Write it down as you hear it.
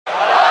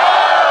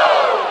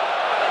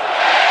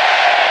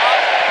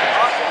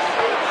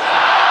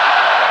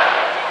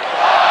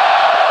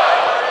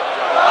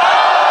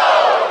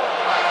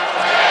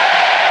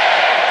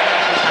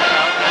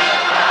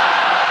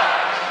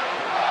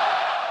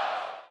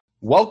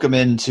Welcome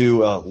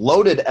into a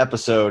loaded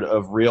episode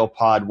of Real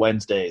Pod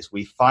Wednesdays.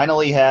 We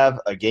finally have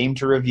a game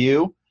to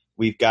review.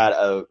 We've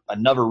got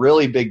another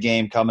really big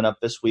game coming up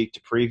this week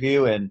to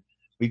preview, and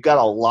we've got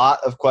a lot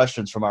of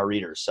questions from our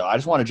readers. So I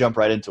just want to jump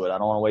right into it. I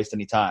don't want to waste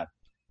any time.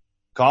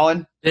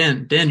 Colin?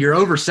 Dan, you're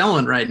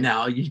overselling right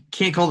now. You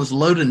can't call this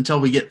loaded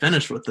until we get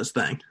finished with this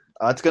thing.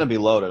 It's going to be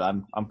loaded.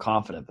 I'm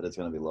confident that it's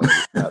going to be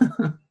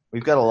loaded.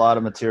 We've got a lot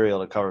of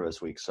material to cover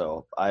this week,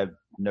 so I have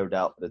no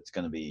doubt that it's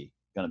going to be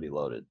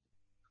loaded.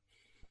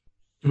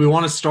 We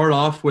want to start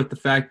off with the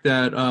fact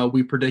that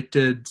we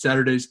predicted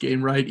Saturday's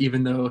game right,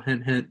 even though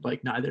hint,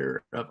 like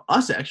neither of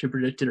us actually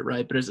predicted it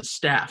right, but as a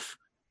staff.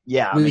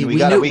 Yeah,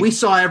 we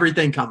saw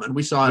everything coming.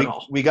 We saw it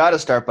all. We got to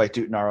start by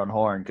tooting our own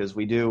horn because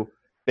we do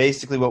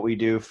basically what we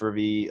do for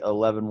the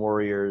 11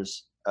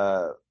 Warriors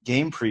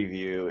game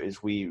preview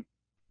is we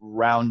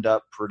round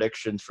up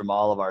predictions from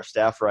all of our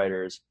staff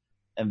writers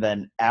and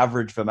then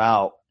average them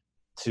out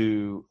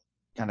to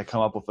kind of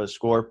come up with a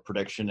score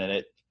prediction.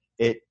 And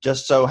it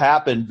just so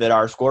happened that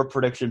our score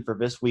prediction for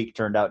this week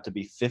turned out to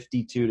be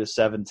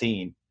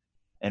 52-17.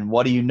 And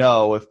what do you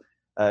know, with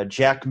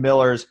Jack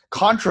Miller's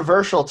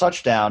controversial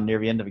touchdown near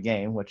the end of the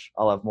game, which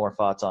I'll have more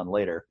thoughts on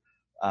later,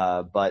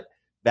 but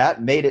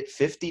that made it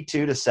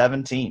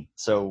 52-17.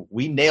 So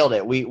we nailed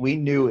it. We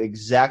knew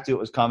exactly what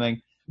was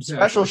coming.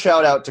 Exactly. Special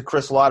shout out to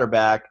Chris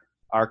Lauterbach,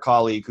 our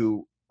colleague,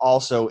 who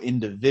also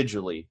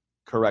individually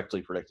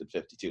correctly predicted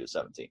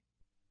 52-17.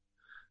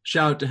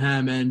 Shout out to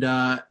him. And,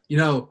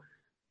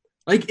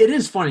 like, it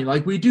is funny.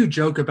 Like, we do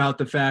joke about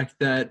the fact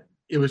that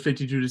it was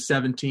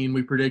 52-17.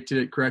 We predicted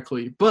it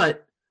correctly.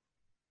 But,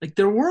 like,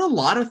 there were a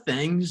lot of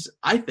things,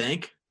 I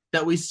think,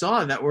 that we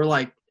saw that were,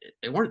 like,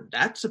 they weren't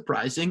that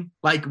surprising.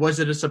 Like, was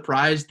it a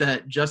surprise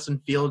that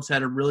Justin Fields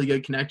had a really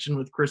good connection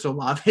with Chris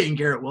Olave and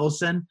Garrett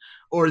Wilson?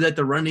 Or that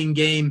the running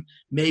game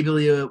maybe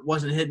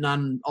wasn't hitting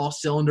on all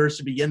cylinders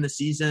to begin the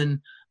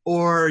season?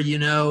 Or,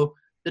 the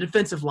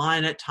defensive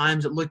line at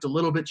times it looked a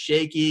little bit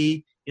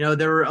shaky.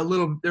 There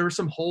were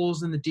some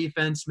holes in the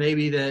defense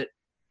maybe that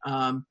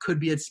could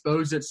be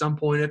exposed at some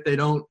point if they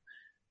don't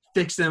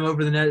fix them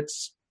over the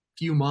next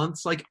few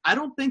months. Like, I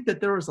don't think that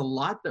there was a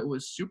lot that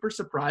was super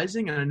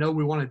surprising, and I know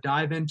we want to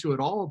dive into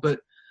it all, but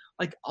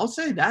like, I'll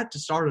say that to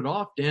start it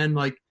off, Dan,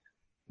 like,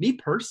 me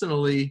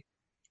personally,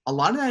 a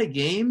lot of that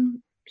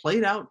game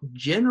played out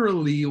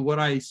generally what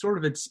I sort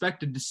of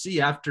expected to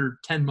see after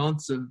 10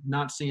 months of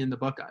not seeing the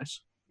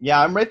Buckeyes. Yeah,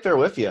 I'm right there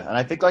with you. And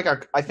I think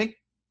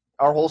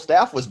our whole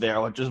staff was there,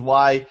 which is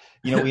why,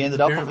 we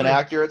ended up with an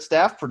accurate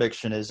staff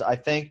prediction. I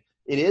think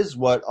it is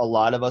what a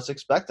lot of us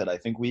expected. I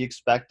think we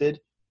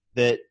expected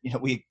that,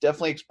 we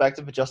definitely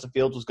expected that Justin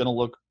Fields was going to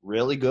look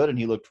really good, and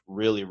he looked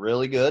really,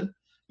 really good.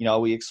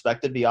 We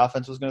expected the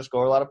offense was going to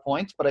score a lot of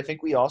points, but I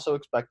think we also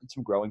expected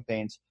some growing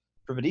pains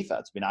for the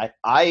defense.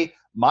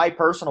 My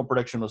personal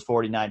prediction was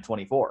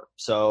 49-24.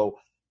 So,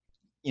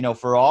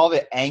 for all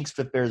the angst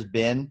that there's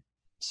been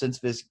since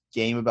this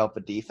game about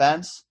the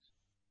defense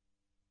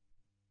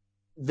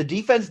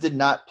did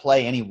not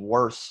play any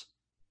worse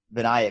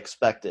than I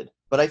expected.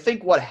 But I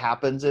think what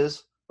happens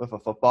is with a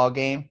football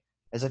game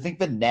is I think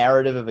the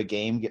narrative of a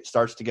game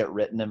starts to get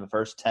written in the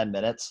first 10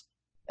 minutes.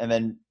 And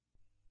then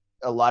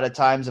a lot of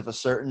times if a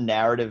certain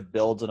narrative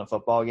builds in a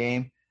football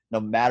game, no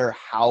matter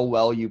how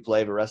well you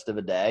play the rest of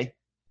the day,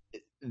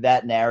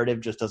 that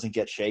narrative just doesn't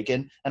get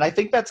shaken. And I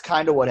think that's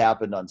kind of what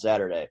happened on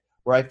Saturday,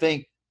 where I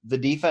think the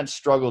defense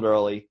struggled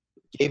early,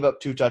 gave up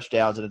 2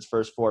 touchdowns in its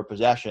first 4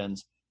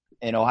 possessions,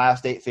 and Ohio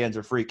State fans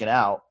are freaking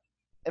out.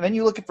 And then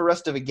you look at the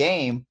rest of the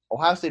game,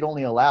 Ohio State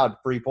only allowed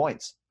 3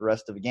 points the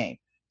rest of the game.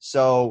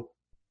 So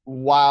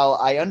while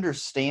I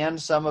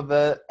understand some of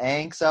the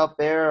angst out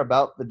there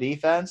about the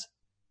defense,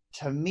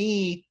 to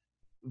me,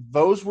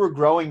 those were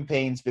growing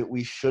pains that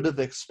we should have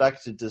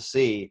expected to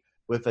see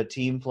with a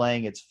team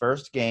playing its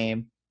first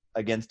game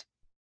against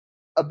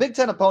a Big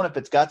Ten opponent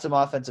that's got some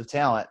offensive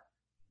talent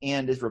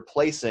and is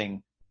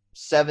replacing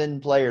 7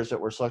 players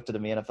that were selected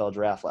in the NFL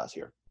draft last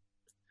year.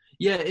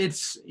 Yeah,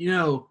 it's,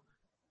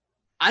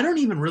 I don't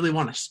even really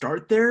want to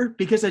start there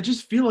because I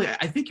just feel like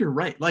I think you're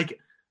right. Like,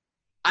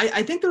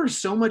 I think there was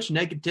so much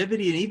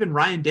negativity, and even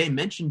Ryan Day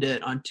mentioned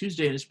it on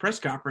Tuesday in his press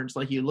conference.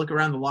 Like, you look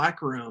around the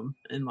locker room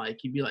and like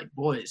he'd be like,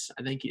 "Boys,"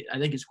 I think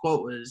his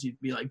quote was, he'd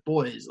be like,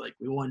 "Boys, like,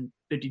 we won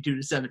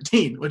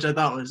 52-17," which I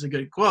thought was a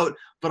good quote,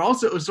 but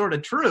also it was sort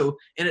of true,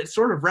 and it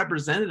sort of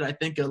represented, I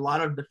think, a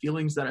lot of the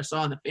feelings that I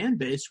saw in the fan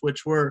base,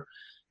 which were,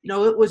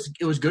 it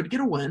was good to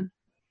get a win.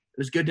 It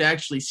was good to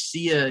actually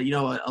see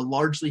a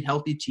largely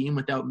healthy team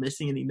without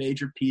missing any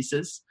major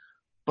pieces.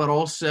 But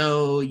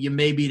also you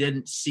maybe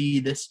didn't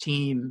see this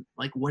team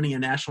like winning a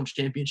national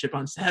championship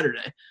on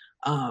Saturday.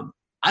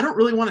 I don't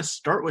really want to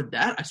start with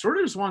that. I sort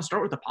of just want to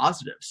start with the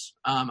positives.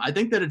 I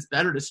think that it's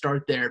better to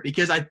start there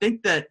because I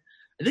think that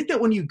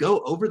when you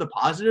go over the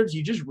positives,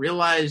 you just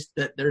realize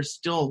that there's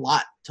still a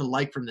lot to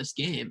like from this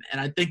game.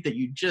 And I think that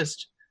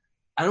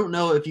I don't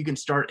know if you can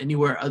start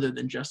anywhere other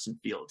than Justin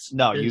Fields.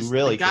 No, you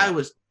really can't. The guy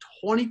was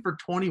 20 for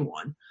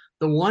 21.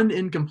 The one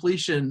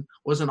incompletion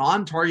was an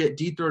on-target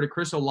deep throw to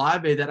Chris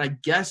Olave that I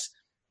guess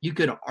you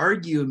could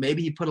argue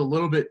maybe he put a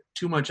little bit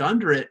too much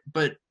under it,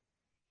 but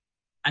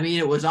I mean,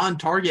 it was on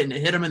target and it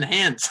hit him in the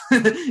hands.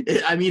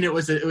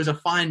 It was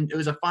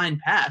a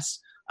fine pass.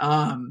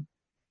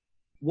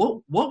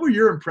 What were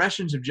your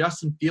impressions of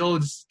Justin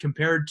Fields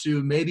compared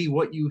to maybe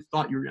what you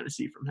thought you were going to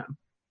see from him?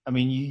 I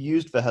mean, you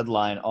used the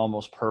headline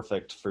almost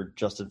perfect for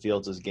Justin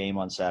Fields' game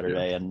on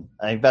Saturday, and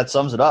I think that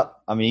sums it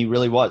up. I mean, he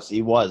really was.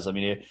 He was. I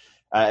mean,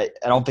 I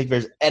don't think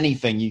there's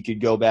anything you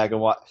could go back and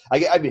watch.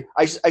 I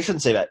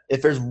shouldn't say that.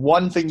 If there's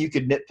one thing you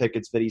could nitpick,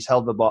 it's that he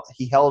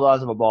held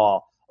onto the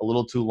ball a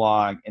little too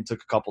long and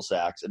took a couple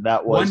sacks, and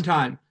that was one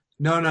time.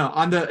 No,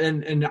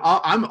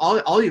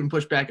 I'll even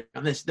push back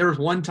on this. There was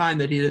one time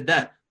that he did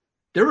that.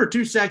 There were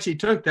 2 sacks he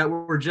took that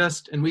were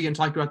just, and we can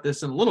talk about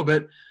this in a little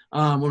bit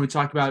when we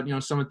talk about,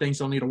 some of the things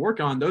they'll need to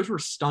work on. Those were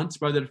stunts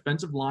by the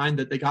defensive line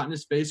that they got in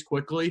his face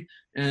quickly,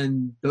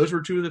 and those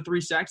were 2 of the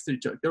 3 sacks that he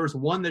took. There was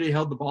one that he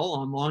held the ball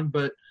on long,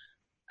 but,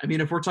 I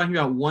mean, if we're talking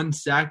about one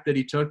sack that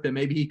he took that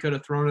maybe he could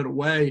have thrown it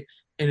away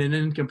and an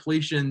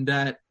incompletion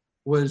that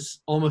was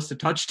almost a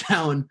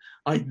touchdown,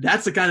 like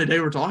that's the kind of day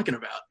we're talking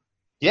about.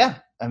 Yeah.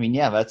 I mean,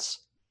 yeah,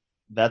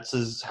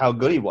 that's how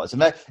good he was.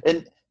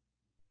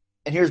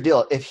 And here's the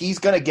deal. If he's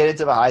going to get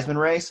into the Heisman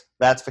race,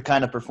 that's the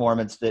kind of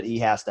performance that he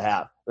has to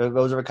have.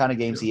 Those are the kind of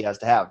games he has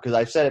to have. Because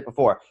I've said it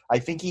before. I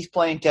think he's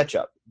playing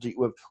catch-up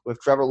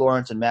with Trevor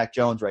Lawrence and Mac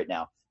Jones right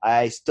now.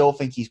 I still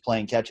think he's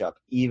playing catch-up,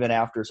 even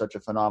after such a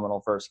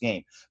phenomenal first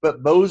game.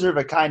 But those are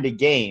the kind of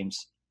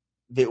games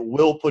that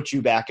will put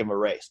you back in the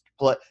race.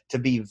 To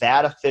be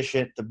that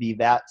efficient, to be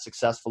that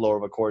successful over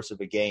the course of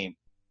a game,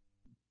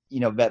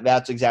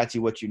 that's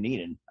exactly what you need.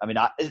 And I mean,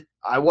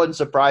 I wasn't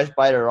surprised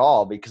by it at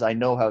all because I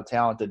know how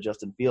talented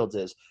Justin Fields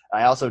is.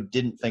 I also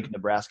didn't think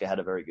Nebraska had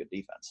a very good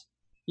defense.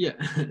 Yeah,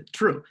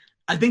 true.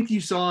 I think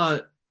you saw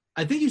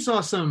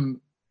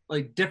some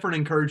like different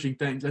encouraging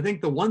things. I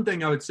think the one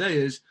thing I would say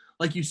is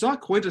like you saw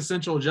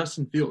quintessential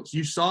Justin Fields.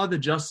 You saw the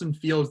Justin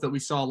Fields that we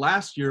saw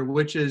last year,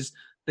 which is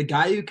the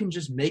guy who can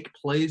just make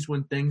plays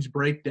when things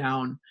break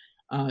down.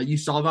 You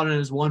saw that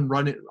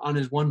on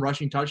his one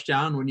rushing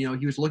touchdown when,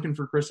 he was looking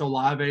for Chris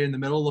Olave in the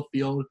middle of the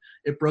field.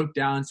 It broke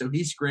down, so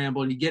he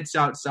scrambled. He gets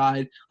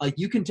outside. Like,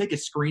 you can take a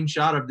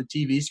screenshot of the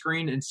TV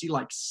screen and see,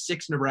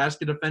 6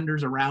 Nebraska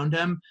defenders around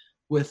him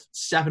with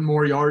 7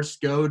 more yards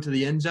to go to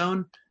the end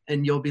zone,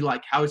 and you'll be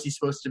like, how is he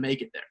supposed to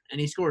make it there? And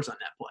he scores on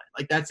that play.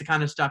 Like, that's the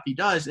kind of stuff he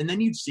does. And then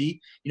you'd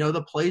see,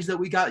 the plays that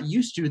we got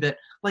used to that,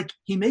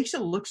 he makes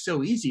it look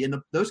so easy. And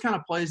those kind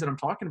of plays that I'm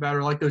talking about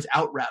are like those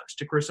out routes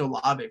to Chris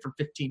Olave for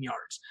 15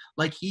 yards.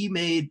 Like, he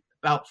made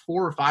about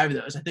 4 or 5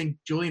 of those. I think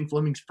Julian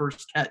Fleming's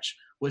first catch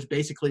was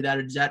basically that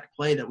exact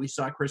play that we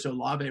saw Chris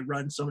Olave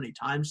run so many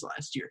times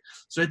last year.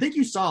 So I think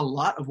you saw a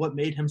lot of what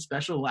made him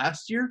special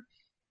last year.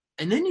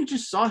 And then you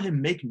just saw him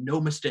make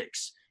no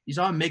mistakes. You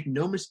saw him make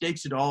no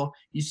mistakes at all.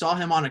 You saw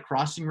him on a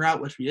crossing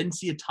route, which we didn't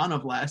see a ton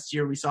of last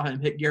year. We saw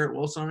him hit Garrett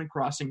Wilson on a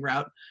crossing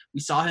route. We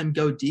saw him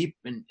go deep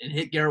and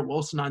hit Garrett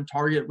Wilson on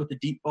target with a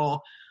deep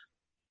ball.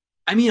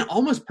 I mean,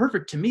 almost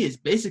perfect to me is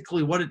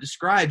basically what it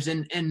describes.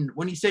 And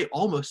when you say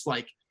almost,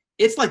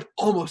 it's like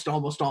almost.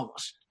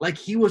 Like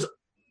he was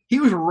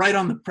right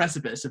on the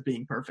precipice of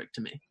being perfect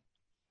to me.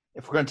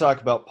 If we're going to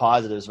talk about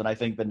positives, then I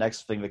think the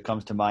next thing that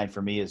comes to mind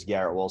for me is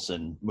Garrett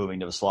Wilson moving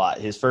to the slot.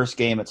 His first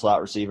game at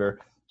slot receiver,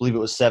 I believe it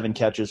was 7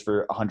 catches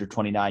for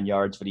 129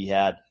 yards that he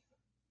had.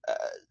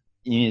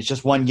 It's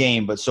just one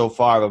game, but so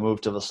far the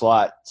move to the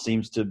slot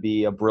seems to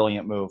be a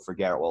brilliant move for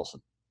Garrett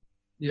Wilson.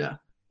 Yeah,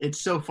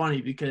 it's so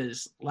funny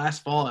because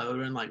last fall I would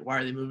have been like, why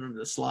are they moving him to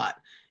the slot?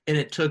 And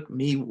it took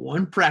me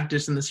one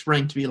practice in the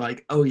spring to be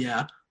like, oh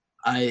yeah,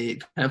 I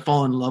have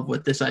fallen in love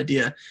with this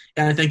idea.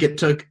 And I think it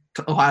took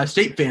Ohio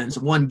State fans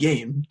one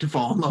game to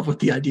fall in love with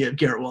the idea of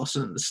Garrett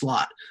Wilson in the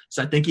slot.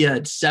 So I think he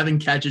had 7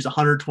 catches,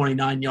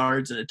 129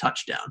 yards, and a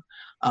touchdown.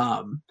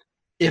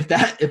 If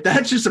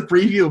that's just a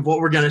preview of what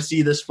we're going to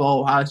see this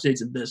fall, Ohio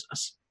State's in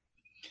business.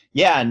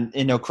 Yeah,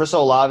 and Chris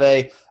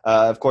Olave,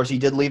 of course, he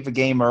did leave the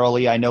game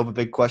early. I know the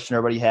big question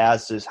everybody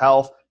has is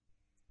health.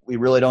 We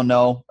really don't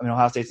know. I mean,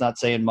 Ohio State's not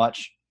saying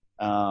much.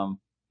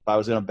 If I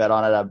was going to bet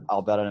on it,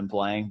 I'll bet on him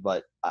playing,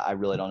 but I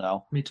really don't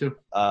know. Me too.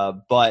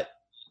 But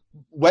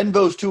when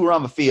those two were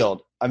on the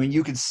field, I mean,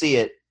 you could see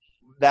it,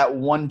 that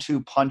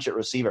 1-2 punch at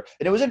receiver.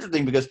 And it was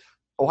interesting because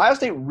Ohio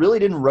State really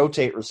didn't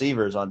rotate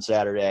receivers on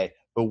Saturday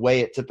the way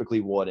it typically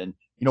would. And,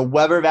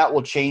 whether that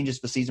will change as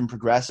the season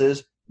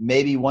progresses,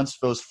 maybe once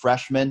those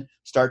freshmen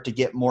start to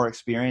get more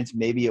experience,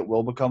 maybe it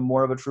will become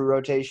more of a true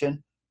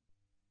rotation.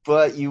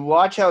 But you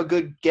watch how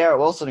good Garrett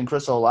Wilson and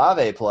Chris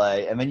Olave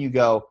play, and then you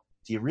go,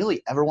 do you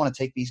really ever want to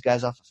take these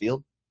guys off the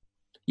field?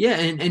 Yeah,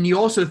 and you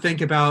also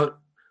think about,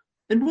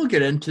 and we'll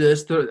get into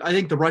this, I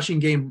think the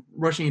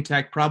rushing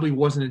attack probably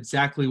wasn't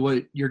exactly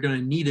what you're going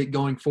to need it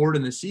going forward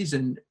in the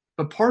season.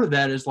 But part of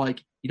that is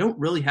you don't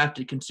really have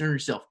to concern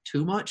yourself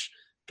too much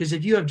because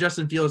if you have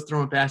Justin Fields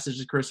throwing passes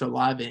to Chris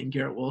Olave and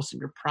Garrett Wilson,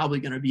 you're probably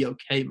going to be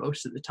okay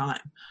most of the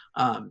time.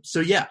 So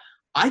yeah,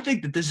 I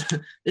think that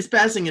this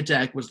passing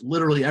attack was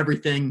literally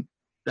everything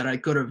that I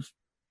could have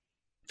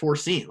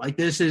foreseen. Like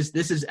this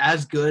is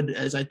as good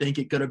as I think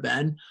it could have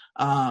been.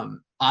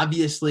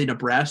 Obviously,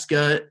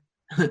 Nebraska's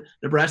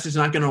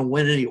not going to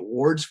win any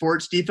awards for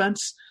its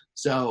defense.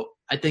 So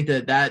I think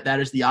that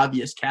is the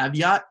obvious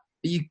caveat.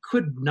 You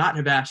could not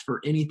have asked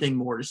for anything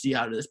more to see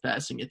out of this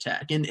passing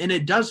attack. And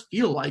it does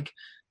feel like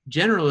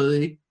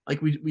generally,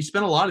 like we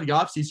spent a lot of the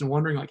offseason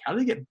wondering, like, how do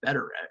they get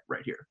better at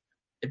right here?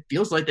 It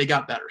feels like they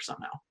got better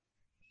somehow.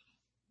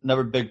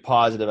 Another big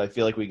positive I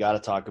feel like we got to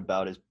talk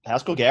about is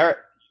Pascal Garrett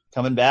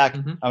coming back.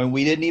 Mm-hmm. I mean,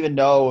 we didn't even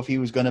know if he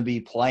was going to be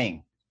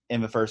playing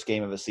in the first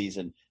game of the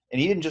season.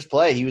 And he didn't just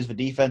play. He was the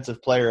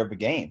defensive player of the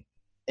game.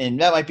 And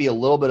that might be a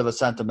little bit of a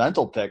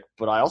sentimental pick,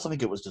 but I also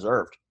think it was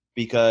deserved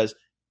because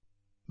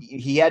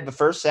he had the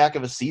first sack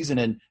of a season.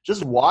 And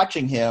just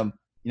watching him,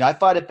 I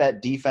thought at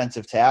that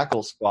defensive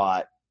tackle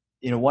spot,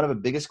 one of the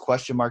biggest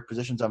question mark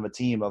positions on the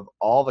team of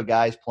all the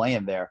guys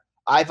playing there,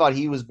 I thought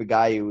he was the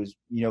guy who was,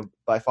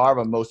 by far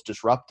the most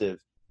disruptive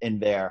in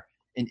there.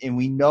 And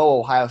we know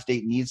Ohio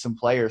State needs some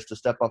players to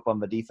step up on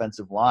the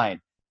defensive line.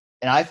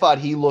 And I thought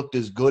he looked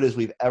as good as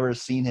we've ever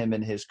seen him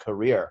in his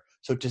career.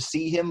 So to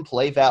see him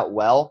play that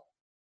well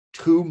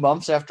 2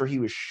 months after he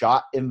was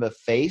shot in the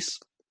face,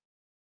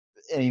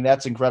 I mean,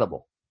 that's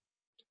incredible.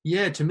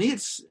 Yeah, to me,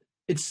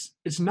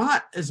 it's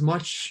not as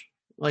much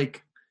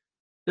like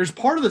there's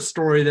part of the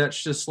story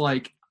that's just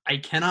like, I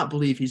cannot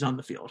believe he's on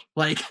the field.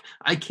 Like,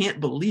 I can't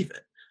believe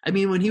it. I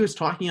mean, when he was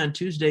talking on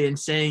Tuesday and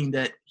saying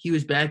that he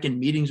was back in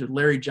meetings with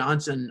Larry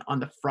Johnson on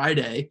the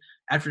Friday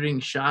after getting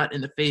shot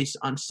in the face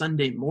on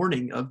Sunday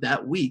morning of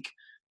that week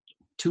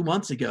 2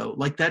 months ago,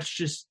 like that's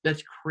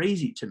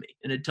crazy to me.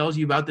 And it tells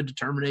you about the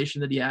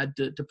determination that he had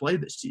to play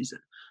this season.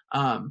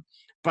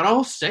 But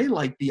I'll say,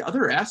 like, the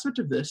other aspect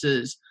of this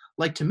is,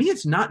 like, to me,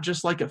 it's not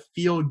just like a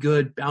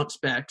feel-good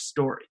bounce-back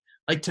story.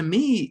 Like, to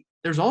me,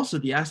 there's also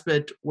the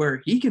aspect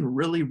where he can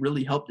really,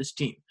 really help this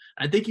team.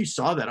 I think you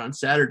saw that on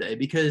Saturday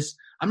because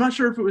I'm not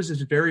sure if it was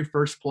his very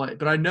first play,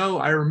 but I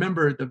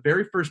remember the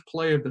very first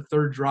play of the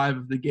third drive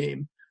of the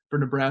game for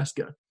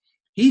Nebraska.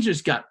 He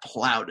just got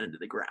plowed into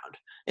the ground.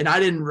 And I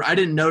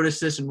didn't notice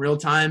this in real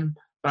time,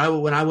 but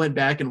when I went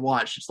back and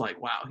watched, it's like,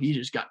 wow, he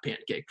just got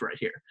pancaked right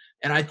here.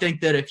 And I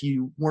think that if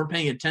you weren't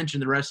paying attention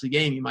the rest of the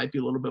game, you might be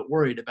a little bit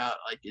worried about,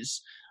 like,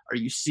 are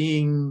you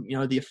seeing,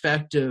 the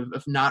effect of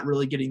not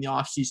really getting the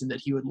offseason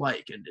that he would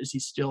like, and is he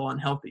still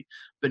unhealthy?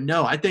 But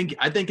no, I think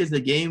as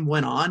the game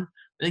went on,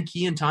 I think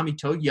he and Tommy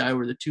Togiai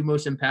were the two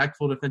most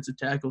impactful defensive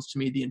tackles to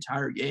me the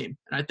entire game.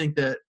 And I think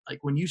that, like,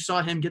 when you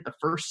saw him get the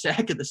first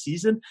sack of the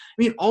season,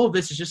 I mean, all of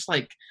this is just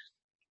like,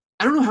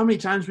 I don't know how many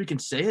times we can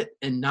say it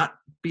and not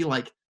be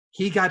like,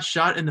 he got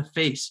shot in the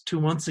face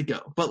 2 months ago.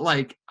 But,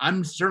 like,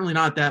 I'm certainly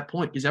not at that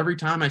point because every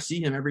time I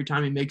see him, every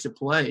time he makes a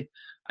play,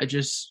 I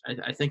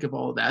think of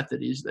all of that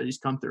he's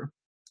come through.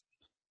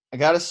 I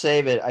got to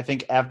say that I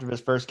think after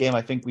this first game,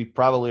 I think we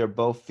probably are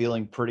both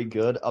feeling pretty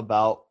good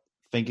about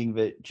thinking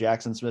that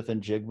Jackson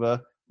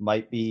Smith-Njigba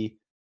might be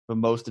the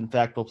most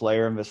impactful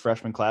player in this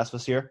freshman class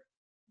this year.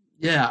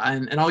 Yeah,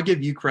 and I'll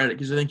give you credit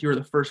because I think you were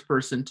the first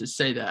person to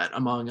say that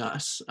among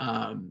us.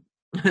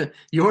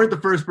 You weren't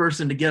the first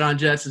person to get on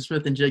Jackson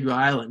Smith-Njigba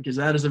Island because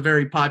that is a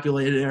very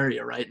populated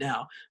area right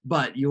now.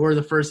 But you were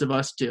the first of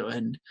us to.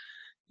 And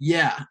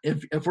yeah,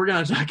 if we're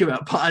going to talk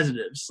about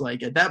positives,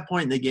 like at that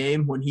point in the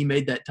game when he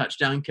made that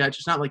touchdown catch,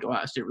 it's not like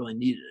Ohio State really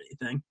needed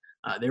anything.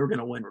 They were going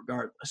to win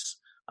regardless.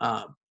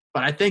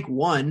 But I think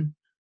one,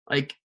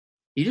 like,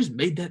 he just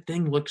made that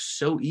thing look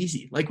so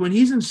easy. Like when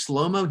he's in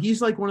slow-mo,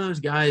 he's like one of those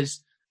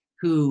guys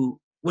who,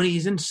 when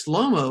he's in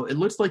slow-mo, it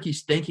looks like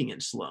he's thinking in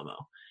slow-mo.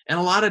 And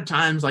a lot of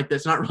times, like,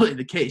 that's not really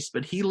the case,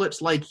 but he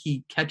looks like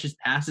he catches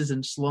passes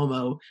in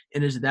slow-mo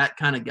and is that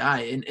kind of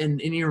guy.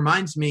 And he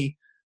reminds me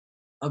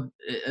of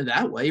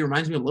that way. He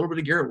reminds me a little bit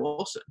of Garrett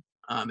Wilson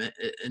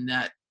in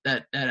that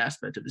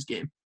aspect of his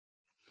game.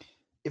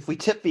 If we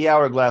tip the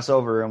hourglass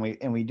over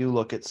and we do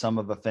look at some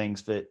of the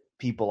things that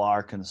people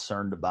are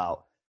concerned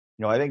about,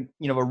 I think,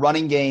 the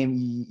running game,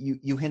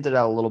 you hinted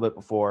at a little bit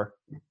before,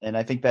 and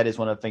I think that is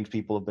one of the things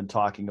people have been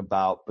talking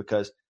about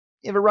because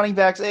the running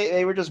backs,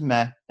 they were just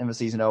meh in the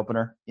season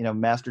opener.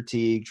 Master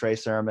Teague, Trey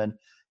Sermon.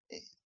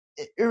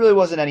 It really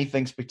wasn't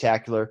anything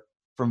spectacular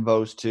from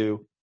those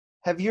two.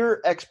 Have your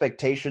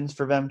expectations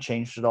for them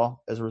changed at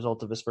all as a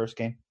result of this first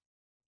game?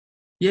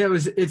 Yeah,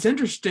 it's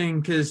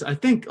interesting because I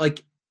think,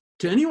 like,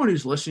 to anyone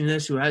who's listening to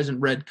this who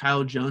hasn't read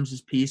Kyle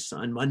Jones's piece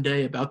on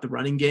Monday about the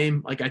running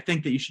game, like, I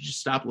think that you should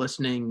just stop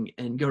listening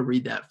and go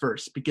read that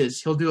first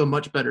because he'll do a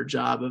much better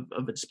job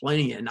of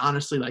explaining it. And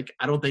honestly, like,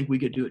 I don't think we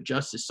could do it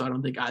justice, so I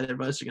don't think either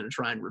of us are going to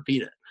try and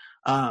repeat it.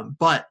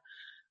 But,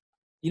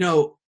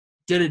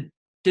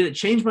 did it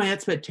change my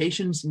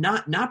expectations?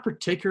 Not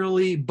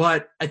particularly,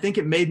 but I think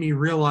it made me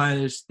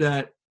realize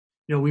that,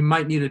 we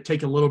might need to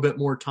take a little bit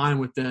more time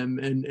with them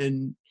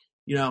and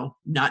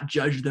not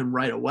judge them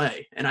right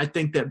away. And I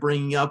think that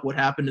bringing up what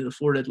happened in the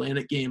Florida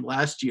Atlantic game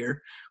last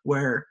year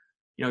where,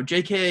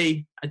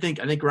 JK, I think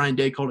Ryan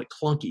Day called it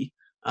clunky.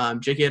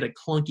 JK had a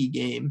clunky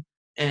game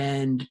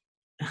and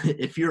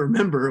if you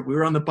remember, we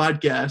were on the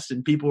podcast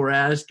and people were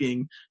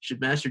asking,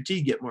 should Master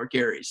Teague get more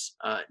carries?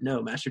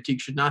 No, Master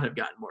Teague should not have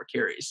gotten more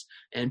carries.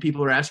 And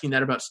people were asking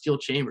that about Steel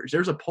Chambers.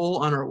 There's a poll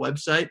on our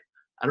website.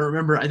 I don't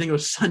remember. I think it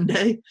was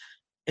Sunday.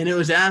 And it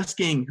was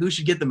asking who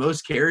should get the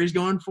most carries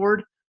going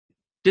forward.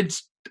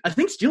 I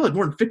think Steel had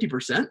more than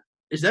 50%?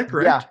 Is that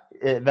correct?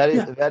 Yeah,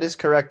 that is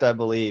correct, I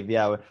believe.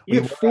 Yeah. We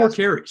have 4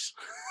 carries.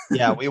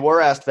 Yeah, we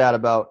were asked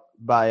that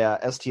by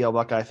STL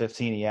Buckeye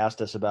 15. He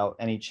asked us about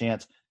any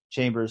chance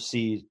Chambers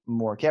sees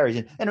more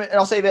carries. And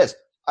I'll say this.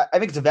 I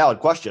think it's a valid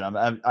question.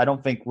 I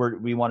don't think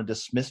we want to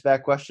dismiss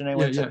that question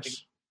anyway. Yeah,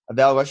 yes. A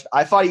valid question.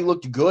 I thought he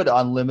looked good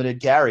on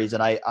limited carries,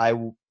 and I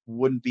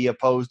wouldn't be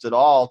opposed at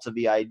all to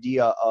the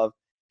idea of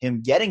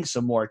him getting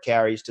some more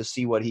carries to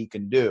see what he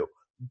can do.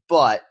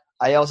 But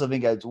I also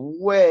think it's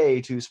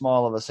way too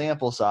small of a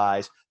sample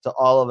size to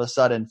all of a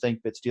sudden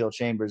think that Steel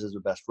Chambers is the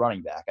best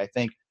running back. I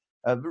think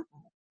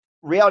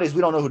reality is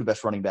we don't know who the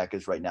best running back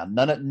is right now.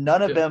 None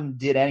of them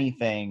did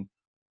anything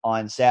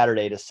on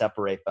Saturday to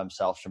separate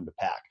themselves from the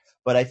pack.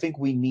 But I think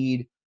we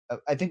need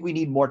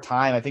more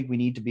time. I think we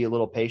need to be a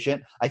little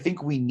patient. I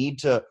think we need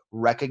to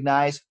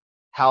recognize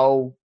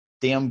how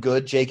damn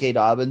good J.K.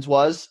 Dobbins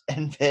was,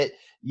 and that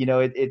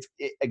it's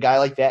a guy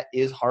like that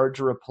is hard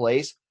to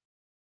replace.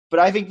 But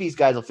I think these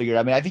guys will figure it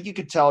out. I mean, I think you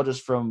could tell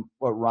just from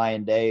what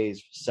Ryan Day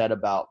said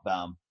about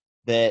them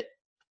that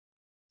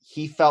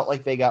he felt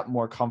like they got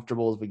more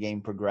comfortable as the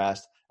game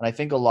progressed. And I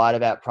think a lot of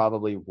that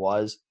probably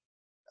was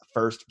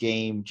first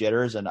game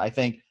jitters. And I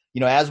think,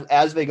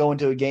 as they go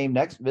into a game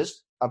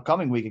this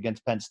upcoming week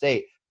against Penn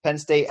State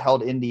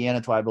held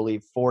Indiana to, I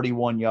believe,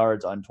 41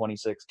 yards on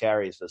 26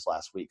 carries this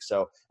last week.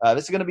 So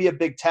this is going to be a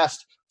big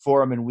test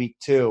for them in week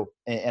 2.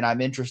 And I'm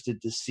interested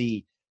to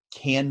see,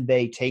 can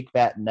they take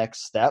that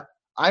next step?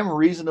 I'm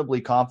reasonably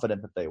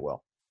confident that they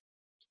will.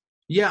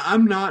 Yeah,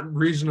 I'm not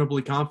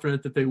reasonably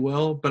confident that they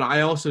will, but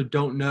I also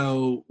don't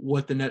know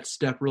what the next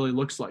step really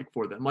looks like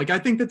for them. Like, I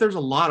think that there's a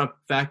lot of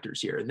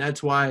factors here, and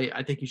that's why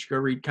I think you should go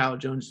read Kyle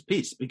Jones'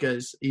 piece,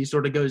 because he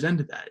sort of goes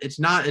into that. It's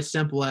not as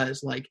simple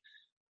as, like,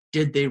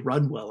 did they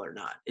run well or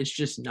not? It's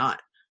just not.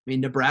 I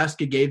mean,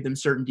 Nebraska gave them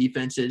certain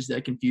defenses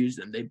that confused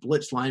them. They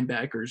blitzed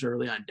linebackers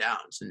early on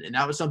downs, and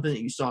that was something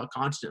that you saw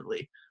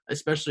constantly,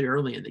 especially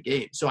early in the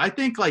game. So I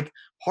think, like,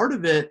 part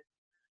of it,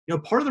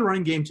 part of the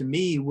running game to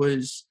me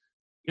was,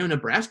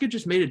 Nebraska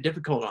just made it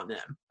difficult on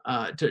them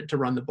to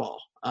run the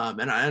ball. Part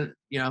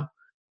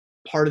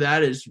of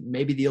that is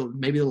maybe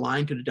the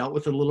line could have dealt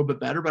with it a little bit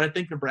better, but I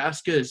think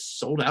Nebraska is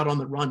sold out on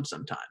the run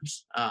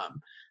sometimes.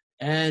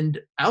 And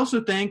I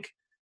also think,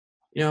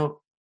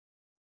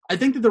 I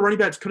think that the running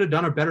backs could have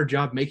done a better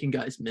job making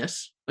guys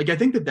miss. Like, I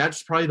think that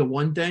that's probably the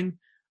one thing.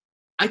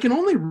 I can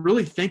only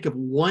really think of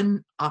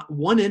one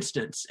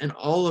instance in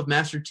all of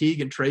Master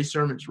Teague and Trey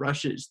Sermon's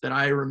rushes that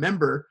I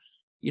remember.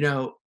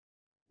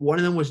 One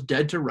of them was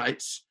dead to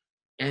rights,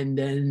 and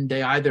then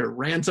they either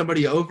ran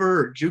somebody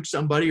over or juked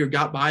somebody or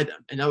got by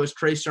them. And that was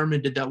Trey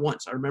Sermon did that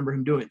once. I remember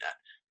him doing that.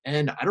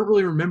 And I don't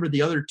really remember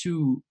the other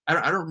two.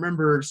 I don't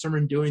remember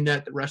Sermon doing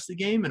that the rest of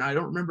the game, and I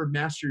don't remember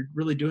Master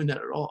really doing that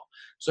at all.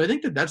 So I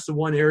think that that's the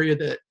one area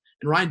that,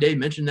 and Ryan Day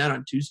mentioned that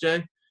on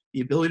Tuesday,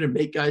 the ability to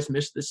make guys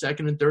miss the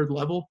second and third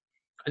level.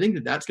 I think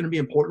that that's going to be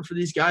important for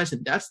these guys,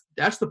 and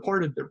that's the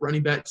part of the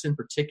running backs in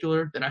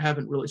particular that I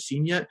haven't really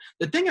seen yet.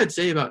 The thing I'd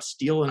say about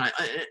Steele,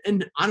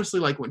 and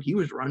honestly, like when he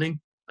was running,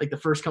 like the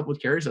first couple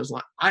of carries, I was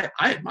like, I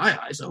had my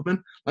eyes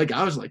open. Like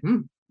I was like,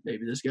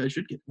 maybe this guy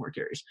should get more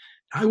carries.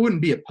 I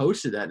wouldn't be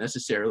opposed to that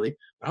necessarily,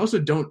 but I also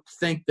don't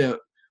think that,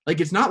 like,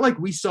 it's not like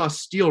we saw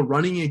Steele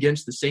running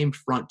against the same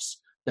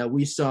fronts that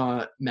we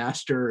saw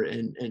Master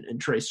and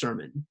Trey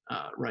Sermon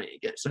running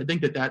against. So I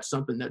think that that's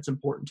something that's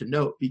important to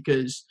note,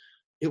 because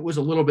it was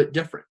a little bit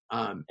different.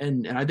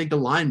 And I think the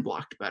line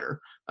blocked better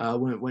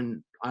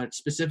when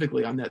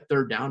specifically on that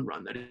third down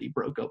run that he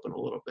broke open a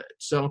little bit.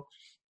 So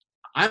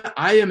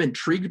I am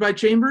intrigued by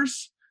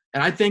Chambers,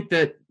 and I think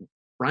that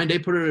Ryan Day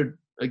put it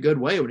a good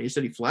way when he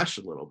said he flashed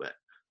a little bit.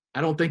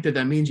 I don't think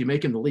that means you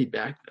make him the lead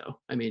back, though.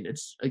 I mean,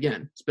 it's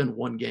been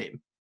one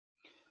game.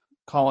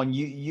 Colin,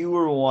 you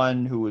were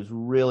one who was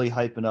really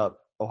hyping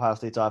up Ohio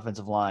State's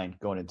offensive line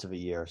going into the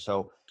year.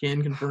 So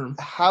can confirm.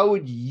 How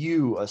would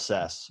you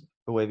assess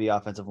the way the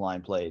offensive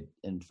line played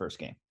in the first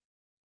game?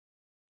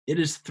 It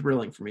is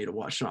thrilling for me to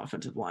watch an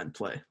offensive line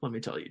play. Let me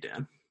tell you,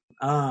 Dan.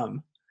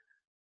 All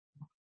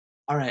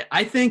right.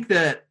 I think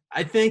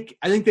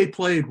they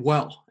played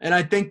well. And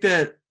I think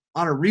that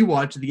on a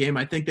rewatch of the game,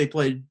 I think they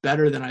played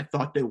better than I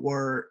thought they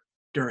were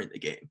during the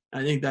game.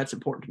 I think that's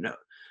important to note.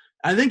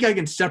 I think I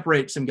can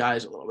separate some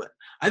guys a little bit.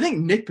 I think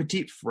Nick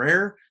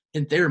Petit-Frere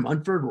and Thayer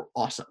Munford were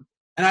awesome.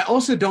 And I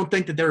also don't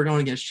think that they were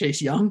going against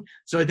Chase Young.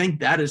 So I think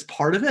that is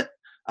part of it.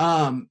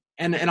 And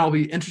I'll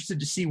be interested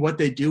to see what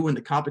they do when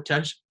the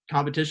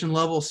competition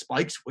level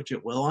spikes, which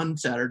it will on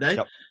Saturday.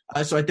 Yep.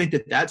 So I think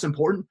that that's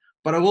important.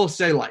 But I will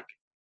say, like,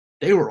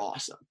 they were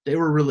awesome. They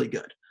were really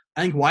good.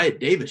 I think Wyatt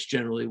Davis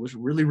generally was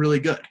really, really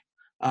good.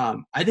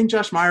 I think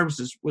Josh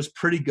Myers was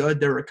pretty good.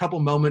 There were a couple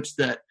moments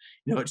that,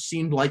 it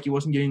seemed like he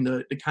wasn't getting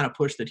the kind of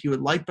push that he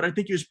would like, but I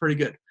think he was pretty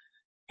good.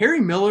 Harry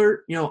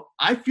Miller,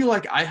 I feel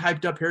like I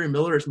hyped up Harry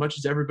Miller as much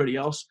as everybody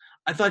else.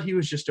 I thought he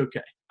was just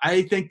okay.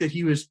 I think that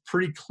he was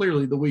pretty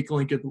clearly the weak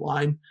link of the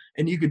line,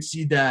 and you could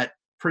see that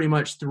pretty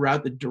much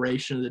throughout the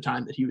duration of the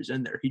time that he was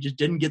in there. He just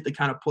didn't get the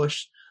kind of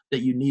push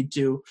that you need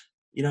to.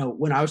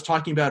 When I was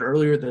talking about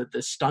earlier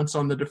the stunts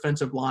on the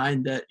defensive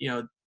line that,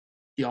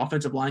 the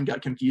offensive line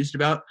got confused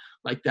about,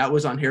 like that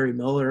was on Harry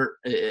Miller.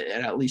 It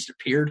at least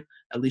appeared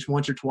at least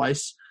once or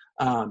twice.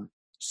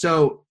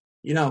 So,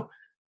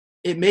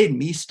 it made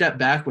me step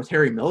back with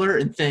Harry Miller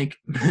and think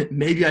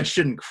maybe I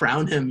shouldn't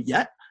crown him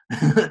yet,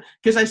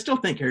 because I still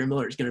think Harry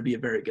Miller is going to be a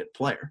very good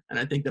player. And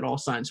I think that all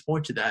signs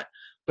point to that.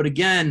 But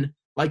again,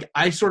 like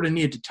I sort of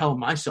needed to tell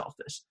myself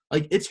this,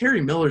 like it's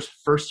Harry Miller's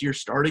first year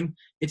starting.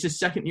 It's his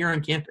second year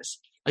on campus.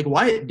 Like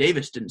Wyatt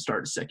Davis didn't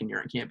start his second year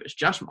on campus.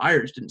 Josh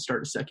Myers didn't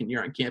start his second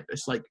year on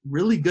campus. Like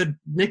really good,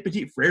 Nick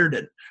Petit-Frere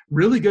did.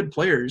 Really good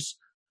players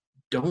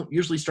don't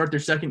usually start their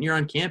second year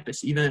on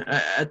campus, even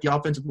at the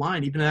offensive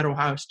line, even at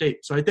Ohio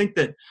State. So I think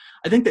that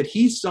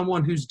he's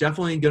someone who's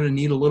definitely going to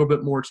need a little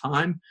bit more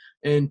time.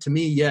 And to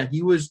me, yeah,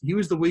 he was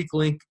the weak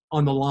link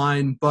on the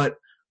line, but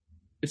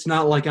it's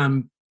not like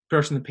I'm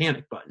pressing the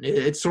panic button.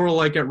 It's sort of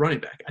like at running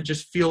back. I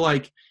just feel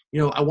like,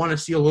 I want to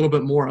see a little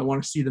bit more. I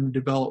want to see them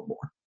develop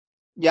more.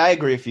 Yeah, I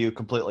agree with you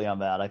completely on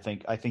that. I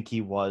think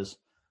he was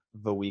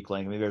the weak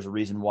link. I mean, there's a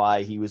reason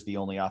why he was the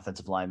only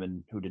offensive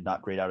lineman who did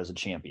not grade out as a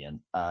champion.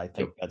 I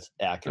think that's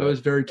accurate. That was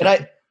very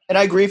tough. And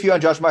I agree with you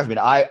on Josh Myers. I mean,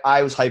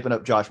 I was hyping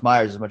up Josh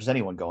Myers as much as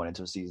anyone going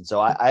into the season.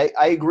 So I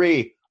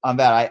agree on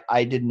that.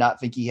 I did not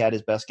think he had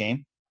his best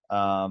game.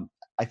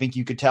 I think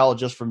you could tell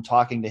just from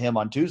talking to him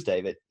on Tuesday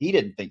that he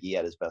didn't think he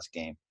had his best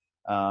game.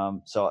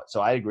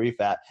 So I agree with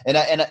that.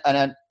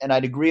 And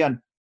I'd agree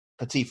on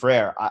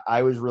Petit-Frere.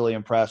 I was really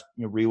impressed,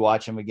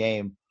 rewatching the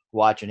game,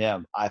 watching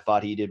him. I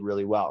thought he did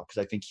really well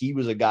because I think he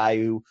was a guy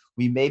who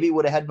we maybe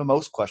would have had the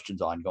most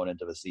questions on going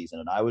into the season.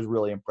 And I was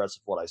really impressed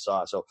with what I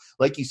saw. So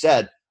like you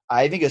said,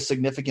 I think a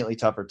significantly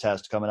tougher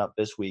test coming up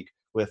this week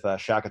with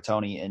Shaka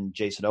Toney and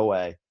Jason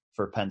Owe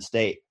for Penn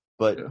State.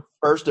 But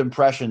First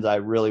impressions, I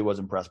really was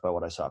impressed by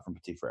what I saw from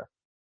Petit-Frere.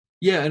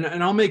 Yeah,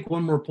 and I'll make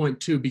one more point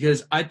too,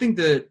 because I think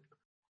that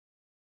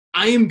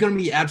I am going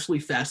to be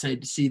absolutely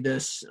fascinated to see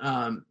this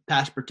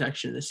pass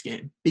protection in this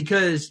game,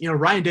 because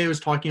Ryan Day was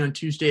talking on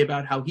Tuesday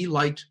about how he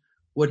liked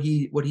what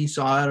he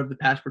saw out of the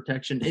pass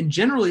protection, and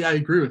generally I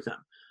agree with him.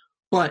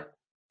 But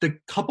the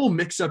couple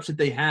mix-ups that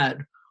they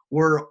had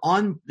were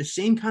on the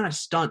same kind of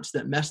stunts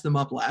that messed them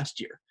up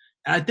last year,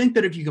 and I think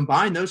that if you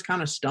combine those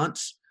kind of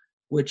stunts,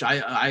 which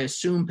I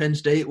assume Penn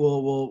State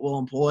will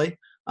employ,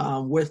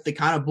 with the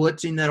kind of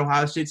blitzing that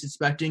Ohio State's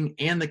expecting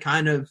and the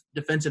kind of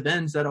defensive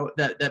ends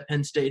that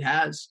Penn State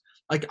has,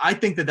 like I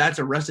think that that's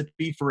a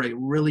recipe for a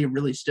really,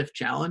 really stiff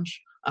challenge.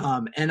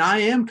 And I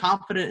am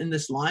confident in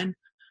this line,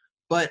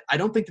 but I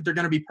don't think that they're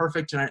going to be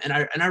perfect. And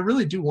I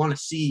really do want to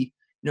see,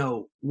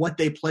 what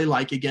they play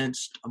like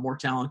against a more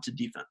talented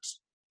defense.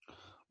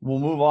 We'll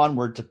move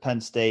onward to Penn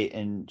State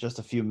in just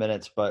a few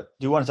minutes, but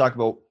do want to talk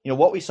about,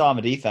 what we saw on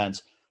the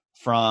defense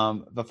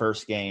from the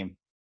first game.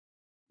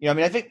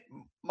 I think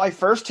my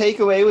first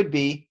takeaway would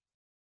be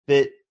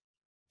that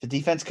the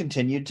defense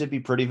continued to be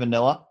pretty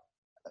vanilla.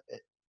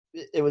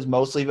 It was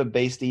mostly the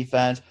base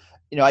defense.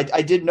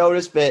 I did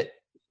notice that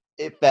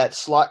if that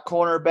slot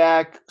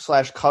cornerback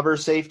 / cover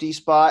safety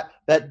spot,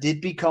 that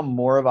did become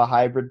more of a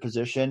hybrid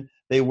position.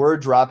 They were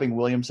dropping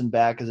Williamson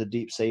back as a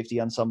deep safety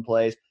on some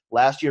plays.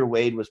 Last year,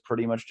 Wade was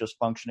pretty much just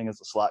functioning as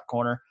a slot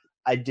corner.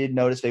 I did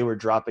notice they were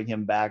dropping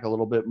him back a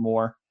little bit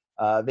more.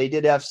 They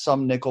did have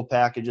some nickel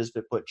packages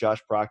that put Josh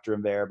Proctor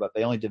in there, but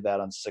they only did that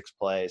on 6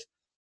 plays.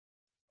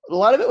 A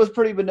lot of it was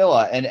pretty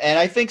vanilla. And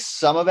I think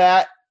some of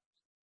that,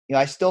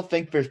 I still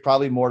think there's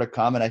probably more to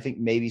come. And I think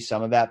maybe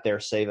some of that they're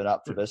saving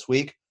up for this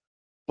week.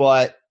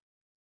 But,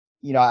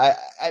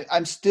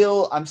 I'm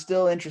still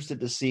interested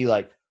to see,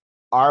 like,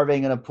 are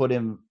they going to put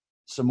in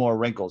some more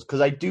wrinkles?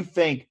 Because I do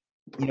think,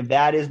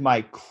 that is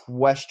my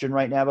question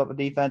right now about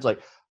the defense.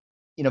 Like,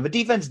 the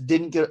defense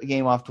didn't get the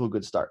game off to a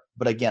good start.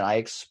 But again, I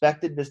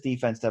expected this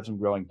defense to have some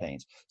growing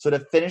pains. So to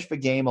finish the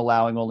game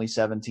allowing only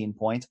 17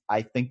 points,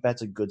 I think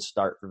that's a good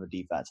start for the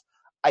defense.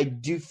 I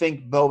do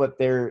think, though, that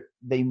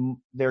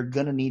they're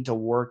going to need to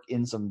work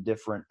in some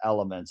different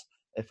elements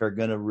if they're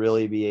going to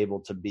really be able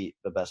to beat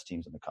the best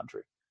teams in the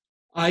country.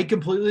 I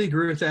completely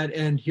agree with that,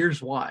 and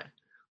here's why.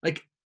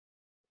 Like,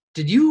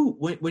 did you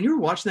when you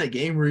were watching that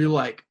game, were you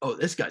like, oh,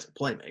 this guy's a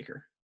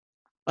playmaker?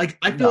 Like,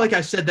 I feel like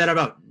I said that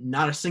about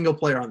not a single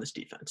player on this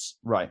defense.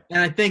 Right. And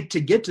I think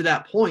to get to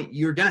that point,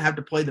 you're going to have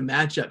to play the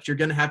matchups. You're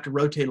going to have to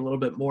rotate a little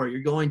bit more.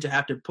 You're going to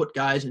have to put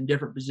guys in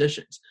different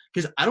positions,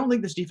 because I don't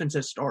think this defense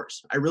has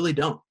stars. I really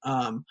don't.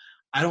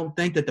 I don't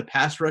think that the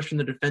pass rush from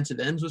the defensive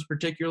ends was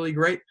particularly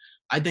great.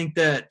 I think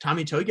that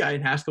Tommy Togiai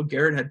and Haskell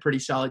Garrett had pretty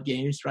solid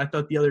games, but I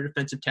thought the other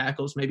defensive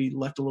tackles maybe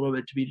left a little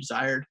bit to be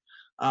desired.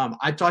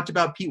 I talked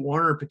about Pete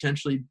Werner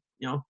potentially,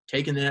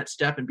 taking the next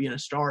step and being a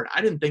star.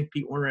 I didn't think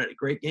Pete Werner had a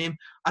great game.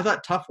 I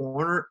thought Tough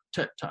Warner,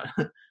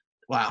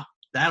 wow,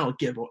 that'll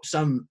give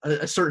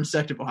a certain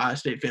sect of Ohio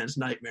State fans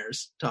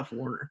nightmares, Tough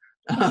Warner.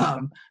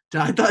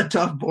 I thought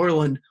Tuff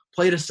Borland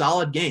played a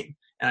solid game,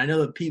 and I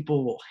know that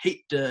people will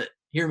hate to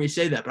hear me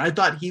say that, but I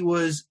thought he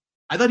was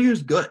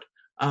good,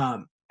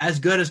 as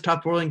good as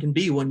Tuff Borland can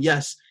be. When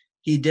yes,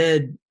 he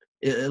did.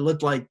 It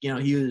looked like he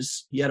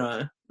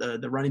had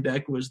the running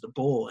back was the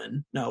bull,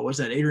 and no, was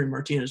that Adrian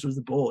Martinez was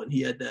the bull, and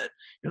he had that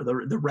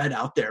the red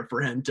out there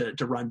for him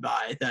to run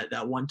by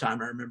that one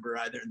time I remember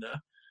either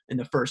in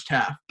the first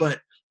half. But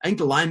I think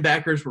the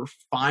linebackers were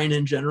fine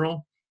in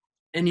general.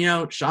 And,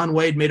 Shaun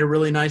Wade made a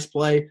really nice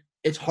play.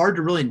 It's hard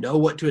to really know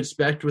what to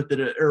expect with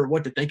it or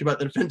what to think about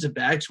the defensive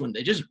backs when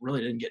they just really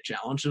didn't get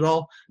challenged at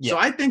all. Yeah. So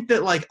I think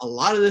that, a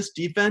lot of this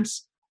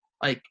defense,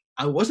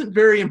 I wasn't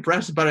very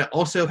impressed, but I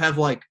also have,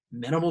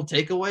 minimal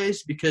takeaways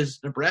because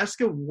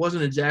Nebraska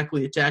wasn't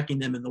exactly attacking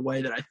them in the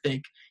way that I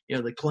think,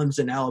 the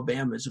Clemson,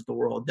 Alabamas of the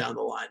world down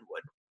the line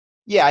would.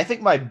 Yeah, I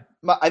think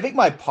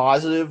my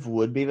positive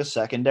would be the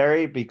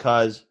secondary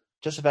because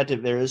just the fact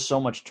that there is so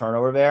much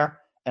turnover there.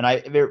 And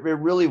there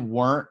really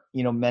weren't,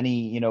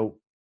 many,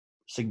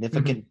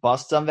 significant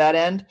busts on that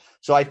end.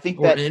 So I think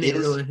that is,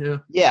 really,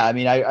 yeah. I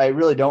mean, I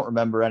really don't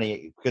remember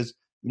any because,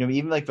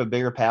 even the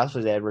bigger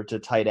passes they had were to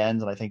tight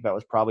ends. And I think that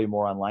was probably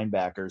more on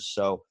linebackers.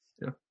 So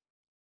yeah.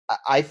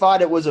 I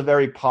thought it was a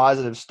very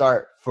positive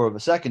start for the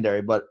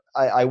secondary, but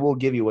I will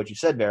give you what you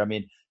said there. I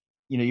mean,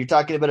 you're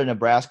talking about a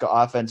Nebraska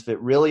offense that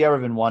really, other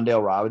than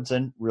Wan'Dale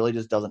Robinson, really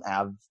just doesn't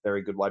have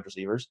very good wide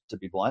receivers, to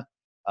be blunt.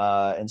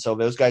 And so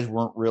those guys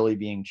weren't really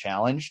being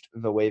challenged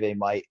the way they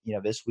might,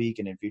 this week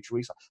and in future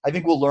weeks. I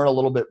think we'll learn a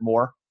little bit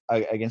more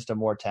against a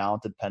more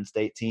talented Penn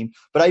State team.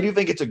 But I do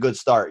think it's a good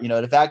start.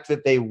 The fact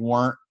that they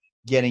weren't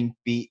getting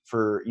beat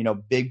for,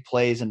 big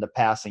plays in the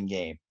passing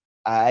game,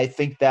 I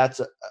think that's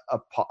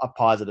a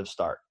positive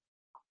start.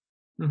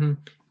 Mm-hmm.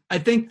 I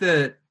think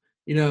that,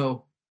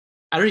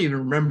 I don't even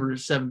remember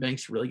Sevyn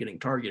Banks really getting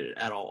targeted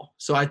at all.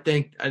 So I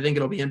think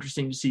it'll be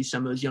interesting to see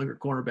some of those younger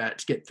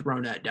cornerbacks get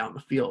thrown at down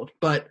the field.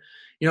 But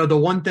the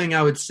one thing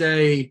I would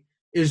say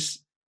is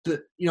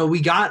that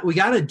we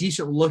got a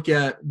decent look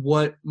at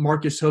what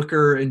Marcus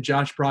Hooker and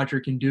Josh Proctor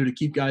can do to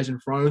keep guys in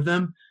front of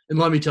them. And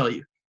let me tell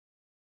you,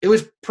 it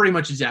was pretty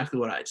much exactly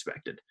what I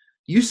expected.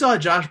 You saw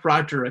Josh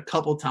Proctor a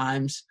couple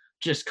times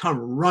just come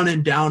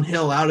running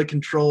downhill out of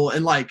control,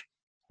 and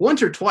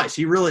once or twice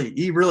he really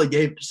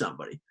gave it to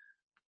somebody.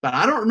 But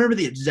I don't remember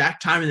the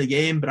exact time of the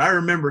game, but I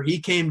remember he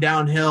came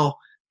downhill.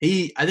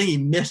 I think he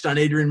missed on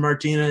Adrian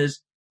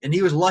Martinez, and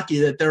he was lucky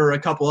that there were a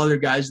couple other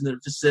guys in the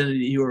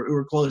vicinity who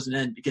were closing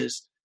in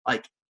because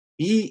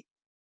he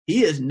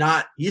is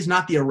not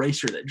the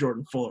eraser that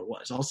Jordan Fuller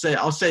was. I'll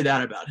say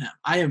that about him.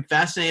 I am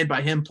fascinated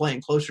by him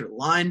playing closer to the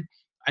line.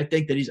 I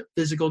think that he's a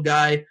physical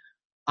guy.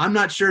 I'm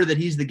not sure that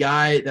he's the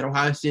guy that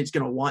Ohio State's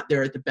going to want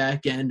there at the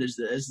back end as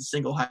the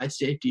single high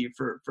safety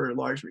for a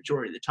large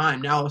majority of the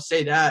time. Now I'll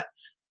say that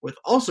with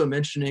also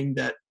mentioning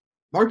that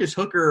Marcus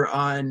Hooker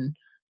on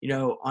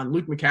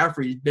Luke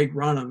McCaffrey's big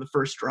run on the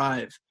first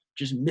drive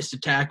just missed a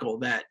tackle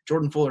that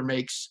Jordan Fuller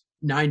makes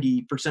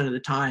 90% of the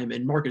time,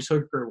 and Marcus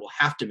Hooker will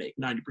have to make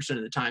 90%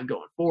 of the time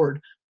going forward.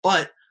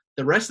 But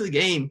the rest of the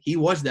game, he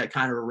was that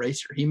kind of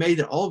eraser. He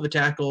made all of the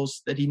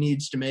tackles that he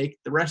needs to make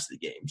the rest of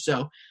the game.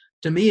 So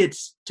to me,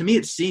 it's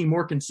seeing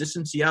more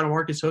consistency out of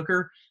Marcus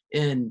Hooker.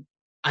 And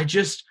I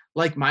just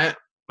my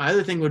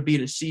other thing would be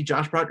to see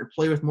Josh Proctor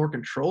play with more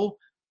control.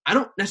 I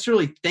don't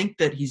necessarily think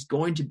that he's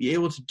going to be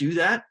able to do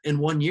that in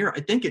 1 year. I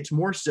think it's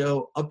more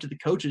so up to the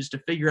coaches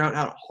to figure out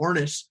how to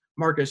harness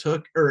Marcus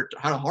Hooker or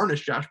how to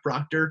harness Josh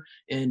Proctor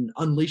and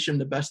unleash him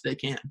the best they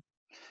can.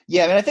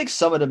 Yeah, I mean, I think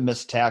some of the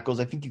missed tackles,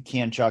 I think you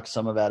can chalk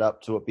some of that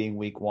up to it being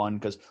week one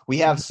because we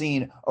have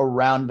seen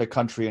around the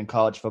country in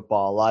college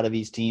football, a lot of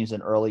these teams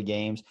in early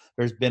games,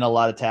 there's been a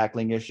lot of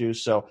tackling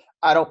issues. So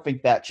I don't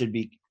think that should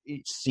be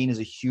seen as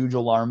a huge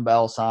alarm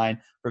bell sign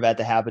for that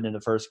to happen in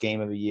the first game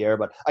of the year.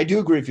 But I do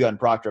agree with you on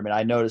Proctor. I mean,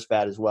 I noticed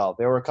that as well.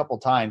 There were a couple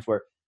times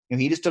where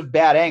he just took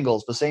bad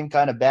angles, the same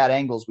kind of bad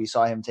angles we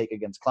saw him take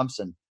against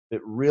Clemson. It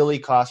really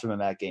cost him in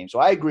that game. So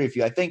I agree with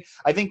you. I think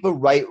the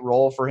right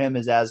role for him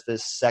is as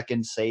this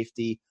second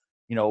safety,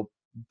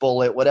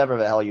 bullet, whatever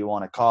the hell you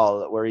want to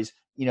call it, where he's,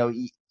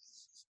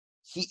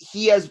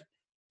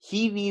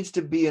 he needs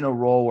to be in a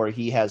role where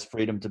he has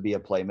freedom to be a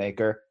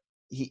playmaker.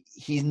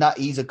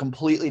 He's a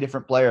completely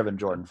different player than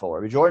Jordan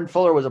Fuller. Jordan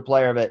Fuller was a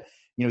player that,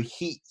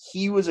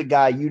 he was a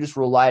guy you just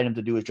relied on him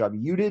to do his job.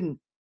 You didn't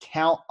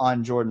count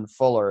on Jordan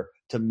Fuller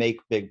to make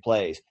big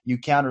plays. You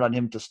counted on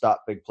him to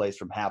stop big plays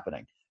from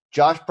happening.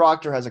 Josh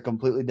Proctor has a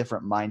completely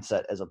different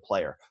mindset as a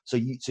player. So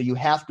you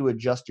have to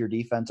adjust your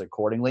defense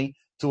accordingly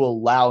to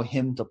allow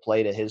him to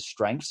play to his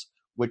strengths,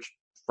 which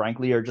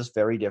frankly are just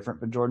very different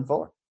than Jordan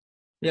Fuller.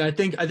 Yeah, I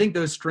think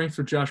those strengths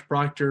with Josh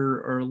Proctor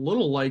are a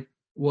little like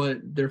what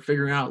they're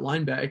figuring out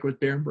linebacker with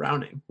Baron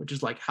Browning, which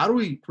is how do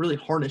we really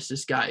harness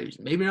this guy who's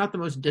maybe not the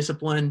most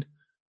disciplined,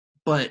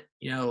 but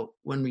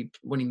when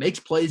he makes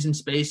plays in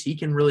space, he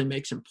can really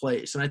make some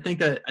plays. And I think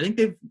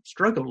they've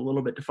struggled a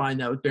little bit to find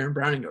that with Baron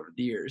Browning over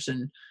the years.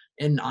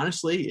 And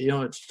honestly,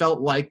 it's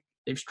felt like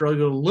they've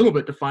struggled a little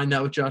bit to find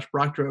that with Josh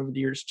Proctor over the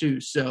years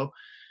too. So,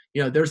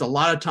 there's a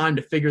lot of time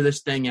to figure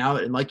this thing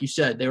out. And like you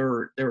said, they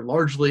were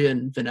largely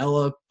in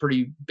vanilla,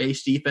 pretty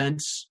base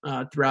defense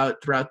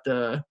throughout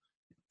the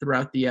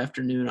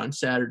afternoon on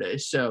Saturday.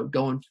 So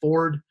going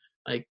forward,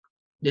 like,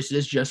 this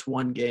is just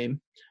one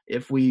game.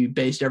 If we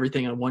based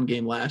everything on one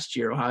game last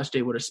year, Ohio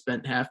State would have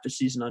spent half the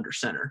season under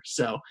center.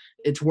 So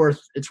it's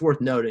worth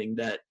noting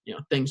that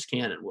things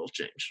can and will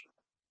change.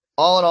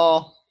 All in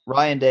all,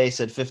 Ryan Day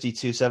said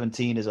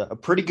 52-17 is a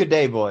pretty good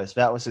day, boys.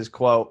 That was his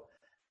quote,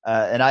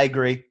 and I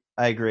agree.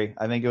 I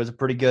think it was a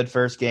pretty good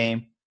first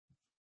game,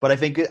 but I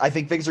think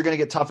things are going to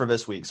get tougher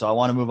this week. So I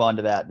want to move on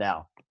to that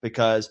now,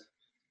 because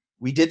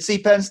we did see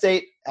Penn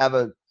State have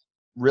a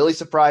really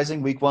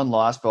surprising week 1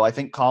 loss, but I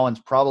think Colin's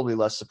probably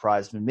less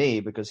surprised than me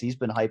because he's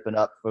been hyping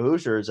up the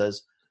Hoosiers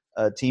as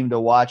a team to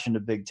watch in the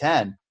Big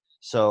Ten.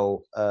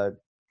 So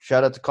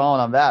shout out to Colin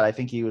on that. I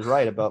think he was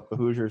right about the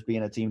Hoosiers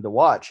being a team to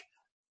watch.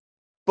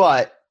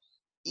 But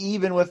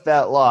even with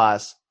that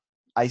loss,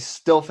 I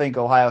still think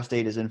Ohio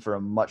State is in for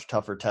a much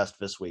tougher test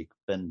this week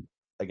than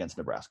against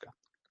Nebraska.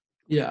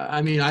 Yeah,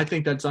 I mean, I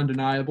think that's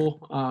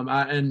undeniable.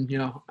 I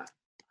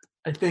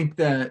think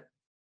that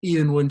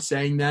even when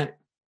saying that,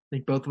 I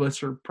think both of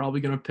us are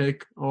probably going to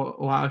pick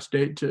Ohio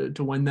State to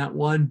win that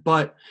one.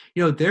 But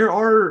there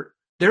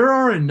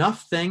are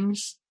enough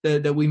things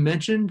that we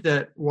mentioned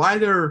that why I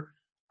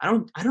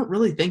don't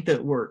really think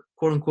that we're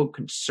quote unquote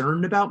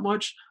concerned about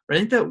much, but I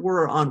think that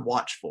we're on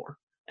watch for.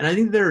 And I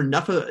think there are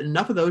enough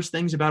of those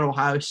things about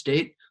Ohio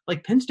State.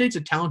 Like, Penn State's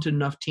a talented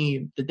enough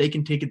team that they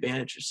can take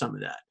advantage of some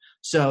of that.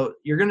 So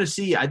you're going to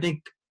see, I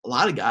think, a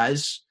lot of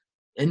guys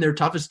in their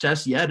toughest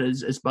test yet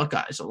as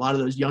Buckeyes. A lot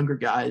of those younger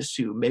guys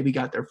who maybe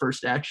got their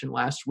first action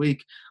last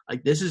week.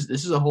 Like, this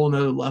is a whole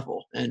nother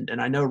level. And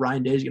I know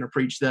Ryan Day is going to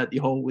preach that the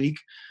whole week.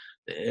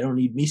 They don't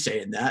need me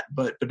saying that,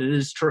 but it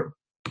is true.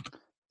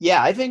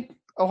 Yeah, I think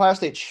Ohio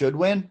State should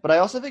win, but I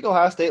also think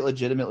Ohio State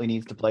legitimately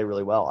needs to play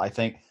really well. I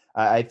think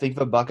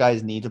the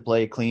Buckeyes need to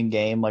play a clean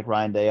game, like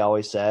Ryan Day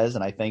always says,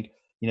 and I think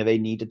they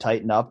need to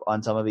tighten up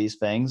on some of these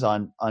things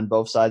on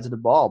both sides of the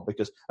ball,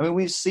 because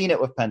we've seen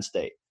it with Penn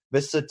State.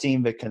 This is a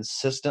team that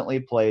consistently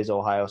plays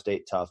Ohio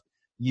State tough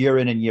year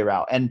in and year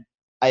out. And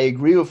I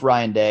agree with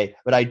Ryan Day,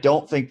 but I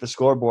don't think the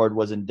scoreboard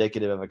was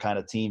indicative of a kind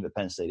of team that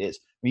Penn State is.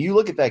 When you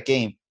look at that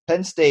game,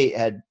 Penn State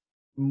had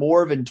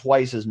more than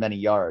twice as many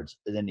yards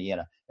as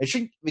Indiana.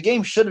 The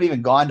game should have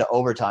even gone to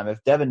overtime.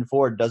 If Devin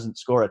Ford doesn't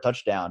score a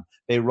touchdown,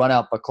 they run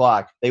out the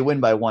clock. They win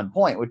by 1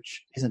 point,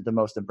 which isn't the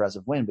most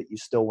impressive win, but you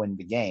still win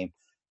the game.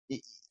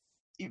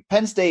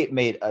 Penn State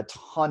made a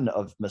ton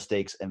of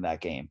mistakes in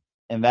that game,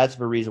 and that's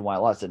the reason why I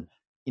lost. And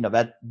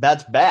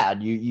that's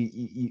bad.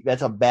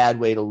 That's a bad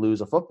way to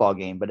lose a football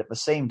game. But at the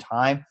same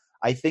time,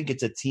 I think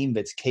it's a team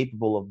that's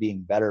capable of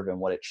being better than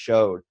what it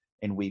showed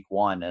in week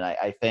 1. And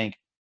I think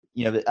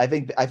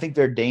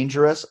they're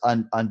dangerous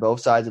on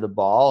both sides of the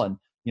ball. And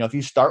if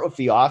you start with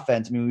the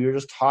offense, we were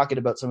just talking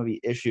about some of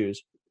the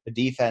issues the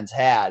defense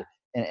had,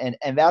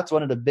 and that's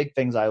one of the big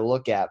things I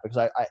look at,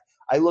 because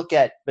I look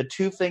at the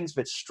two things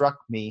that struck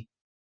me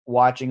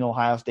watching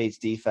Ohio State's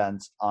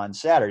defense on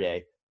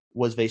Saturday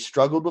was they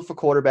struggled with the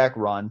quarterback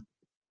run,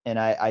 and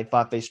I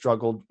thought they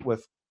struggled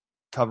with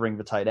covering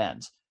the tight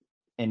ends.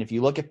 And if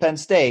you look at Penn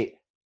State,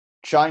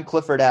 Sean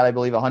Clifford had, I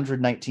believe,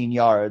 119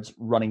 yards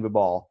running the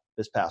ball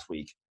this past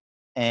week.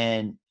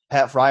 And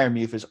Pat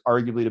Freiermuth is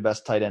arguably the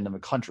best tight end in the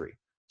country.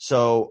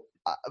 So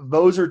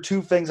those are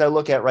two things I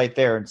look at right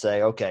there and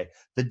say, okay,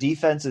 the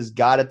defense has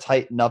got to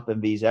tighten up in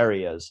these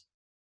areas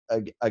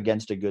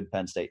against a good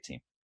Penn State team.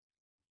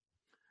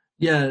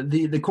 Yeah,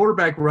 the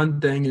quarterback run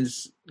thing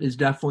is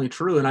definitely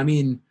true.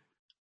 And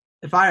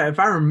if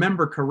I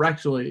remember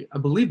correctly, I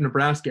believe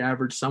Nebraska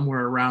averaged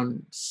somewhere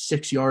around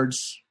 6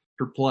 yards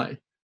per play.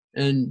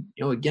 And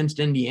against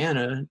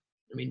Indiana,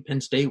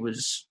 Penn State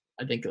was,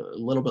 I think, a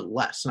little bit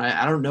less. And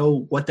I don't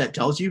know what that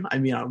tells you.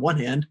 On one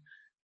hand,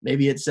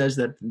 maybe it says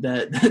that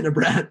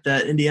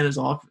Indiana's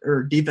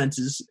defense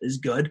is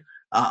good.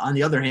 On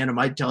the other hand, it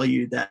might tell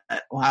you that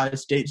Ohio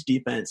State's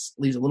defense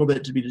leaves a little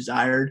bit to be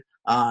desired.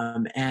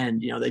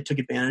 And they took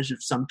advantage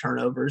of some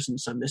turnovers and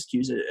some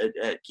miscues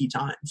at key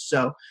times.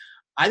 So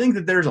I think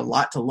that there's a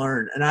lot to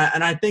learn. And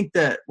I think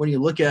that when you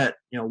look at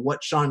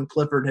what Sean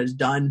Clifford has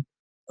done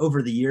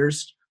over the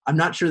years, I'm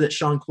not sure that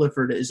Sean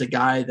Clifford is a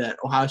guy that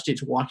Ohio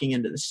State's walking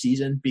into the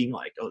season being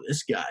like, oh,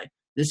 this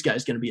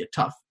guy's going to be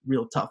a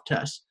real tough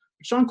test.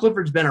 Sean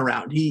Clifford's been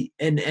around.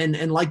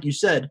 And like you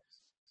said,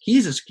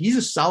 he's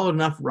a solid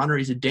enough runner.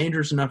 He's a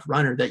dangerous enough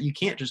runner that you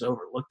can't just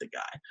overlook the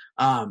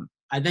guy.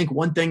 I think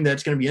one thing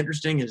that's going to be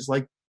interesting is,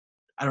 like,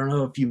 I don't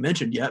know if you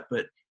mentioned yet,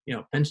 but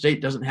Penn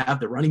State doesn't have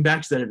the running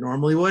backs that it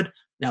normally would.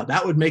 Now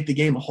that would make the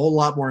game a whole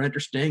lot more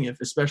interesting,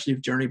 especially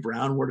if Journey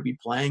Brown were to be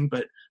playing.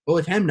 But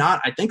with him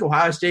not, I think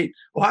Ohio State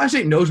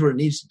knows what it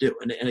needs to do,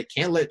 and it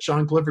can't let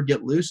Sean Clifford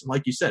get loose. And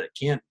like you said, it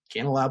can't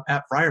allow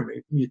Pat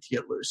Freiermuth to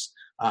get loose.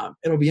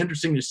 It'll be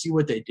interesting to see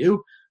what they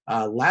do.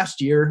 Last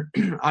year,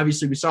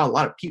 obviously, we saw a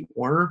lot of Pete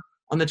Werner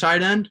on the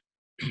tight end.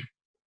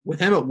 With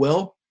him at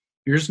will,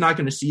 you're just not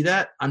going to see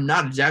that. I'm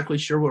not exactly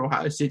sure what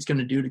Ohio State's going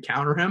to do to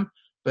counter him,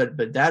 but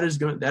that is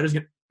going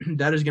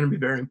that is going to be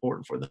very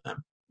important for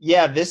them.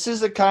 Yeah, this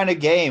is the kind of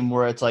game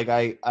where it's like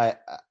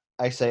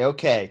I say,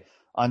 okay,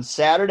 on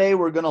Saturday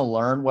we're going to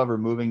learn whether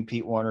moving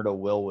Pete Werner to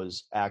Will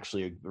was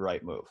actually the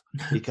right move,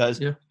 because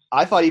Yeah.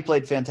 I thought he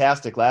played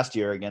fantastic last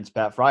year against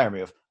Pat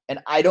Freiermuth, and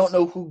I don't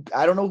know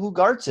who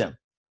guards him.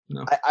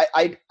 No.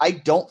 I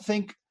don't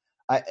think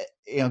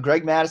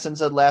Greg Madison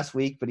said last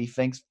week, but he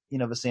thinks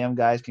the Sam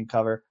guys can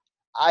cover.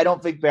 I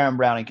don't think Baron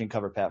Browning can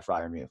cover Pat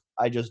Freiermuth.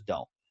 I just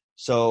don't.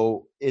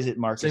 So is it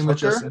Marcus Same Hooker? with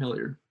Justin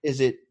Hilliard. Is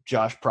it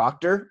Josh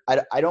Proctor?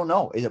 I don't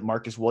know. Is it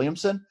Marcus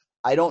Williamson?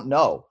 I don't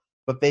know.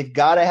 But they've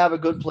got to have a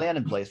good plan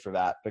in place for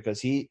that,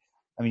 because he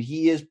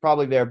is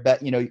probably their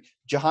bet.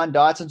 Jahan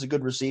Dotson's a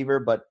good receiver,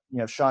 but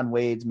Sean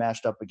Wade's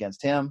matched up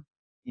against him.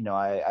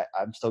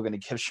 I'm still going to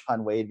give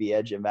Sean Wade the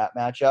edge in that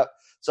matchup.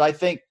 So I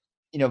think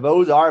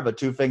those are the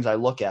two things I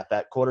look at: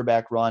 that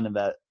quarterback run and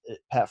that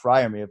Pat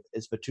Freiermuth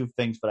is the two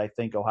things that I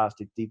think Ohio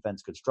State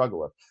defense could struggle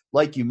with.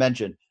 Like you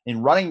mentioned,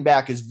 in running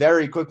back has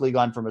very quickly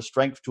gone from a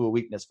strength to a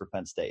weakness for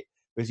Penn State,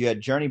 because you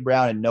had Journey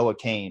Brown and Noah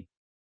Cain.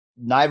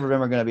 Neither of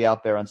them are going to be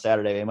out there on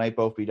Saturday. They might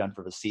both be done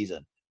for the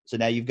season. So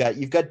now you've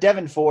got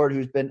Devin Ford,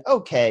 who's been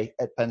okay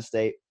at Penn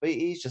State, but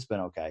he's just been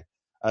okay.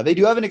 They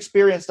do have an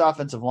experienced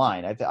offensive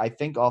line. I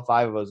think all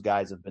five of those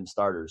guys have been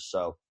starters.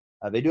 So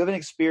they do have an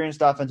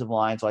experienced offensive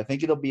line. So I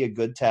think it'll be a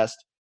good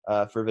test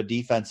for the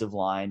defensive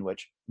line,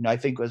 which I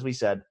think, as we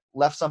said,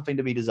 left something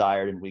to be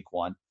desired in week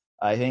one.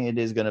 I think it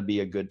is going to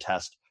be a good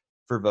test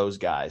for those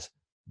guys.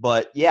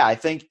 But yeah, I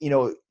think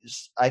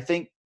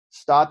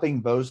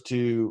stopping those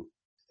two,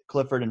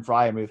 Clifford and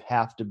Freiermuth,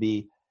 have to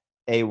be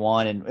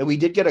A1. And we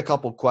did get a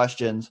couple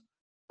questions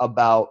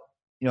about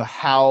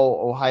how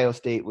Ohio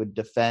State would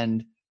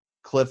defend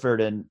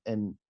Clifford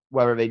and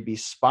whether they'd be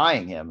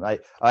spying him. I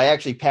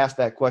actually passed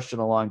that question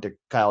along to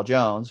Kyle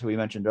Jones, who we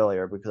mentioned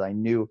earlier, because I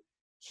knew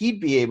he'd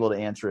be able to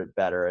answer it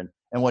better.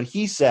 And what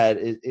he said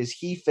is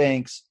he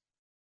thinks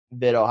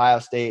that Ohio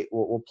State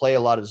will play a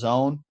lot of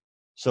zone,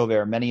 so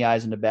there are many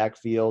eyes in the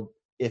backfield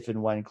if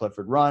and when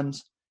Clifford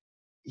runs.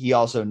 He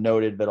also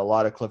noted that a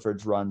lot of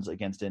Clifford's runs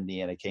against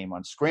Indiana came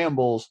on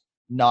scrambles,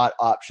 not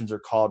options or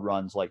called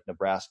runs like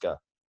Nebraska.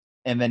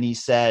 And then he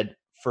said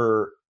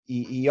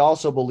he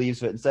also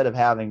believes that instead of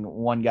having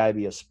one guy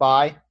be a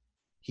spy,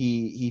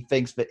 he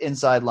thinks that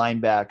inside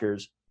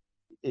linebackers,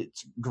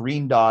 it's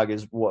green dog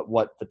is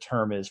what the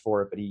term is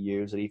for it that he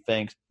used. And he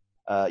thinks,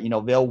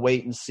 they'll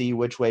wait and see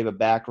which way the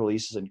back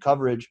releases in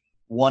coverage.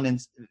 The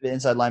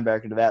inside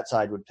linebacker to that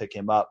side would pick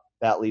him up.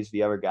 That leaves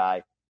the other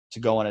guy to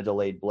go on a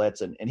delayed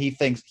blitz. And he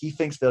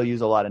thinks they'll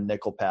use a lot of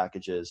nickel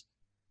packages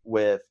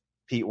with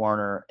Pete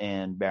Werner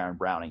and Baron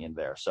Browning in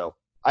there. So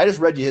I just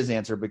read you his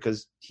answer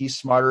because he's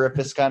smarter at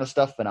this kind of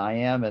stuff than I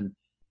am, and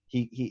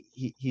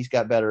he's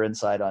got better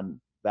insight on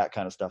that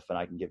kind of stuff than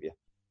I can give you.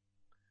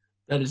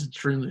 That is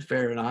extremely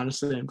fair, and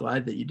honestly, I'm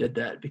glad that you did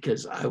that,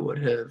 because I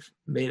would have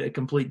made a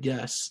complete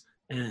guess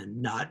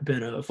and not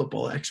been a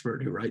football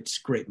expert who writes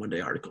great Monday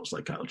articles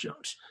like Kyle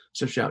Jones.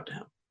 So shout out to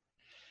him.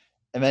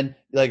 And then,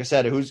 like I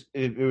said,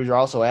 you're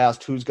also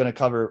asked who's going to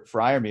cover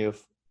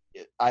Freiermuth.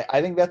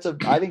 I think that's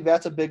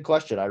a big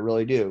question. I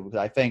really do, because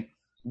I think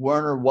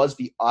Werner was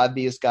the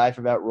obvious guy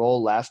for that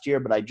role last year,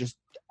 but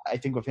I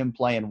think with him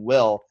playing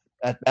Will,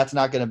 that's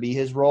not going to be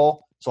his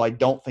role. So I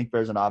don't think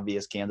there's an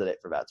obvious candidate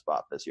for that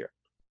spot this year.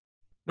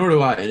 Nor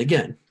do I. And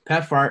again,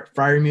 Pat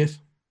Freiermuth,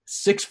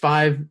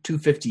 6'5",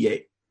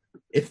 258.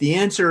 If the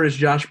answer is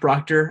Josh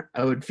Proctor,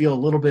 I would feel a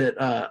little bit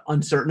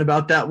uncertain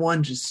about that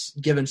one,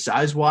 just given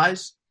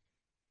size-wise.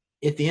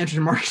 If the answer is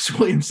Marcus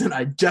Williamson,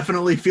 I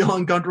definitely feel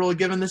uncomfortable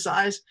given the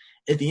size.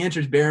 If the answer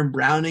is Baron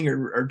Browning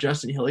or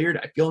Justin Hilliard,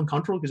 I feel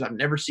uncomfortable because I've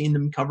never seen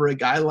them cover a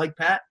guy like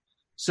Pat.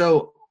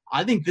 So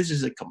I think this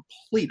is a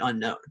complete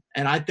unknown.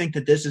 And I think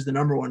that this is the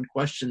number one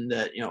question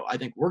that, I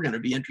think we're going to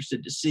be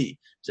interested to see.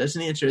 So that's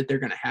an answer that they're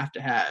going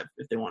to have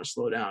if they want to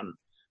slow down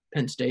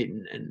Penn State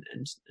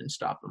and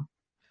stop them.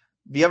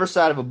 The other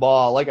side of the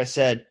ball, like I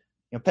said,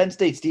 Penn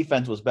State's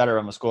defense was better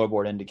on the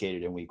scoreboard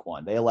indicated in week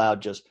one. They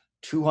allowed just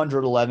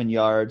 211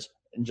 yards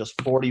and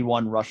just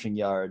 41 rushing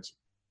yards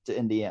to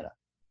Indiana.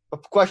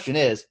 But the question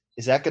is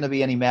that going to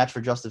be any match for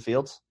Justin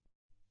Fields?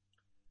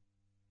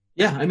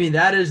 Yeah,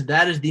 that is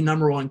the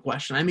number one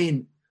question.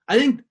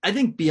 I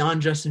think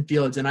beyond Justin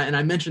Fields, and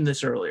I mentioned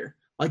this earlier,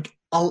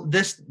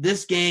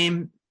 this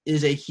game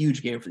is a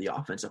huge game for the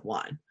offensive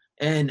line.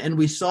 And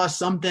we saw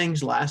some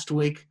things last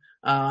week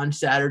on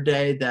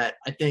Saturday that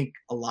I think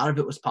a lot of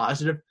it was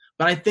positive.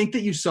 But I think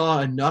that you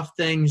saw enough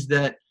things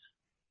that,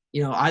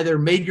 either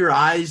made your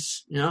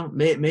eyes,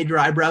 made your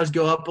eyebrows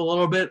go up a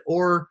little bit,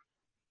 or,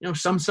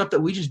 some stuff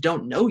that we just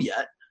don't know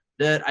yet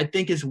that I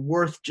think is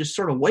worth just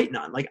sort of waiting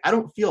on. I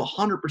don't feel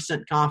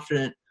 100%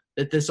 confident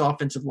that this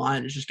offensive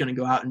line is just going to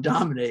go out and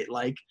dominate.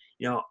 I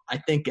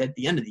think at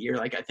the end of the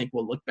year, I think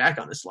we'll look back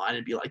on this line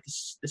and be like,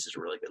 this is a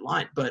really good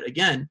line. But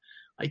again,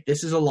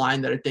 this is a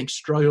line that I think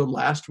struggled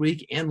last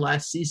week and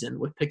last season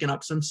with picking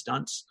up some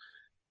stunts.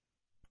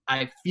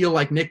 I feel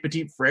like Nick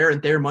Petit-Frere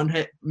and Thayer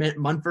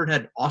Munford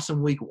had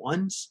awesome week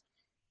ones,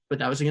 but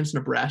that was against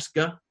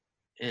Nebraska.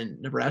 in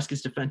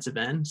Nebraska's defensive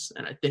ends.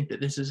 And I think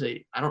that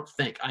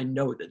I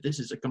know that this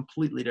is a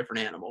completely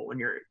different animal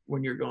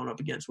when you're going up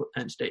against what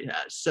Penn State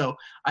has. So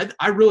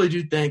I really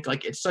do think,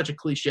 like, it's such a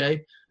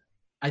cliche.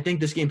 I think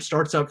this game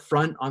starts up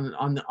front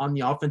on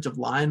the offensive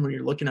line when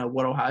you're looking at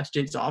what Ohio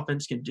State's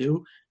offense can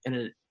do.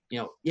 And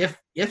if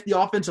the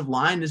offensive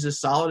line is as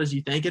solid as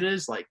you think it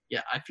is, like,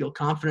 yeah, I feel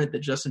confident that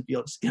Justin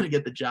Fields is going to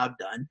get the job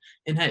done.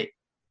 And hey,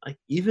 like,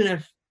 even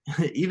if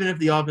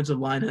the offensive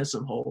line has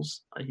some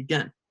holes, like,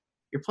 again,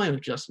 you're playing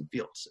with Justin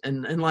Fields,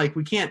 and like,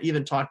 we can't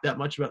even talk that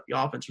much about the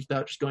offense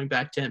without just going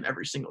back to him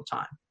every single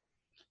time.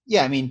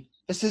 Yeah, I mean,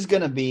 this is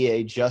going to be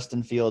a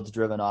Justin Fields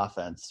driven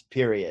offense,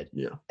 period.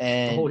 Yeah,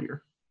 and the whole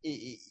year.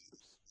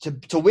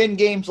 To win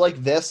games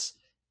like this,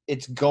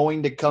 it's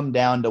going to come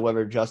down to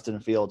whether Justin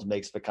Fields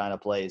makes the kind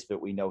of plays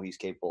that we know he's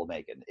capable of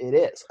making. It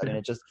is. I mean,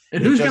 it just –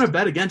 And who's going to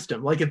bet against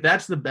him? Like, if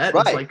that's the bet,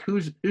 right. It's like,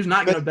 who's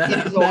not going to bet? In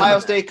his Ohio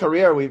State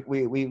career,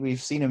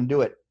 we've seen him do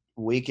it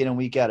week in and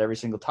week out every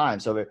single time.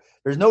 So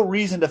there's no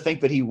reason to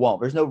think that he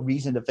won't. There's no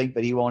reason to think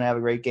that he won't have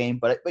a great game.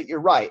 But you're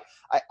right.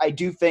 I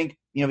do think,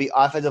 the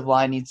offensive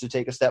line needs to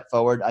take a step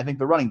forward. I think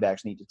the running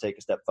backs need to take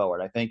a step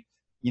forward. I think,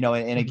 in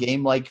a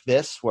game like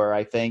this where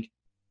I think,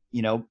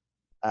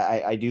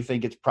 I do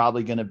think it's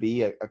probably going to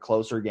be a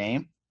closer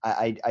game.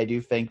 I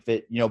do think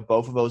that,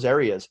 both of those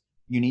areas,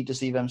 you need to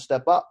see them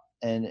step up.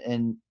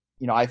 And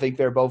I think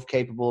they're both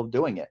capable of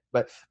doing it.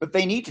 But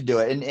they need to do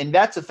it. And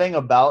that's the thing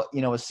about,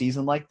 a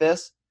season like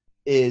this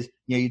is,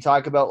 you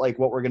talk about, like,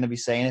 what we're going to be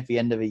saying at the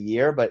end of a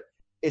year, but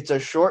it's a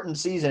shortened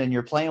season and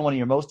you're playing one of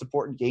your most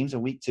important games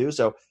in week 2.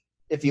 So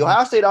if the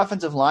Ohio State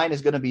offensive line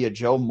is going to be a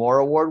Joe Moore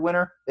Award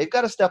winner, they've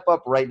got to step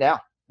up right now.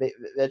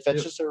 That's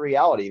just a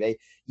reality.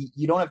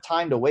 You don't have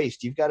time to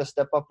waste. You've got to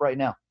step up right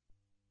now.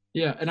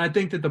 Yeah, and I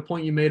think that the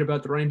point you made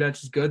about the running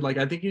backs is good. Like,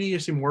 I think you need to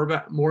see more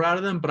out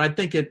of them, but I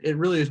think it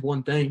really is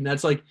one thing.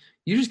 That's, like,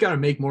 you just got to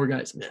make more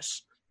guys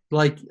miss.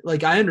 Like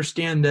I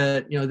understand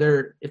that,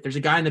 if there's a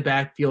guy in the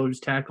backfield who's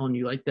tackling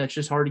you, like, that's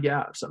just hard to get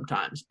out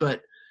sometimes.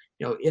 But,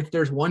 if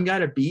there's one guy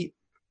to beat,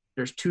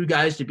 there's 2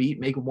 guys to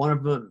beat, beat one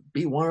of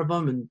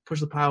them and push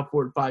the pile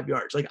forward 5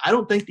 yards. Like, I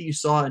don't think that you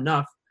saw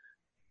enough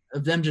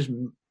of them just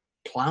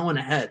plowing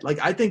ahead. Like,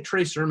 I think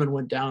Trey Sermon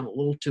went down a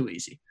little too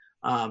easy.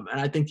 And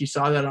I think you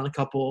saw that on a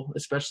couple,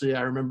 especially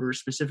I remember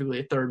specifically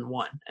a 3rd and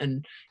 1.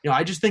 And,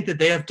 I just think that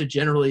they have to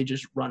generally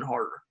just run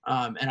harder.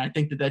 And I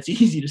think that that's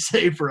easy to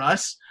say for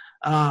us.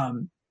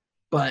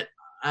 But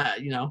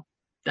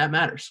that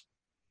matters.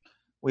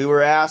 We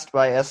were asked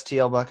by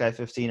STL Buckeye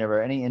 15, are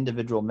there any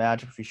individual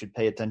matchups we should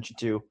pay attention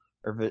to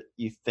or that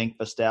you think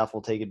the staff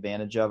will take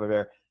advantage of? Are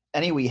there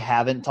any we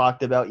haven't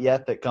talked about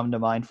yet that come to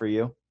mind for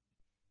you?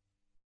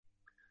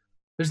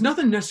 There's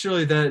nothing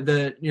necessarily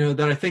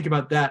that I think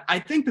about that. I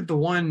think that the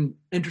one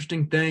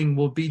interesting thing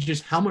will be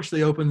just how much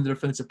they open the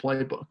defensive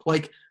playbook.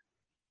 Like,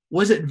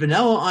 was it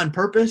vanilla on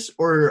purpose,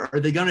 or are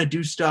they going to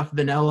do stuff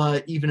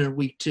vanilla even in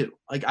week 2?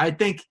 Like, I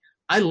think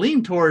I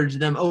lean towards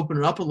them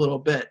opening up a little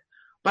bit,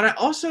 but I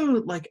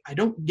also, like, I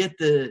don't get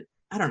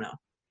I don't know.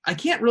 I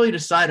can't really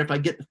decide if I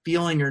get the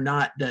feeling or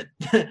not that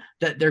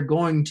that they're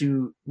going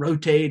to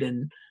rotate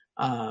and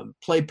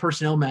play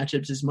personnel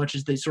matchups as much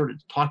as they sort of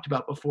talked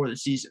about before the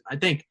season. I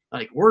think,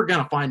 like, we're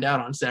going to find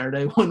out on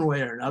Saturday one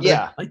way or another.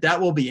 Yeah. Like,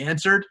 that will be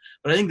answered.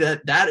 But I think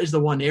that is the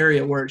one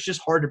area where it's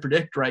just hard to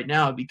predict right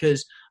now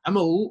because I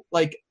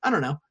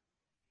don't know.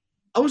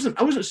 I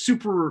wasn't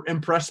super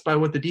impressed by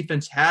what the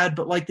defense had,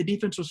 but, like, the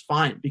defense was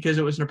fine because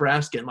it was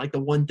Nebraska. And, like, the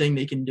one thing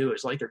they can do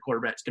is, like, their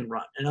quarterbacks can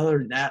run. And other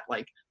than that,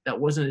 like, that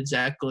wasn't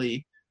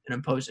exactly an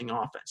imposing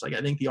offense. Like,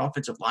 I think the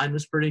offensive line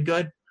was pretty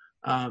good.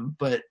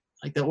 But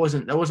like, that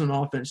wasn't an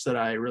offense that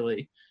I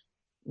really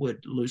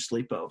would lose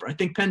sleep over. I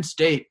think Penn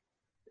State,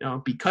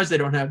 because they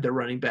don't have their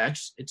running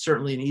backs, it's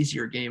certainly an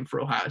easier game for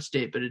Ohio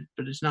State, but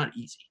it's not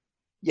easy.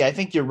 Yeah, I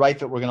think you're right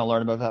that we're going to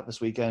learn about that this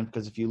weekend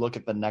because if you look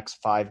at the next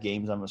 5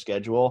 games on the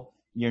schedule,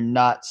 you're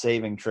not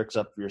saving tricks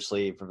up your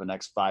sleeve for the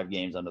next 5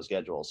 games on the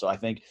schedule. So I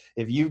think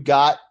if you've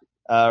got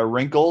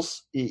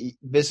wrinkles,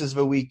 this is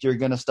the week you're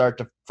going to start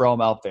to throw them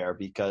out there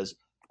because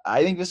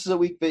I think this is a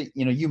week that,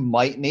 you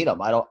might need them.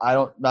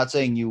 Not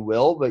saying you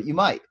will, but you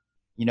might,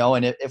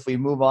 and if we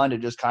move on to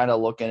just kind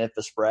of looking at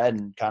the spread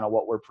and kind of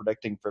what we're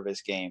predicting for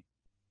this game,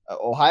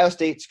 Ohio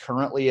State's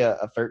currently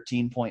a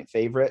 13-point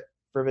favorite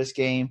for this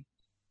game.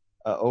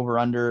 Over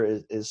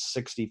under is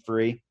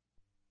 63.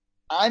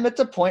 I'm at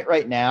the point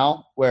right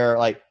now where,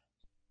 like,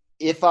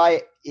 if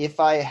I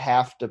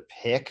have to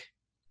pick,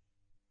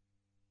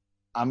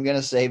 I'm going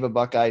to say the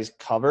Buckeyes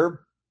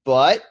cover,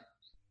 but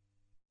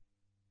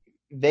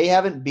they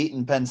haven't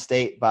beaten Penn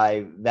State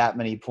by that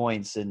many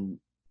points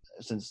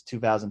since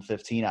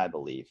 2015, I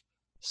believe.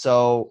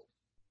 So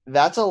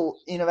that's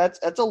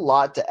a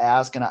lot to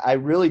ask, and I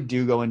really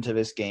do go into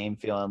this game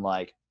feeling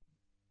like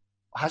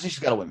Ohio State's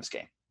just got to win this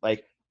game.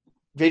 Like,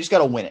 they just got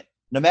to win it.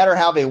 No matter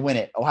how they win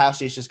it, Ohio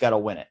State's just got to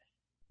win it.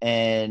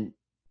 And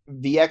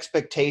the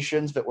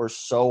expectations that were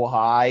so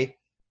high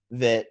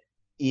that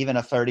even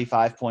a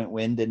 35-point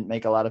win didn't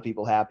make a lot of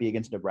people happy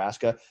against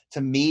Nebraska.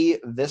 To me,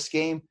 this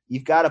game,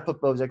 you've got to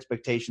put those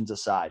expectations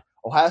aside.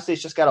 Ohio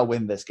State's just got to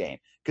win this game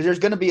because there's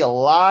going to be a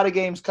lot of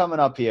games coming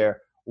up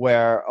here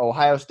where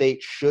Ohio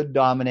State should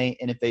dominate,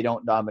 and if they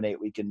don't dominate,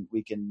 we can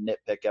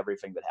nitpick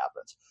everything that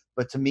happens.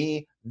 But to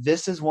me,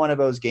 this is one of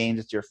those games.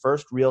 It's your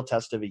first real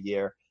test of a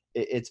year.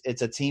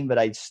 It's a team that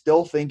I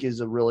still think is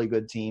a really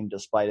good team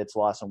despite its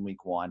loss in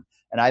week 1.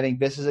 And I think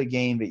this is a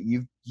game that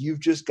you've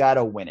just got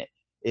to win it.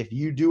 If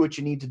you do what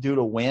you need to do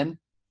to win,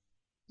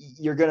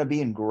 you're going to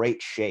be in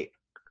great shape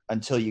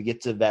until you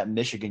get to that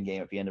Michigan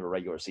game at the end of a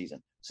regular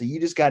season. So you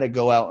just got to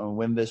go out and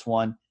win this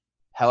one,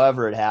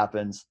 however it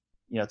happens.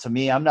 To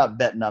me, I'm not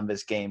betting on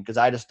this game because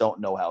I just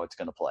don't know how it's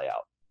going to play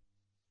out.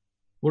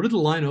 What did the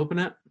line open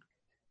at?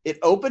 It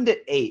opened at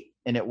 8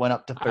 and it went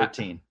up to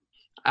 13.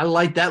 I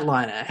like that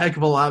line a heck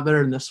of a lot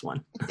better than this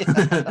one.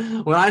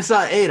 When I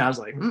saw 8, I was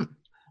like,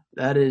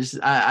 that is.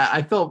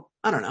 I felt,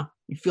 I don't know.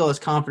 You feel as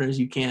confident as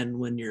you can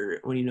when you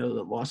know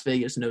that Las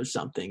Vegas knows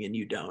something and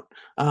you don't,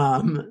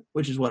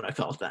 which is what I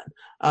felt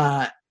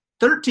then.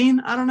 13,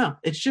 I don't know.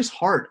 It's just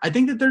hard. I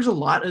think that there's a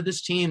lot of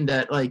this team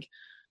that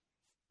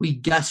we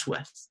guess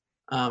with.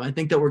 I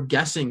think that we're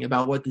guessing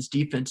about what this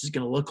defense is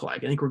going to look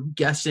like. I think we're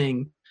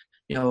guessing,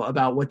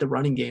 about what the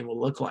running game will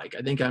look like.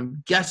 I think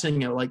I'm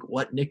guessing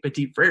what Nick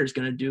Petit-Frere is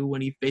going to do when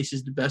he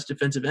faces the best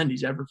defensive end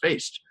he's ever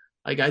faced.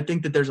 I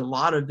think that there's a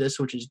lot of this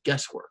which is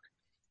guesswork.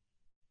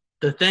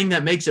 The thing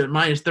that makes it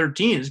minus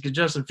 13 is because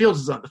Justin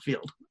Fields is on the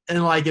field. And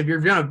if you're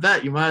going to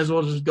bet, you might as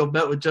well just go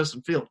bet with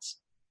Justin Fields.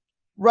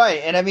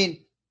 Right. And I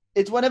mean,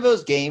 it's one of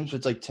those games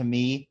which to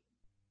me,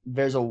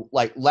 there's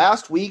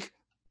last week,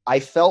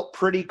 I felt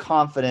pretty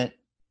confident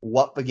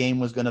what the game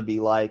was going to be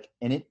like,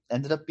 and it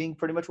ended up being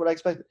pretty much what I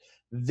expected.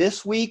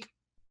 This week,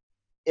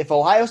 if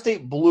Ohio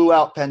State blew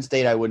out Penn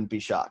State, I wouldn't be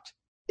shocked.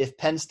 If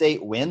Penn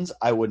State wins,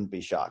 I wouldn't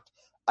be shocked.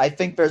 I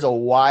think there's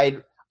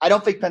I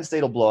don't think Penn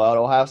State will blow out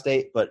Ohio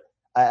State, but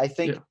I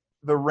think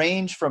the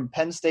range from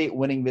Penn State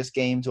winning this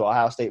game to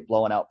Ohio State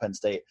blowing out Penn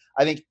State,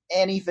 I think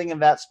anything in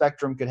that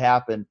spectrum could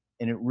happen,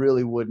 and it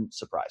really wouldn't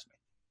surprise me.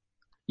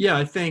 Yeah,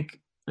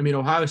 I mean,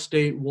 Ohio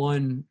State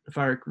won, if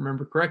I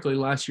remember correctly,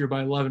 last year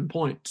by 11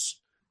 points.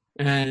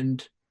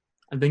 And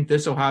I think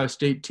this Ohio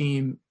State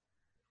team,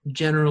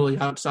 generally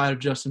outside of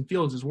Justin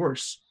Fields, is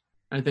worse.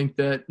 I think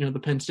that, the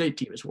Penn State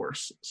team is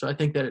worse. So I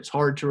think that it's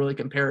hard to really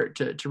compare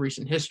it to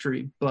recent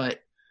history. But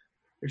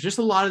there's just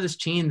a lot of this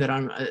team that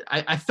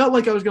I felt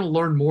like I was going to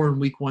learn more in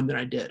week 1 than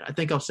I did. I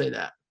think I'll say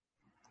that.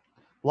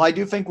 Well, I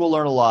do think we'll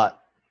learn a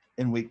lot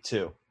in week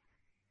 2.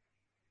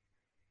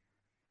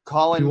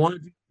 Colin,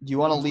 do you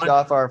want to lead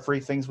off our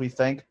free things we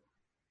think?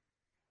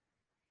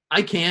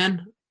 I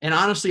can. And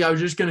honestly, I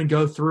was just going to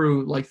go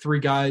through 3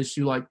 guys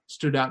who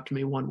stood out to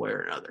me one way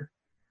or another.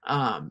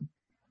 And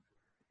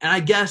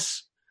I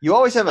guess you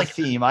always have a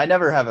theme. I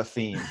never have a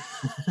theme.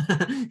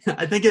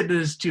 I think it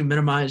is to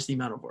minimize the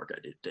amount of work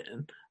I did,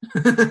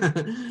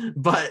 Dan.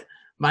 But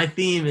my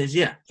theme is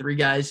 3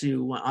 guys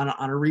who on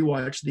a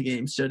rewatch of the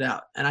game stood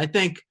out. And I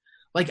think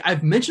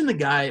I've mentioned the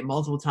guy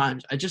multiple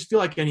times. I just feel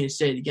like I need to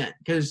say it again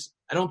because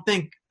I don't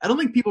think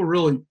people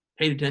really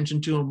paid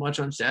attention to him much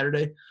on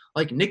Saturday.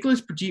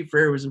 Nicholas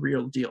Petit-Frere was a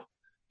real deal.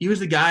 He was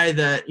the guy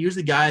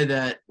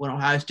that when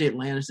Ohio State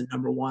lands the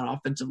number 1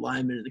 offensive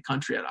lineman in the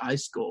country out of high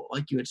school,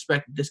 you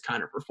expect this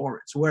kind of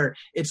performance where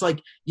it's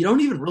you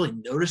don't even really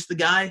notice the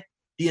guy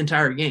the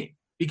entire game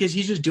because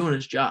he's just doing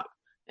his job.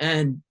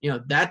 And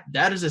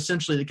that is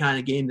essentially the kind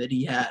of game that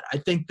he had. I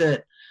think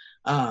that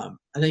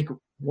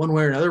one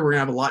way or another we're gonna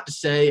have a lot to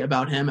say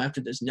about him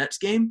after this Nets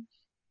game.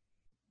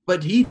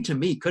 But he, to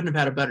me, couldn't have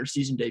had a better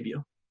season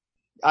debut.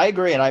 I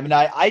agree, and I mean,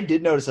 I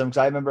did notice him because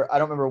I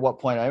don't remember what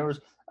point. I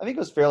think it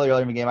was fairly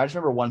early in the game. I just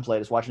remember one play,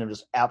 just watching him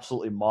just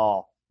absolutely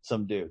maul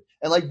some dude,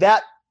 and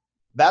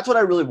that's what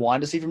I really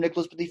wanted to see from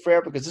Nicholas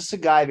Petit-Frere because this is a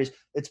guy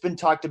it's been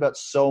talked about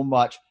so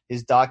much,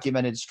 his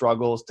documented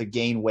struggles to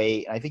gain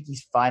weight, and I think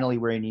he's finally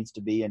where he needs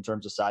to be in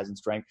terms of size and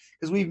strength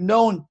because we've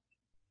known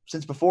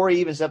since before he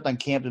even stepped on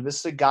campus, this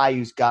is a guy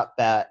who's got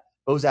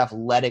those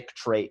athletic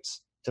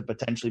traits to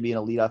potentially be an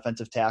elite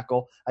offensive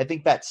tackle. I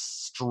think that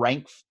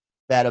strength,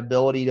 that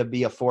ability to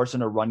be a force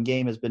in a run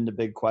game has been the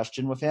big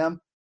question with him.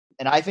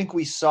 And I think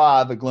we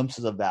saw the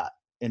glimpses of that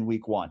in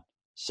week 1.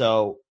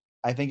 So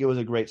I think it was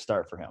a great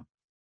start for him.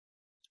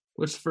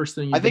 What's the first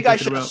thing I think I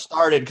should have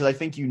started because I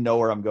think you know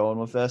where I'm going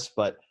with this.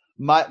 But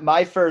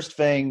my first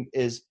thing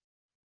is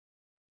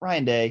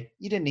Ryan Day,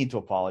 you didn't need to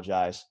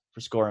apologize for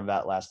scoring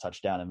that last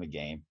touchdown in the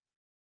game.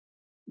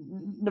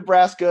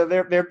 Nebraska,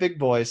 they're big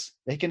boys.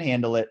 They can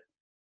handle it.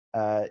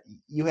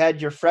 You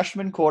had your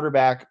freshman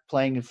quarterback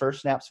playing the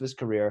first snaps of his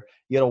career.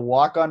 You had a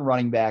walk-on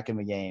running back in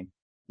the game.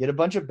 You had a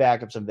bunch of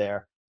backups in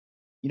there.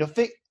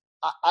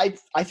 I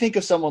think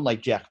of someone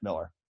like Jack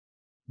Miller.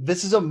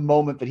 This is a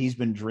moment that he's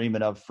been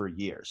dreaming of for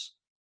years.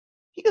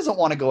 He doesn't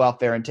want to go out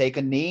there and take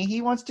a knee.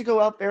 He wants to go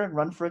out there and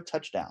run for a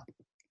touchdown.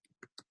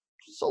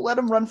 So let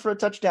him run for a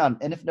touchdown.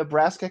 And if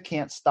Nebraska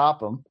can't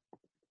stop him,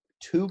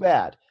 too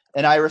bad.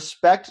 And I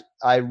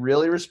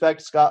really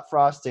respect Scott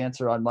Frost's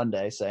answer on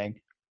Monday saying,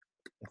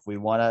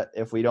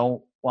 If we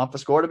don't want the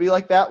score to be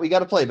like that, we got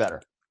to play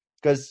better.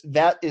 Because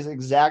that is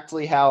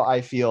exactly how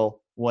I feel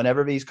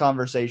whenever these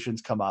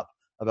conversations come up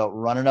about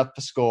running up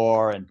the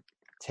score and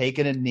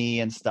taking a knee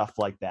and stuff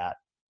like that.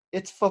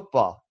 It's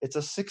football. It's a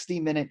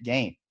 60-minute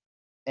game.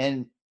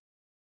 And,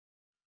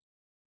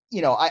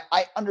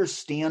 I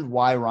understand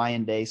why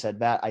Ryan Day said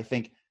that. I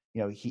think,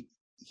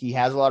 he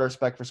has a lot of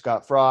respect for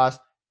Scott Frost.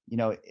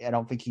 I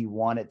don't think he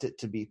wanted it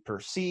to be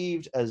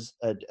perceived as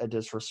a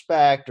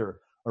disrespect or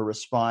a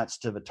response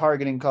to the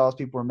targeting calls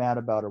people were mad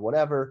about or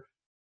whatever.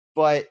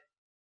 But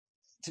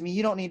to me,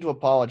 you don't need to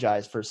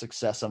apologize for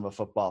success on the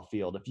football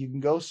field. If you can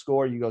go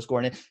score, you go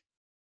score. And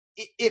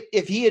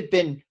if he had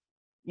been,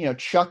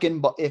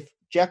 if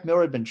Jack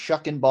Miller had been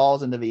chucking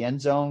balls into the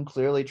end zone,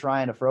 clearly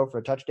trying to throw for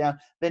a touchdown,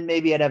 then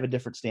maybe I'd have a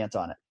different stance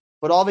on it.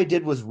 But all they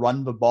did was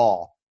run the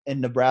ball,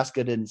 and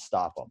Nebraska didn't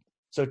stop them.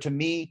 So to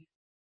me,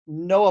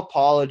 no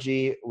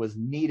apology was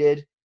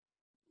needed.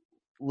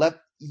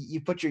 You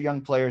put your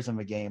young players in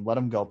the game. Let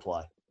them go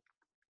play.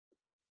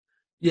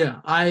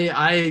 Yeah, I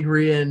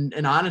agree. And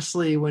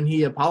honestly, when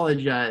he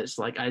apologized,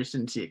 I just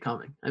didn't see it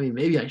coming. I mean,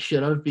 maybe I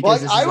should have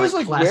because I was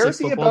where's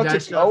he about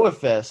to go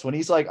with this? When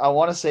he's like, I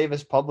want to say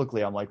this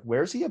publicly, I'm like,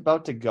 where's he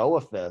about to go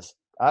with this?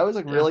 I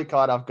was really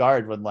caught off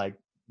guard when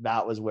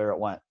that was where it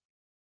went.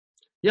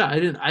 Yeah,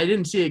 I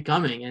didn't see it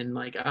coming, and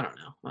I don't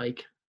know.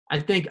 I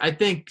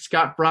think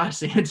Scott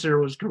Frost's answer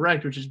was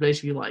correct, which is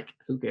basically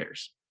who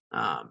cares?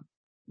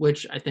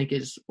 Which I think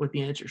is what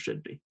the answer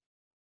should be.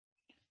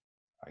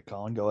 All right,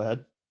 Colin, go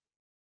ahead.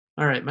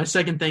 All right, my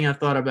second thing I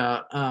thought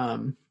about,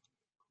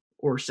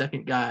 or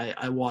second guy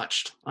I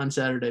watched on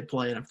Saturday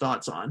play and have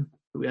thoughts on,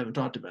 who we haven't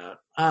talked about,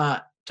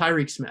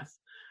 Tyreek Smith.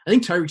 I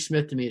think Tyreek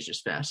Smith to me is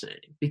just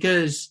fascinating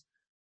because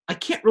I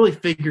can't really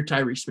figure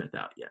Tyreek Smith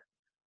out yet.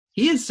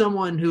 He is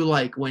someone who,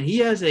 when he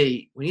has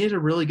a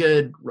really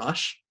good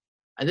rush,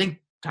 I think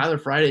Tyler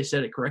Friday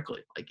said it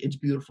correctly. It's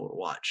beautiful to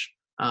watch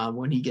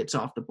when he gets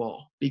off the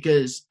ball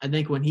because I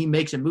think when he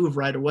makes a move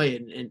right away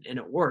and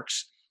it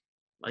works.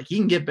 He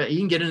can get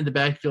into the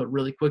backfield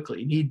really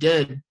quickly, and he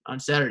did on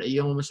Saturday. He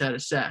almost had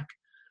a sack.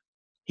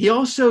 He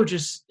also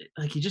just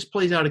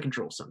plays out of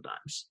control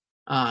sometimes,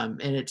 and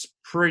it's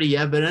pretty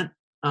evident.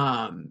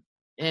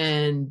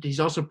 And he's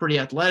also pretty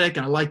athletic,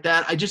 and I like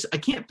that. I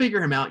can't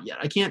figure him out yet.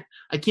 I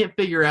can't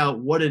figure out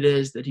what it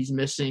is that he's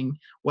missing,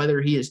 whether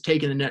he has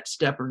taken the next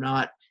step or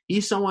not.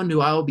 He's someone who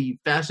I will be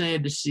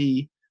fascinated to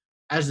see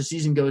as the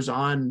season goes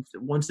on,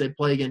 once they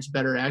play against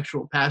better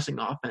actual passing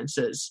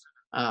offenses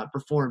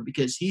perform,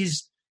 because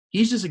he's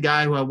just a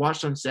guy who I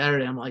watched on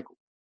Saturday. I'm like,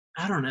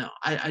 I don't know.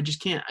 I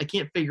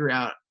can't figure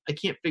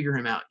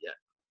him out yet.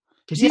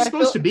 Because he's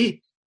supposed to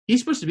be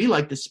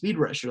like the speed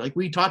rusher.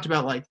 We talked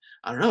about,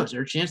 I don't know, is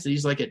there a chance that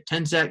he's a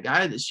 10 sack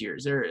guy this year?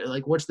 Is there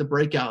what's the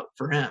breakout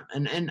for him?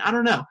 And I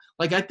don't know.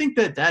 I think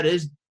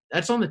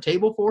that's on the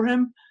table for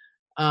him.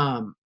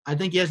 I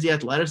think he has the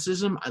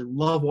athleticism. I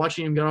love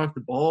watching him get off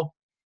the ball,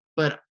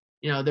 but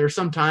there's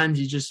sometimes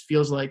he just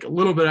feels a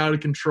little bit out of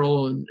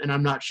control, and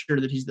I'm not sure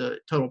that he's the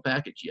total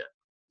package yet.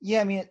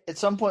 Yeah, I mean, at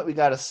some point we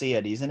got to see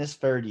it. He's in his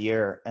third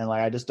year, and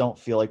I just don't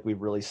feel like we've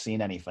really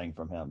seen anything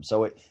from him.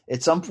 So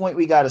at some point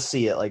we got to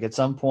see it. At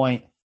some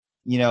point,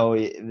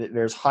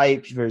 there's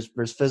hype,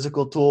 there's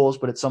physical tools,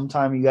 but at some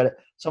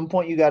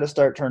point you got to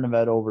start turning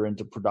that over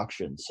into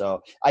production.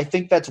 So I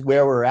think that's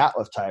where we're at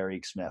with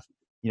Tyreek Smith.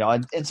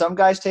 And some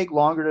guys take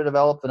longer to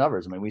develop than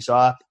others. I mean, we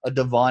saw a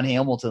Devon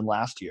Hamilton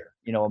last year,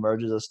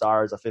 emerge as a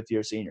star as a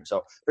fifth-year senior.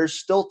 So there's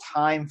still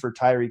time for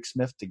Tyreek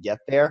Smith to get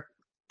there.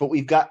 But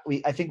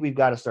I think we've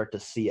got to start to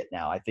see it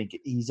now. I think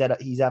he's at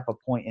a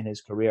point in his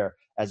career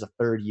as a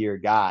third-year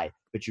guy,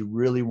 but you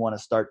really want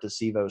to start to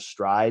see those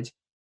strides.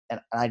 And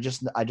I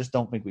just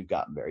don't think we've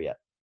gotten there yet.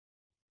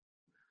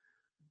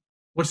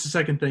 What's the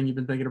second thing you've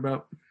been thinking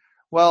about?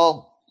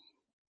 Well,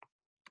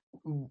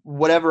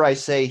 whatever I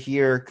say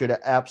here could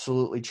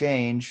absolutely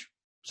change.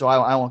 So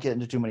I won't get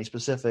into too many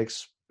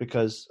specifics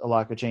because a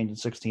lot could change in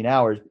 16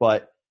 hours.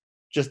 But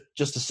just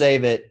to say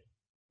that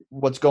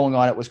what's going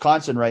on at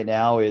Wisconsin right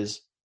now is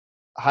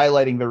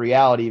highlighting the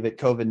reality that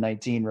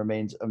COVID-19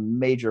 remains a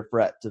major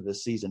threat to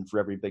this season for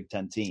every Big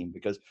Ten team,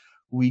 because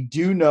we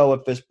do know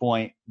at this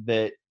point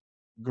that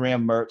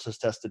Graham Mertz has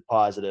tested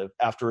positive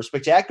after a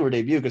spectacular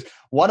debut, because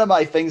one of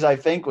my things I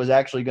think was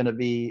actually going to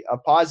be a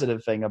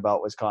positive thing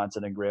about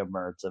Wisconsin and Graham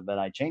Mertz, and then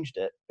I changed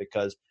it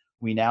because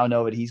we now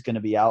know that he's going to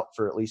be out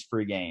for at least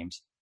 3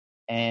 games.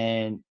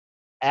 And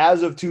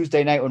as of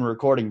Tuesday night when we're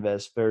recording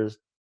this, there's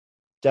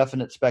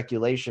definite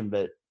speculation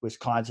that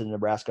Wisconsin and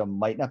Nebraska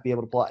might not be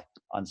able to play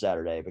on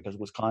Saturday because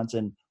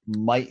Wisconsin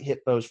might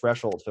hit those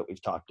thresholds that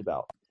we've talked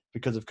about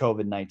because of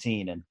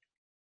COVID-19. And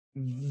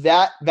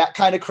that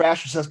kind of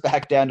crashes us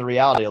back down to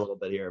reality a little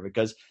bit here,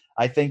 because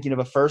I think,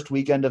 the first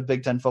weekend of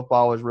Big Ten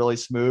football was really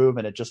smooth,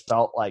 and it just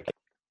felt like,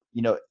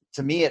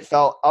 to me, it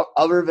felt,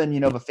 other than,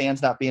 the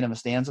fans not being in the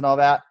stands and all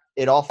that,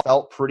 it all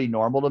felt pretty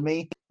normal to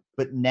me.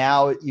 But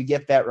now you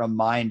get that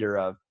reminder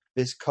of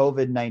this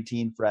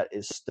COVID-19 threat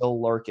is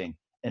still lurking,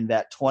 and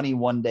that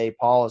 21-day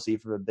policy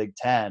for the Big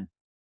Ten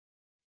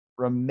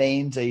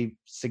remains a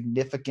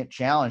significant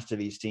challenge to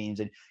these teams.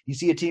 And you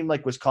see a team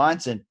like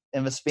Wisconsin,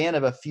 in the span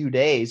of a few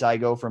days, I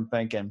go from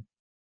thinking,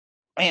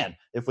 man,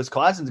 if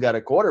Wisconsin's got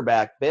a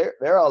quarterback,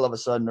 they're all of a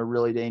sudden a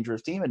really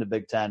dangerous team in the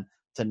Big Ten,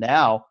 to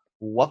now,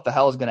 what the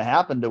hell is going to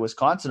happen to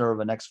Wisconsin over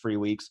the next 3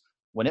 weeks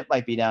when it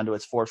might be down to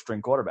its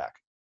fourth-string quarterback?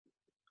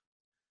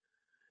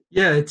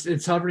 Yeah,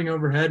 it's hovering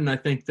overhead, and I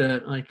think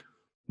that like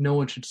no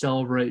one should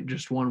celebrate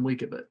just 1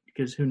 week of it,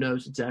 because who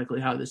knows exactly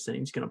how this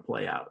thing's going to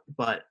play out.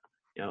 But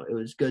it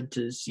was good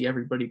to see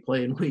everybody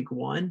play in week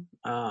one.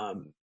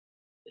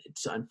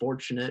 It's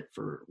unfortunate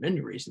for many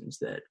reasons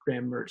that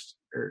Graham Mertz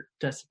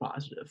tested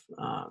positive,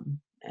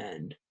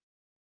 and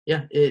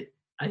yeah,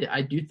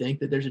 I do think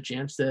that there's a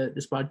chance that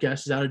this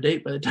podcast is out of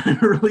date by the time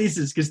it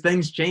releases, because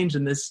things change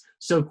in this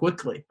so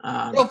quickly.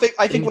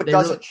 I think what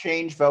doesn't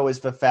change though is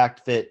the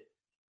fact that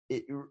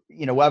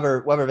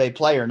whether they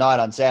play or not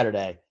on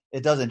Saturday,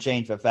 it doesn't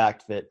change the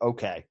fact that,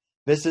 okay,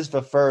 this is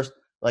the first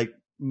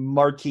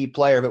marquee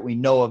player that we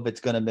know of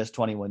that's going to miss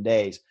 21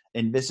 days.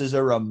 And this is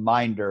a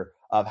reminder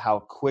of how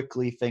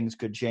quickly things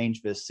could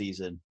change this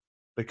season,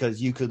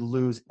 because you could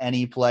lose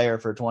any player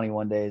for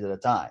 21 days at a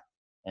time.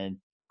 And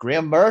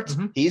Graham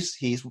Mertz,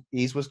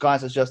 he's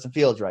Wisconsin's Justin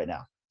Fields right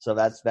now. So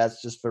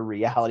that's just the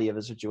reality of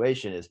the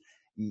situation. Is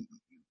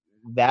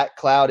that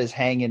cloud is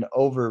hanging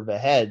over the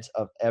heads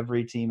of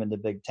every team in the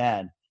Big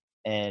Ten.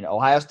 And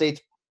Ohio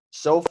State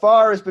so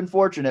far has been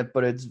fortunate,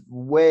 but it's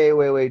way,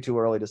 way, way too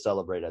early to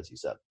celebrate, as you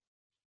said.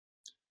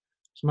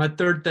 So my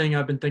third thing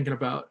I've been thinking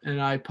about,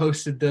 and I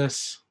posted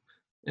this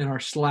in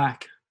our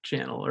Slack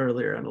channel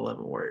earlier on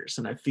 11 Warriors,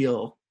 and I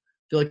feel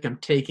like I'm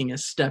taking a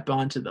step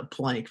onto the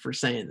plank for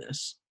saying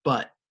this,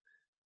 but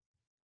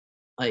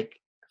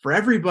for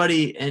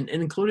everybody, and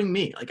including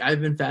me,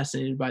 I've been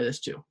fascinated by this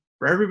too.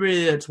 For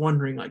everybody that's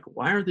wondering,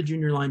 why aren't the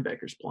junior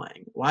linebackers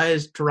playing? Why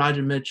is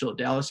Taraja Mitchell,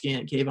 Dallas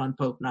Gant, Kayvon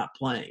Pope not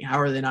playing? How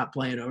are they not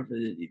playing over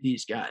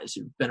these guys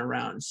who've been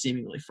around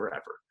seemingly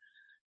forever?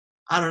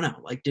 I don't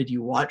know. Did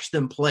you watch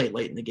them play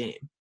late in the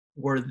game?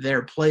 Were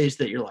there plays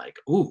that you're like,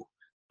 ooh,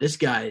 this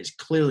guy is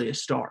clearly a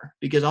star?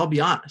 Because I'll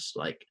be honest,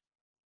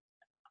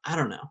 I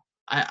don't know.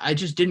 I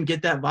just didn't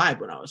get that vibe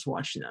when I was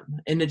watching them.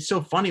 And it's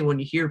so funny when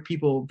you hear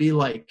people be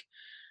like,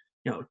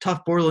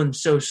 Tough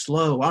Borland's so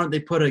slow. Why don't they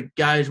put a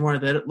guy who's more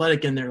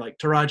athletic in there like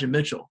Taraja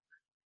Mitchell?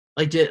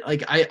 I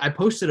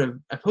posted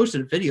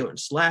a video in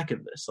Slack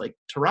of this.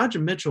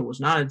 Taraja Mitchell was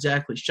not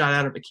exactly shot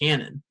out of a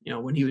cannon,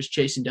 when he was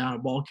chasing down a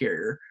ball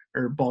carrier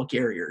or ball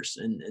carriers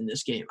in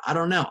this game. I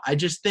don't know. I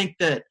think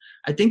that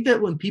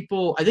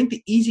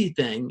the easy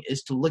thing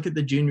is to look at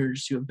the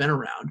juniors who have been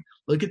around,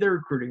 look at their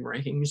recruiting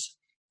rankings,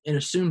 and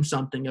assume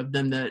something of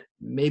them that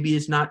maybe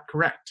is not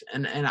correct.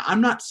 And I'm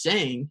not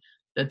saying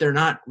that they're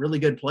not really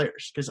good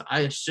players, because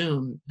I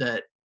assume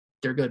that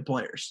they're good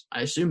players.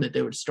 I assume that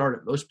they would start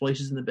at most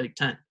places in the Big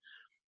Ten.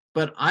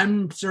 But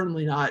I'm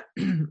certainly not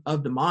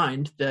of the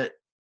mind that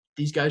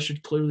these guys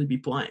should clearly be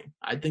playing.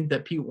 I think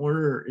that Pete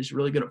Werner is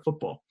really good at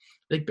football.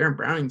 I think Baron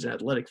Browning's an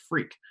athletic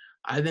freak.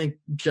 I think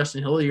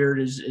Justin Hilliard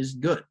is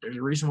good. There's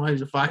a reason why he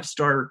was a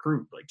 5-star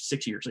recruit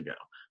 6 years ago.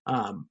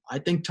 I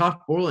think Tough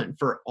Borland,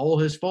 for all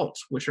his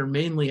faults, which are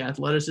mainly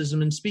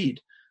athleticism and speed,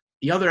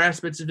 the other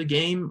aspects of the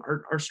game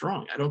are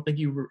strong. I think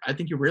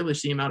you rarely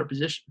see him out of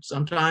position.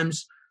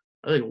 Sometimes,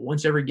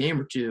 once every game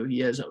or two, he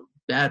has a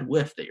bad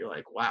whiff that you're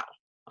like, wow,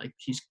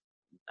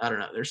 I don't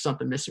know, there's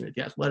something missing with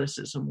the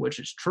athleticism, which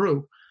is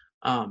true.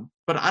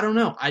 But I don't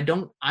know.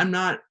 I'm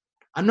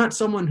not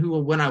someone who,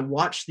 when I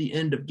watch the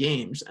end of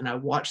games and I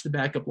watch the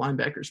backup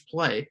linebackers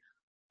play,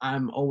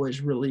 I'm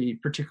always really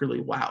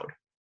particularly wowed.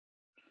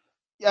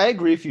 Yeah, I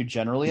agree with you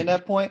generally in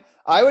that point.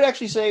 I would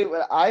actually say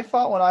I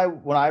thought when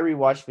I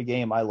rewatched the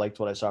game, I liked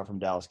what I saw from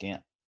Dallas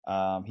Gant.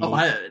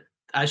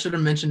 I should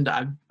have mentioned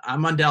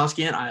I'm on Dallas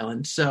Gant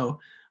Island, so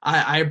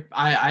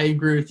I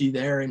agree with you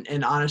there.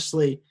 And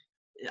honestly,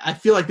 I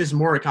feel like this is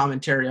more a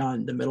commentary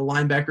on the middle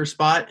linebacker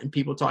spot and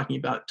people talking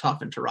about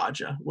Tough and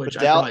Taraja, which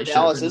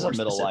Dallas is a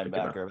middle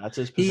linebacker. That's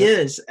his position. He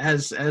is,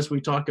 as we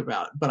talk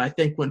about. But I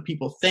think when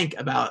people think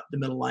about the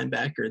middle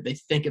linebacker, they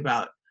think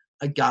about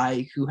a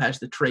guy who has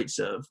the traits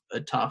of a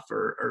Tough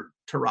or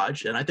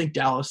Taraja. And I think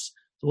Dallas is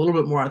a little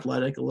bit more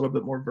athletic, a little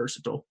bit more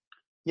versatile.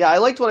 Yeah, I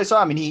liked what I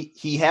saw. I mean,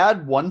 he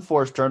had one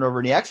forced turnover,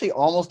 and he actually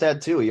almost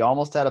had two. He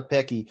almost had a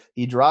pick.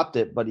 He dropped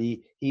it, but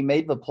he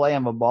made the play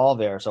on the ball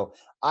there. So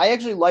I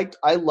actually liked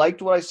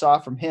what I saw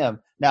from him.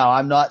 Now,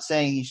 I'm not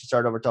saying he should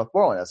start over Tough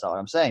Borland. That's not what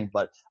I'm saying.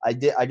 But I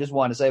just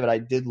wanted to say that I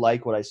did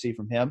like what I see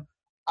from him.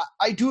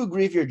 I do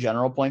agree with your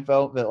general point,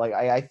 though, that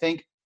I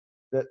think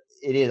that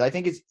it is. I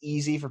think it's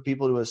easy for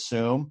people to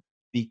assume,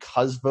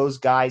 because those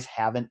guys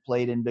haven't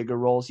played in bigger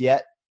roles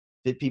yet,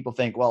 that people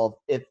think,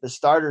 well, if the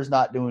starter's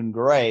not doing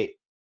great,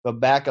 the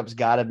backup's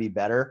got to be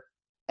better.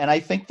 And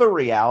I think the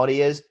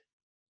reality is,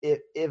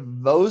 if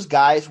those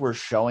guys were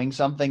showing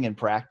something in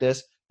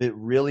practice that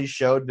really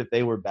showed that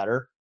they were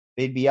better,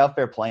 they'd be out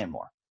there playing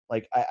more.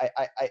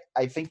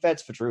 I think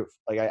that's the truth.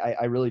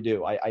 I really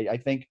do. I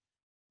think,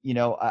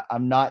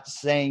 I'm not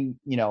saying,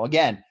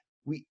 again,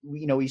 we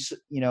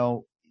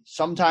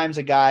sometimes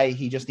a guy,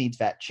 he just needs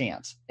that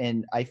chance.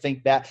 And I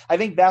think that's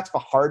the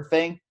hard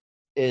thing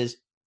is,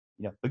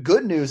 the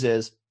good news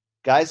is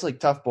guys like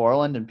Tuf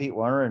Borland and Pete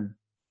Werner, and,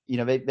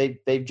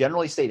 they've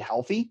generally stayed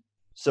healthy.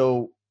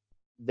 So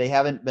they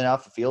haven't been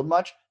off the field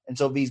much. And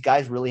so these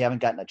guys really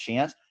haven't gotten a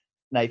chance.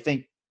 And I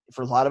think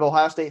for a lot of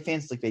Ohio State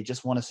fans, like they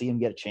just want to see him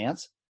get a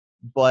chance.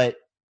 But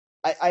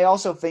I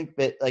also think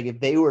that like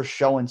if they were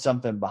showing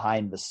something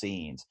behind the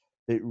scenes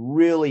that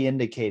really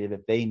indicated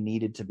that they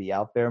needed to be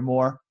out there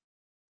more,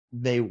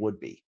 they would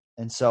be.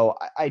 And so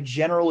I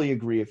generally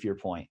agree with your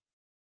point.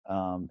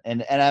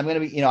 And I'm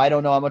going to be, I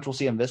don't know how much we'll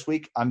see him this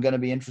week. I'm going to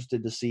be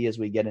interested to see as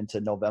we get into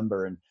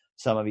November and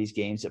some of these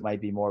games that might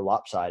be more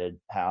lopsided,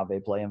 how they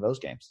play in those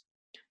games.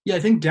 Yeah, I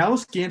think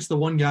Dallas Gant's the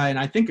one guy, and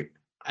I think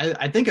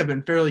I've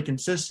been fairly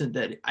consistent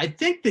that I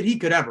think that he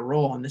could have a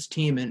role on this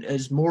team and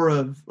as more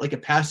of like a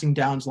passing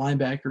downs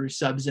linebacker who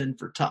subs in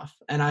for Tough.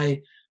 And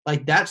I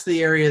like that's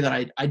the area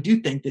that I do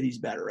think that he's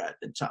better at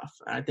than Tough.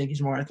 And I think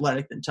he's more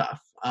athletic than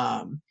Tough.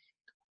 I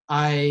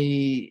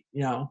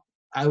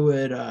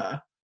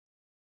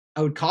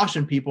would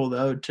caution people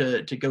though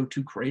to go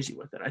too crazy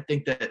with it. I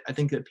think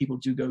that people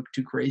do go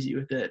too crazy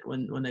with it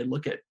when they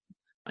look at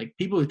like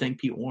people who think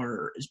Pete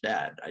Werner is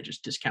bad, I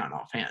just discount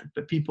offhand.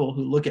 But people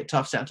who look at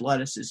Tufts'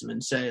 athleticism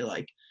and say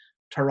like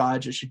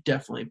Taraja should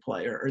definitely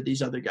play or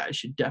these other guys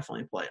should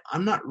definitely play.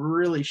 I'm not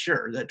really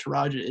sure that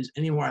Taraja is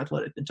any more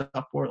athletic than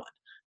Tuf Borland.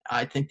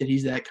 I think that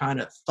he's that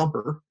kind of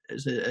thumper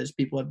as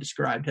people have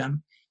described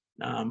him.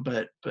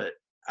 But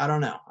I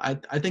don't know.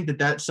 I think that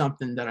that's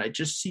something that I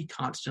just see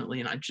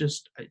constantly, and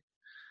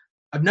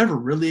I've never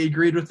really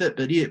agreed with it.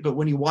 But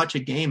when you watch a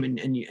game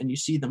and you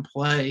see them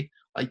play,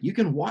 like you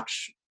can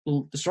watch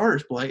the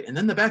starters play and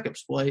then the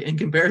backups play and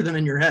compare them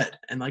in your head.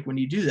 And like when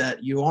you do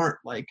that, you aren't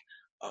like,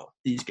 oh,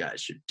 these guys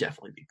should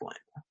definitely be playing.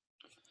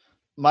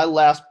 My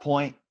last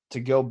point, to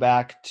go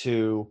back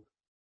to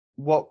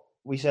what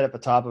we said at the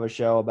top of a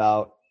show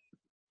about,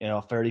 a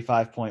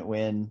 35-point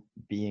win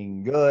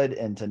being good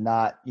and to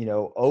not,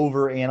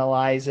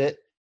 overanalyze it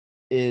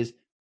is,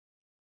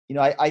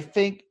 I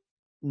think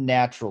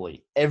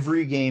naturally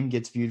every game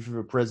gets viewed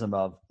through a prism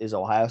of, is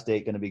Ohio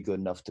State going to be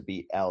good enough to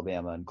beat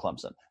Alabama and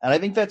Clemson? And I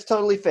think that's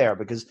totally fair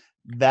because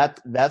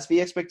that's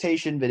the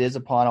expectation that is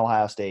upon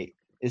Ohio State,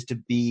 is to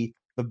be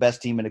the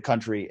best team in the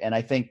country. And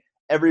I think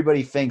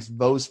everybody thinks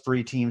those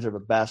three teams are the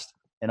best.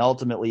 And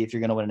ultimately, if you're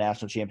going to win a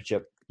national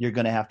championship, you're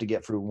going to have to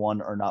get through one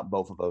or not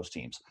both of those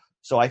teams.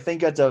 So I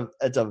think it's a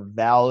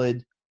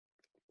valid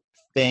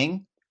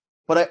thing.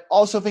 But I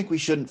also think we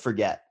shouldn't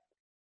forget,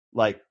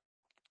 like,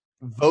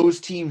 those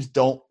teams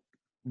don't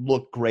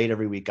look great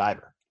every week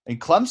either. And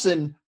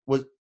Clemson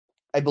was,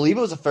 I believe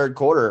it was the third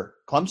quarter,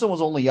 Clemson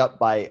was only up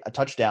by a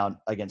touchdown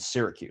against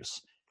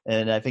Syracuse.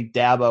 And I think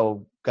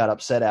Dabo got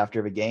upset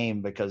after the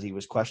game because he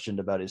was questioned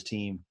about his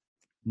team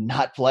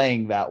not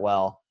playing that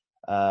well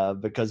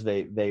because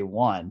they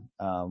won,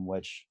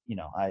 which,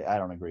 I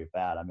don't agree with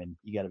that. I mean,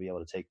 you got to be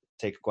able to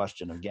take a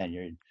question.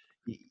 Again,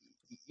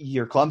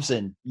 you're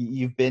Clemson.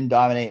 You've been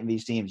dominating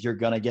these teams. You're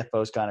going to get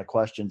those kind of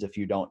questions if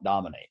you don't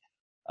dominate.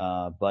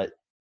 But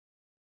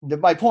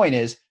my point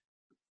is,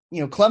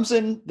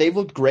 Clemson, they've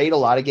looked great a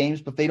lot of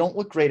games, but they don't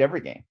look great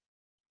every game.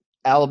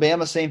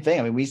 Alabama, same thing.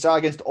 I mean, we saw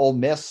against Ole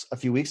Miss a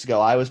few weeks ago.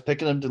 I was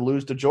picking them to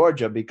lose to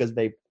Georgia because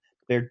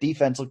their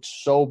defense looked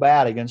so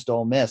bad against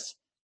Ole Miss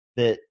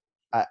that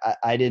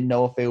I didn't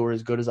know if they were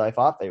as good as I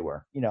thought they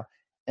were.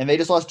 And they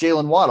just lost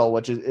Jalen Waddle,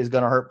 which is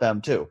going to hurt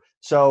them too.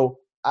 So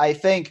I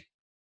think,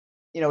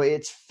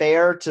 it's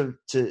fair to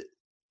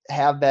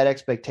have that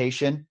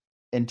expectation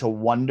and to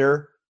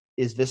wonder,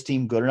 is this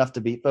team good enough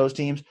to beat those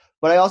teams?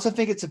 But I also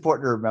think it's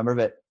important to remember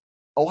that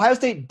Ohio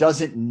State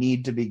doesn't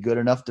need to be good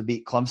enough to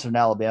beat Clemson and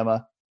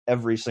Alabama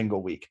every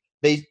single week.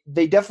 They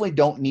definitely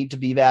don't need to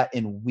be that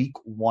in week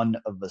one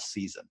of the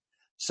season.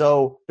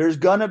 So there's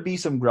going to be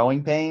some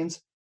growing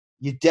pains.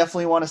 You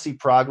definitely want to see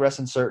progress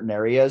in certain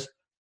areas.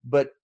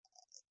 But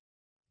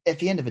at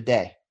the end of the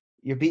day,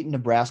 you're beating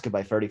Nebraska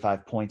by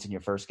 35 points in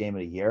your first game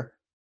of the year.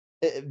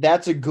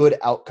 That's a good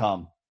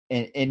outcome.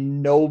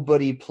 And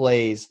nobody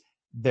plays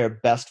their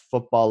best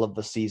football of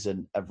the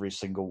season every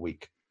single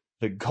week.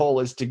 The goal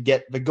is to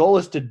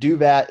do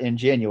that in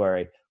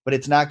January, but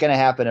it's not going to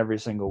happen every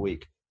single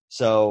week.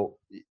 So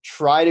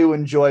try to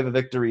enjoy the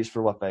victories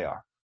for what they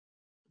are.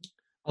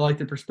 I like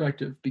the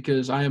perspective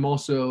because I am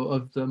also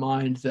of the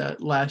mind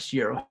that last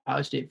year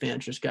Ohio State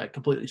fans just got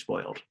completely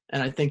spoiled.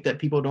 And I think that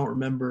people don't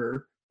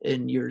remember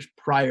in years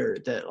prior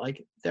that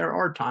like there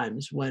are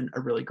times when a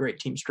really great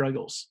team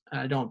struggles.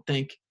 And I don't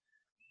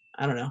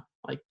know,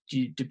 like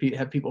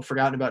have people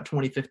forgotten about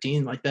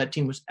 2015? Like that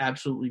team was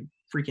absolutely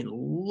freaking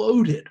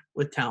loaded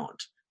with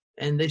talent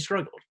and they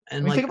struggled.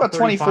 And like think about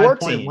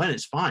 2014 win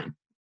is fine.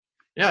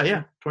 Yeah.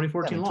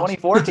 2014 loss.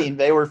 2014,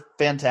 they were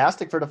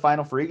fantastic for the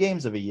final 3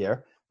 games of a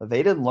year, but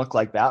they didn't look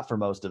like that for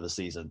most of the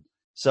season.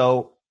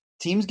 So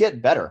teams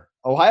get better.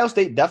 Ohio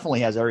State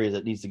definitely has areas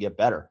that needs to get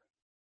better,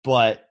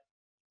 but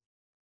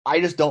I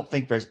just don't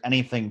think there's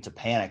anything to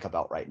panic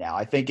about right now.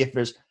 I think if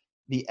there's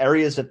the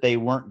areas that they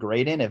weren't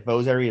great in, if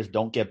those areas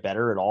don't get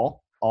better at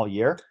all, all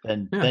year,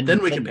 then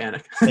we can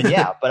panic. then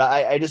yeah. But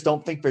I just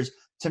don't think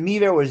to me,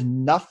 there was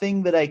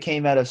nothing that I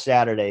came out of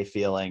Saturday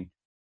feeling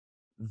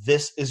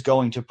this is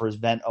going to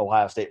prevent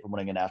Ohio State from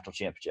winning a national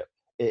championship.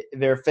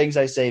 There are things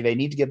I say they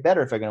need to get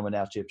better if they're going to win a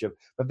national championship,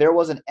 but there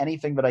wasn't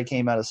anything that I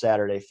came out of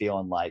Saturday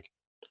feeling like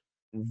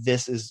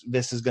this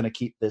is going to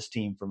keep this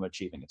team from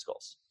achieving its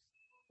goals.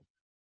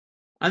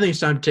 I think it's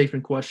time to take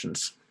some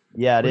questions.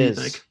 Yeah, it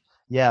is.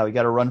 Yeah, we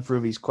got to run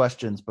through these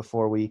questions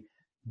before we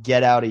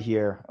get out of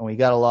here, and we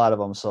got a lot of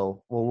them,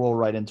 so we'll roll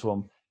right into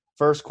them.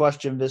 First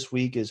question this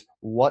week is,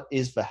 what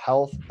is the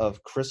health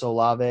of Chris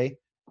Olave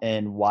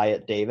and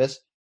Wyatt Davis?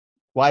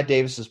 Wyatt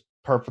Davis is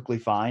perfectly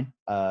fine.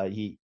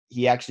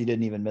 He actually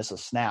didn't even miss a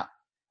snap.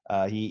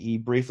 He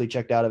briefly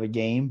checked out of a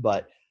game,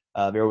 but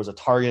there was a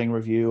targeting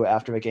review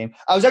after the game.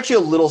 I was actually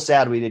a little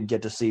sad we didn't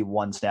get to see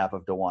one snap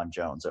of DeJuan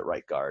Jones at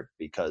right guard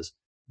because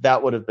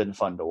that would have been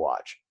fun to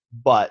watch.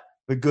 But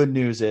the good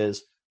news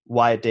is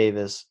Wyatt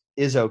Davis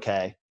is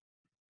okay.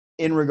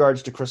 In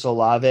regards to Chris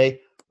Olave,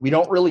 we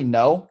don't really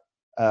know.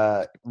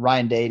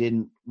 Ryan Day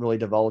didn't really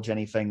divulge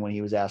anything when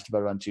he was asked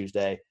about it on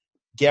Tuesday.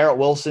 Garrett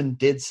Wilson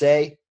did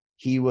say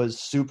he was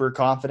super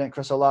confident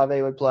Chris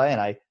Olave would play,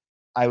 and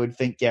I would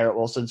think Garrett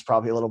Wilson's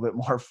probably a little bit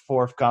more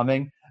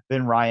forthcoming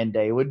than Ryan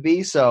Day would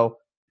be. So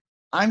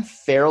I'm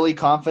fairly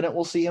confident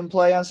we'll see him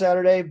play on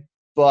Saturday,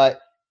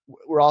 but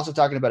we're also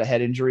talking about a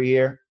head injury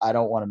here. I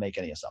don't want to make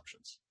any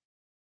assumptions.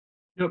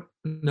 Yep.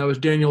 That was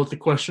Daniel with the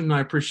question. I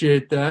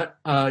appreciate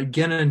that.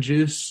 Genna and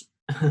Juice.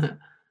 Genna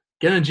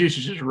and Juice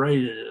is just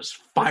ready to just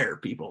fire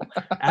people.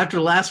 After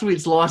last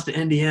week's loss to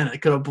Indiana,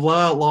 could a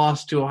blowout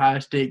loss to Ohio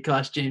State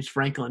cost James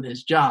Franklin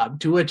his job?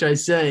 To which I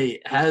say,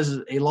 has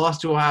a loss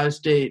to Ohio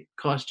State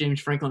cost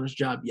James Franklin his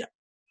job yet?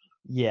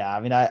 Yeah, I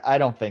mean, I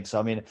don't think so.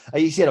 I mean,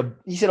 he said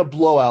a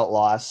blowout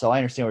loss, so I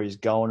understand where he's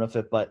going with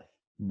it, but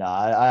no,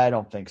 I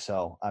don't think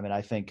so. I mean,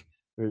 I think,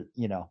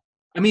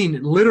 I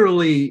mean,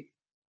 literally,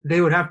 they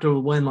would have to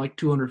win like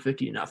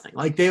 250-0.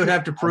 Like they would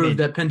have to prove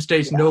that Penn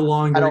State's no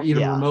longer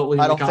even remotely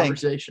in the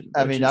conversation.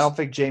 I don't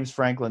think James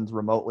Franklin's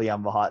remotely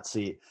on the hot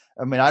seat.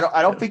 I mean,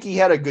 I don't think he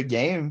had a good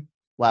game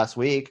last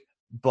week,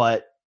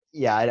 but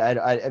yeah,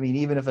 I mean,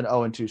 even if an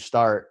 0-2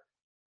 start,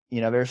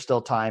 there's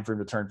still time for him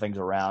to turn things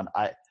around.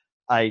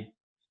 I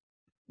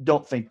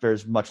don't think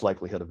there's much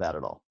likelihood of that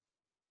at all.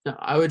 No,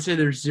 I would say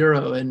there's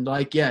zero. And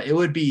it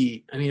would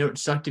be, it would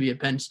suck to be a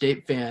Penn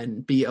State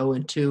fan, be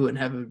 0-2 and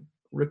have a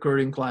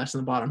recruiting class in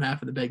the bottom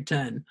half of the Big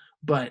Ten.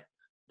 But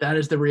that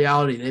is the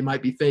reality they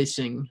might be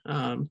facing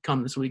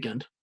come this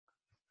weekend.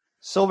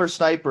 Silver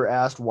Sniper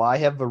asked, why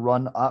have the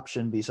run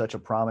option be such a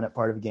prominent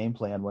part of the game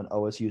plan when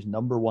OSU's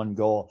number one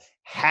goal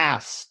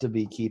has to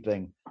be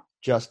keeping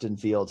Justin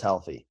Fields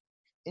healthy?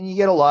 And you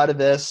get a lot of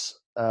this.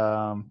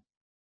 I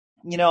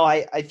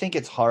think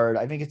it's hard.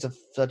 I think it's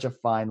such a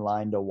fine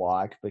line to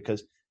walk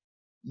because,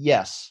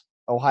 yes,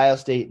 Ohio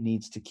State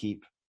needs to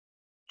keep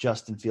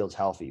Justin Fields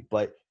healthy,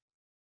 but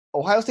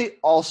Ohio State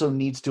also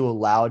needs to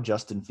allow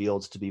Justin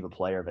Fields to be the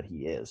player that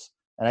he is.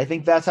 And I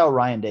think that's how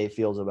Ryan Day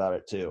feels about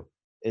it too,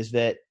 is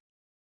that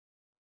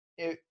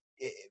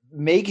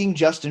making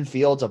Justin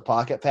Fields a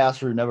pocket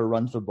passer who never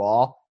runs the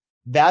ball,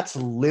 that's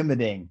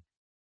limiting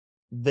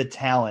the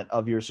talent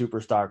of your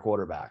superstar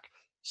quarterback.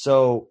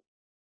 So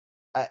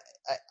I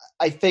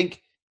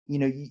think,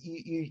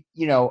 I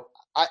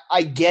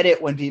get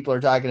it when people are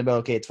talking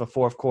about, okay, it's the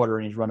fourth quarter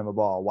and he's running the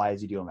ball. Why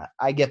is he doing that?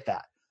 I get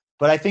that.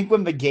 But I think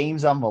when the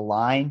game's on the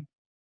line,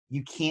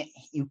 you can't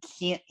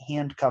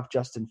handcuff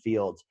Justin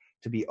Fields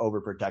to be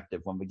overprotective.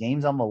 When the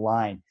game's on the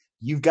line,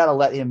 you've got to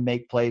let him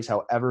make plays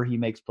however he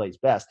makes plays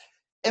best.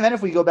 And then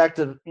if we go back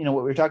to what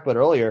we were talking about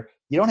earlier,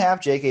 you don't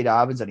have J.K.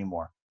 Dobbins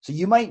anymore. So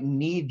you might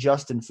need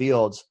Justin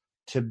Fields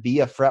to be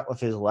a threat with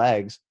his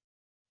legs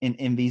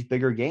in these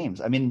bigger games.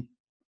 I mean,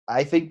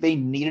 I think they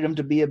needed him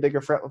to be a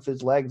bigger threat with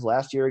his legs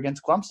last year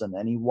against Clemson,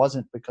 and he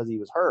wasn't because he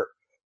was hurt.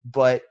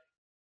 But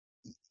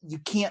you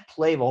can't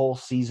play the whole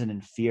season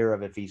in fear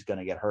of if he's going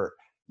to get hurt.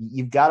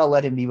 You've got to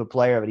let him be the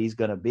player that he's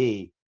going to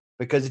be,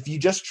 because if you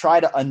just try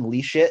to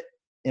unleash it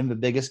in the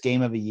biggest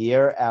game of the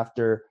year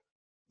after,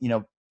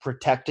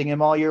 protecting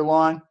him all year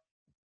long,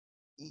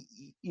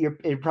 you're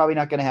probably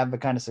not going to have the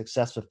kind of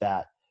success with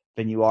that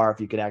than you are if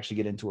you could actually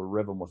get into a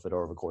rhythm with it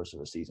over the course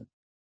of a season.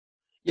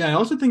 Yeah, I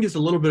also think it's a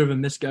little bit of a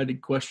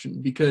misguided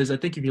question, because I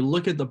think if you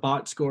look at the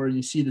box score and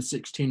you see the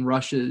 16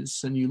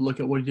 rushes and you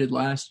look at what he did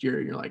last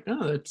year, you're like,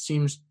 oh, that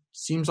seems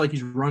like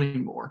he's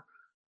running more.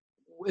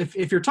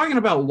 If you're talking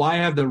about why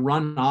have the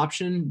run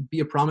option be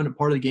a prominent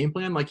part of the game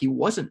plan, it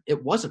wasn't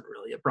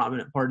really a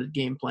prominent part of the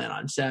game plan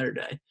on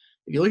Saturday.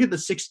 If you look at the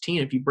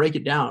 16, if you break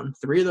it down,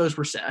 3 of those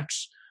were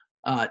sacks,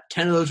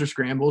 10 of those were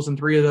scrambles, and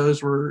 3 of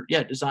those were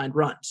designed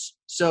runs.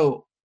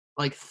 So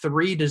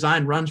 3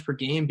 designed runs per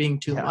game being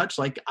too much.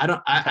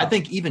 I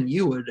think even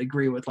you would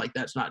agree with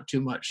that's not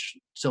too much,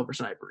 Silver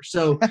Sniper.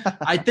 So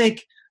I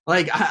think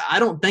I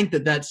don't think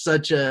that that's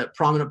such a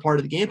prominent part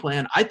of the game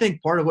plan. I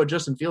think part of what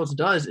Justin Fields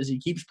does is he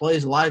keeps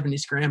plays alive and he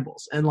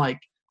scrambles. And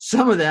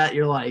some of that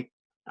you're like,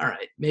 all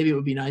right, maybe it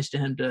would be nice to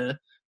him to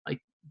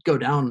go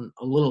down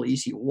a little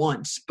easy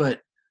once,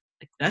 but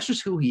That's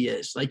just who he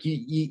is. Like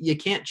you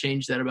can't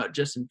change that about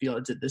Justin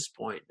Fields at this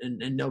point, and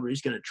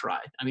nobody's going to try.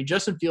 I mean,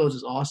 Justin Fields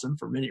is awesome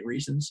for many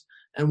reasons,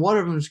 and one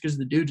of them is because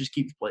the dude just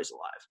keeps plays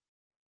alive.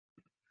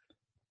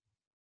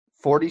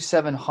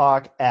 47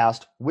 Hawk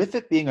asked, with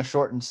it being a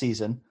shortened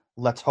season,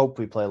 let's hope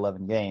we play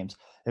 11 games,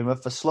 and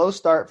with a slow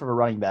start for the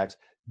running backs,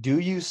 do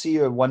you see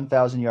a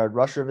 1,000-yard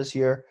rusher this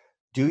year?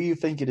 Do you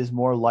think it is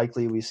more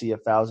likely we see a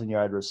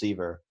 1,000-yard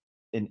receiver?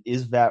 And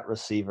is that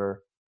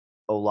receiver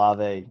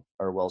Olave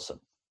or Wilson?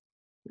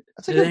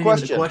 That's a good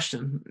question.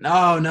 Question.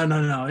 No.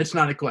 It's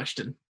not a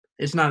question.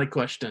 It's not a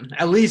question.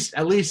 At least,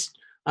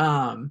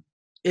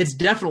 it's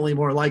definitely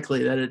more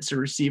likely that it's a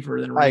receiver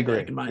than a running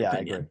back, in my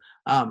opinion.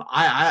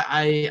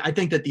 I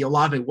think that the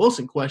Olave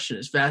Wilson question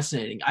is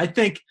fascinating.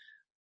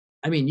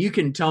 You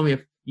can tell me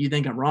if you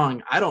think I'm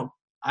wrong.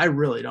 I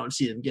really don't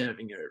see them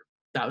giving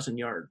a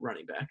 1,000-yard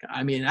running back.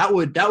 I mean, that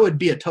would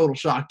be a total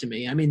shock to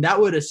me. I mean, that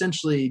would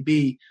essentially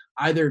be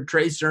either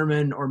Trey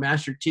Sermon or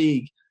Master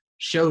Teague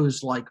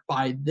shows like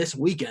by this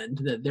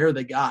weekend that they're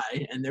the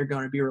guy and they're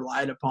going to be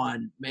relied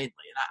upon mainly.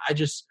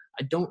 And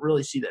I don't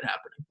really see that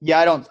happening. Yeah,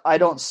 I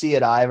don't see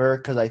it either,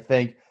 because I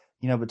think,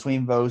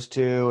 between those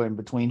two and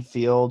between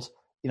Fields,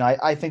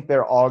 I think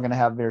they're all going to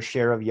have their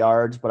share of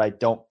yards, but I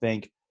don't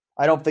think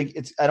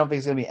it's going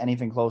to be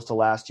anything close to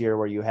last year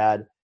where you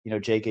had,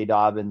 J.K.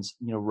 Dobbins,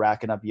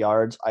 racking up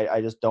yards.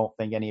 I just don't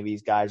think any of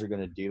these guys are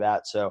going to do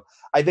that. So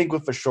I think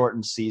with the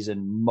shortened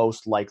season,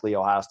 most likely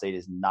Ohio State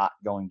is not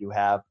going to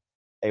have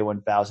a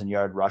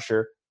 1,000-yard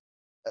rusher.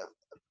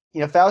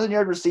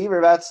 1,000-yard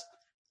receiver,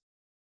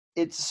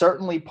 it's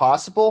certainly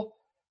possible,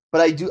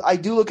 but I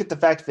do look at the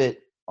fact that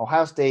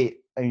Ohio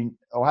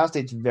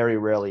State's very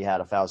rarely had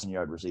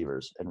 1,000-yard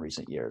receivers in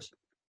recent years.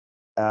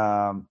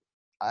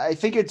 I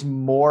think it's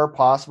more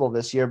possible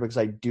this year because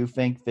I do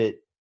think that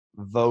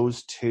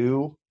those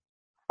two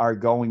are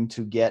going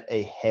to get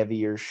a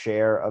heavier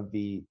share of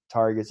the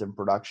targets and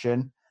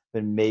production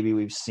than maybe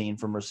we've seen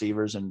from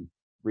receivers in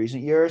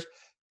recent years.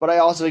 But I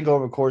also think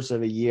over the course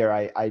of a year,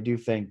 I do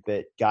think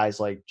that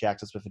guys like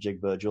Jackson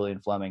Smith-Njigba, Julian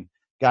Fleming,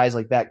 guys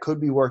like that could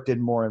be worked in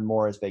more and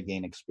more as they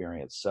gain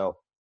experience. So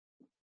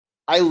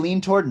I lean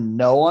toward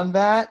no on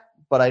that,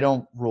 but I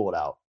don't rule it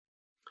out.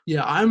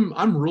 Yeah,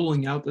 I'm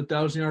ruling out the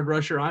 1,000-yard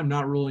rusher. I'm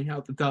not ruling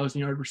out the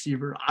 1,000-yard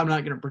receiver. I'm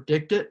not going to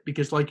predict it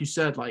because, like you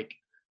said, like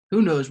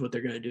who knows what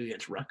they're going to do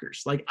against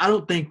Rutgers. Like I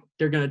don't think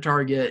they're going to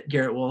target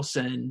Garrett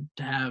Wilson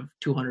to have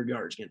 200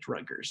 yards against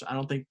Rutgers. I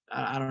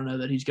don't know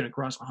that he's going to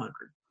cross 100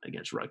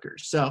 against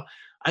Rutgers. So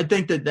I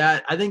think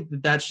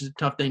that's just a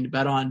tough thing to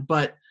bet on.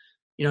 But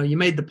you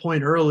made the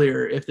point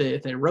earlier, if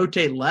they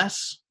rotate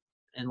less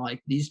and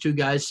like these two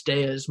guys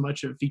stay as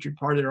much of a featured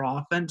part of their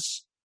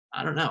offense,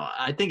 I don't know.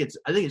 I think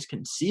it's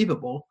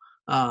conceivable.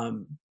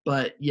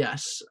 But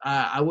yes,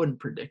 I wouldn't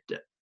predict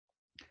it.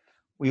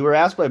 We were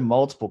asked by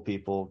multiple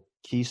people,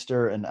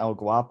 Keister and El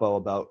Guapo,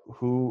 about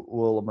who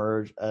will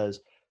emerge as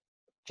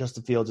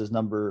Justin Fields'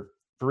 number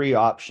 3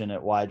 option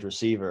at wide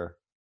receiver.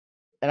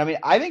 And I mean,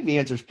 I think the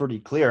answer is pretty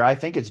clear. I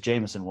think it's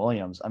Jameson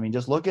Williams. I mean,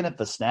 just looking at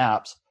the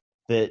snaps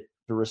that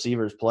the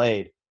receivers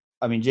played,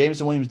 I mean,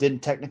 Jameson Williams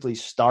didn't technically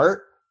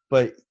start,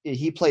 but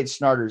he played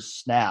starters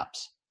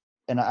snaps.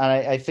 And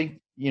I think,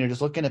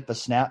 just looking at the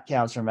snap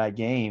counts from that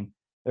game,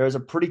 there was a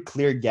pretty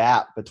clear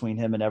gap between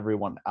him and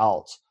everyone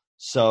else.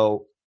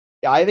 So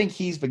I think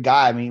he's the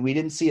guy. I mean, we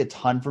didn't see a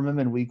ton from him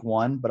in week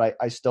 1, but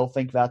I still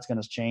think that's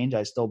going to change.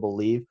 I still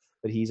believe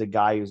that he's a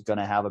guy who's going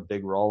to have a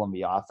big role in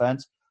the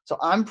offense. So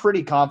I'm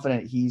pretty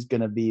confident he's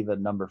going to be the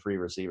number 3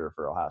 receiver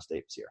for Ohio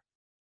State this year.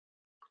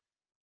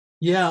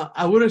 Yeah,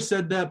 I would have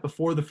said that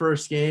before the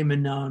first game,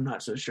 and now I'm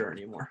not so sure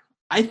anymore.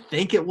 I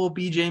think it will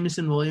be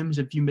Jameson Williams.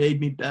 If you made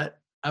me bet,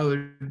 I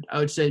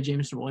would say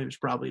Jameson Williams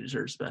probably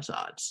deserves the best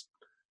odds.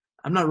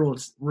 I'm not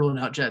ruling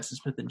out Jackson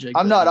Smith-Njigba.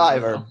 I'm not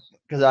either,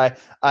 because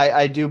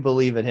I do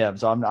believe in him,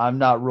 so I'm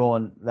not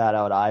ruling that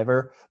out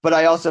either. But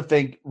I also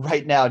think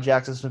right now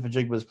Jackson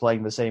Smith-Njigba is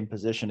playing the same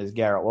position as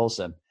Garrett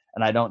Wilson,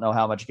 and I don't know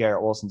how much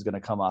Garrett Wilson's going to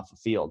come off the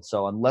field.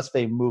 So unless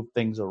they move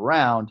things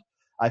around,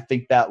 I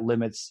think that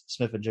limits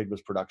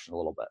Smith-Njigba's production a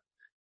little bit.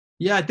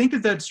 Yeah, I think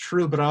that's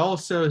true, but I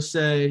also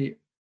say,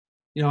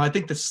 I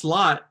think the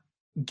slot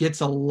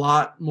gets a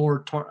lot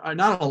more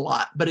not a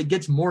lot, but it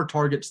gets more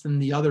targets than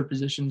the other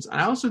positions. And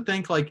I also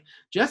think like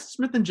Jackson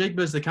Smith-Njigba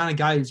is the kind of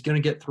guy who's going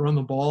to get thrown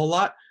the ball a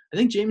lot. I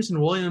think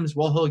Jameson Williams,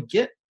 while he'll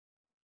get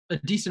a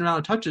decent amount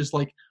of touches,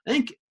 like I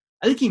think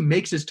he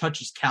makes his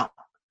touches count.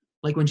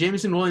 Like when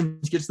Jameson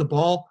Williams gets the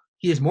ball,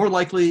 he is more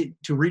likely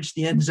to reach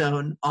the end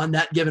zone on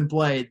that given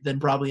play than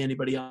probably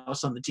anybody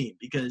else on the team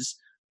because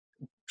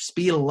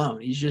speed alone,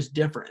 he's just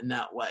different in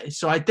that way.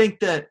 So I think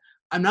that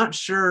I'm not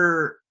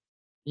sure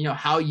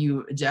how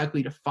you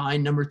exactly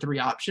define number 3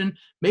 option.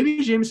 Maybe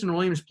Jameson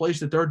Williams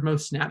plays the 3rd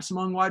most snaps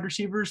among wide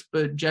receivers,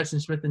 but Jackson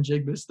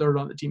Smith-Njigba is 3rd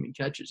on the team in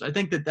catches. I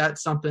think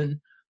that's something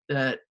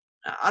that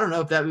I don't know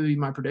if that would be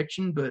my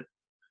prediction, but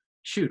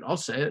shoot, I'll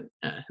say it.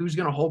 Who's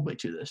going to hold me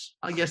to this?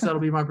 I guess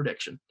that'll be my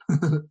prediction.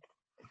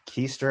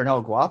 Keister and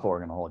El Guapo are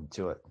going to hold you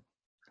to it.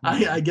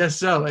 I guess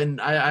so.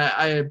 And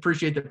I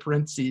appreciate the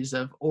parentheses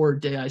of, or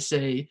dare I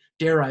say,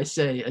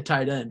 a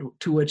tight end,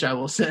 to which I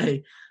will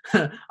say,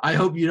 I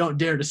hope you don't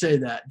dare to say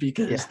that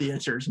because the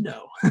answer is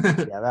no.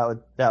 Yeah,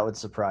 that would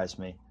surprise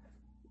me.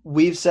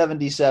 Weave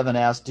 77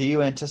 asked, do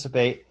you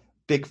anticipate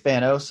Big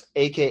Fanos,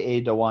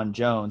 a.k.a. DeJuan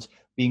Jones,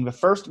 being the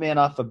first man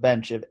off the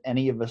bench if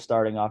any of the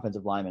starting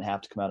offensive linemen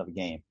have to come out of a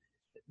game?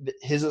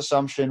 His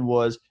assumption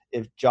was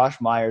if Josh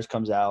Myers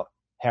comes out,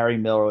 Harry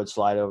Miller would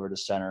slide over to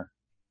center,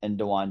 and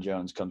DeJuan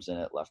Jones comes in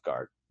at left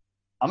guard.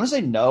 I'm going to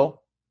say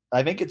no.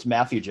 I think it's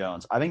Matthew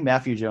Jones. I think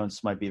Matthew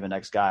Jones might be the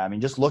next guy. I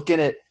mean, just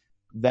looking at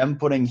them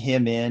putting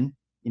him in,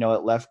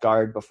 at left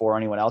guard before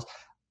anyone else,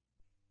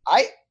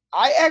 I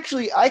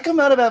come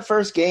out of that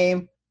first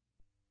game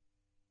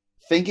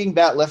thinking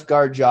that left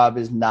guard job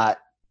is not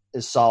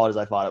as solid as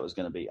I thought it was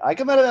going to be. I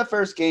come out of that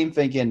first game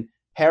thinking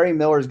Harry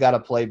Miller's got to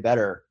play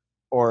better,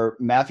 or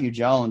Matthew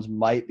Jones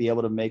might be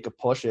able to make a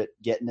push at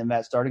getting in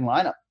that starting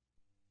lineup.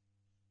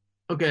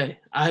 Okay,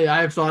 I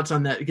have thoughts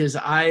on that because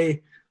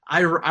I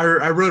rode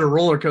a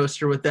roller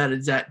coaster with that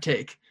exact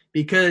take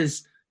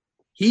because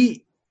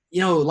he,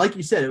 like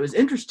you said, it was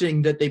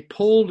interesting that they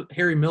pulled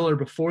Harry Miller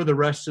before the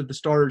rest of the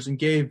starters and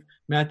gave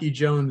Matthew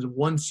Jones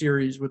one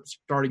series with the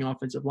starting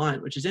offensive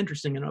line, which is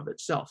interesting in and of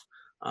itself.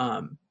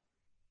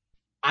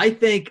 I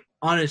think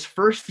on his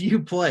first few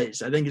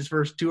plays, I think his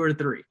first 2 or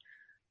 3,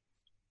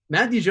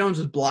 Matthew Jones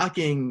was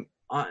blocking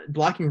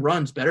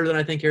runs better than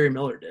I think Harry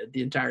Miller did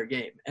the entire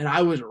game. And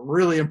I was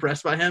really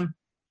impressed by him.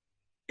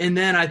 And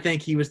then I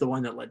think he was the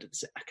one that led to the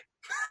sack.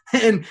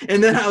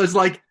 and then I was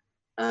like,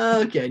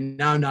 okay,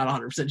 now I'm not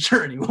 100%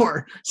 sure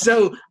anymore.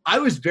 So I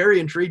was very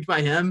intrigued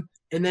by him.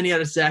 And then he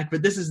had a sack.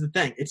 But this is the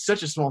thing. It's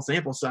such a small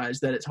sample size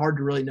that it's hard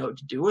to really know what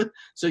to do with.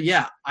 So,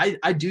 yeah, I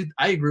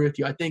agree with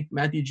you. I think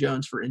Matthew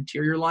Jones for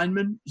interior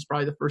lineman is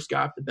probably the first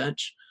guy off the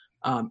bench.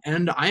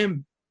 And I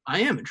am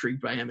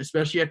intrigued by him,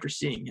 especially after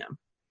seeing him.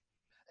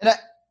 And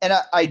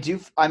I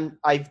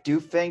do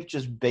think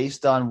just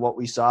based on what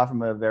we saw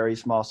from a very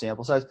small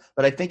sample size,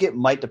 but I think it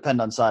might depend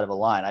on side of a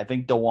line. I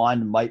think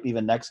DeJuan might be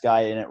the next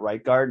guy in at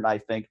right guard, and I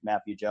think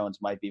Matthew Jones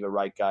might be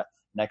the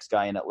next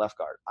guy in at left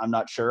guard. I'm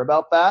not sure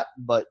about that,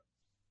 but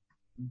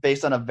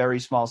based on a very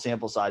small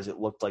sample size, it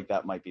looked like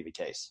that might be the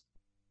case.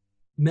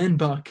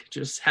 Menbuck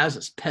just has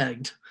us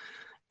pegged.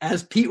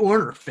 As Pete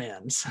Werner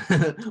fans,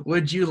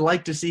 would you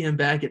like to see him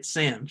back at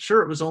Sam?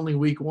 Sure, it was only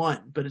week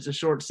 1, but it's a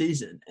short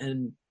season,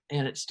 and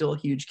it's still a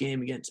huge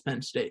game against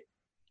Penn State.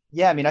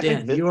 Yeah, I mean, I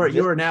think you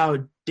are now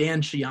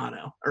Dan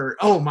Schiano, or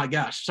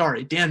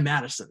Dan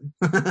Madison.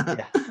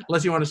 Yeah.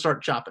 Unless you want to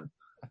start chopping.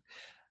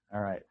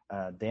 All right,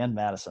 Dan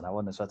Madison. I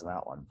wouldn't have swept him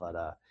out one,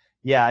 but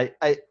yeah,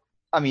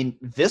 I mean,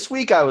 this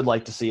week I would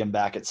like to see him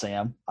back at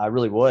Sam. I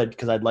really would,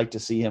 because I'd like to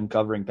see him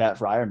covering Pat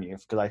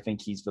Freiermuth, because I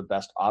think he's the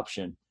best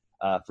option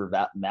for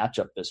that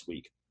matchup this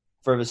week.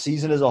 For the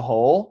season as a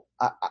whole,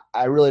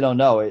 I really don't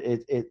know.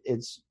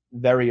 It's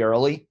very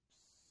early.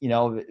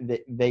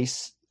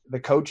 The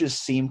coaches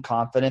seem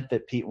confident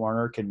that Pete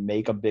Werner can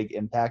make a big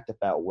impact at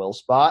that will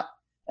spot.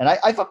 And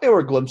I thought there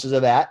were glimpses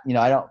of that.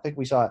 I don't think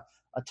we saw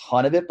a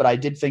ton of it, but I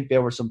did think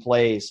there were some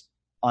plays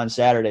on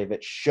Saturday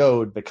that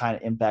showed the kind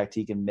of impact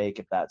he can make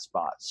at that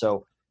spot.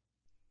 So,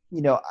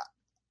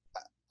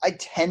 I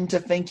tend to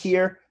think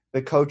here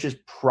the coaches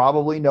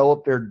probably know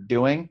what they're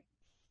doing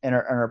and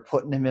are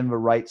putting him in the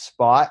right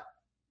spot.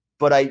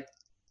 But I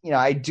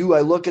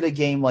look at a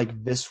game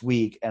like this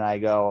week and I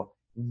go,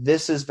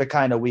 this is the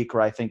kind of week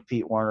where I think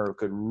Pete Werner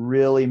could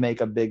really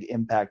make a big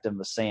impact in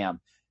the Sam.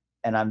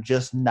 And I'm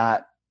just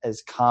not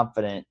as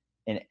confident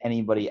in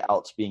anybody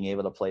else being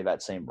able to play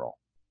that same role.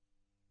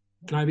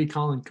 Can I be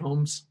Colin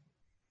Combs?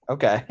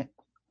 Okay.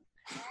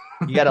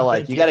 You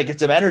gotta get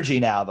some energy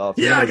now, though.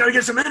 Yeah, I gotta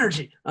get some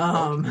energy.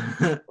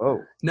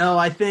 Whoa. No,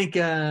 I think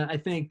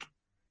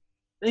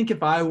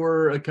if I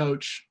were a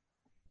coach,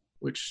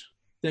 which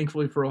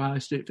thankfully for Ohio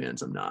State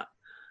fans, I'm not.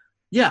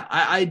 Yeah,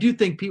 I do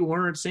think Pete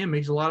Werner at Sam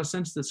makes a lot of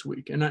sense this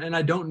week. And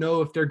I don't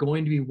know if they're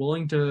going to be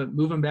willing to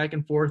move him back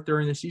and forth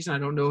during the season. I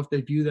don't know if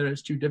they view that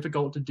as too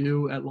difficult to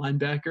do at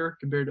linebacker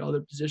compared to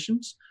other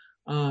positions.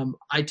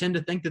 I tend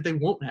to think that they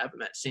won't have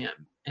him at Sam,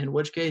 in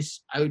which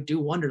case I do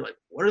wonder,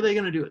 what are they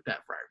going to do with that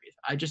Freiermuth?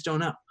 I just don't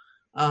know.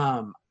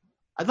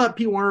 I thought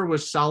Pete Werner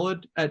was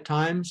solid at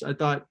times. I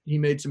thought he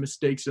made some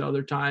mistakes at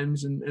other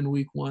times in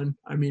week 1.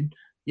 I mean,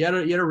 he had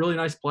a really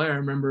nice play. I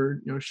remember,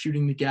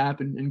 shooting the gap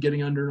and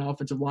getting under an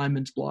offensive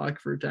lineman's block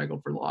for a tackle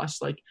for loss.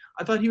 I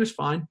thought he was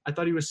fine. I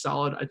thought he was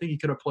solid. I think he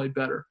could have played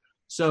better.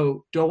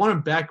 So do I want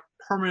him back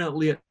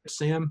permanently at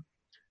Sam?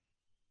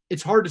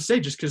 It's hard to say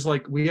just because,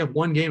 we have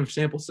one game of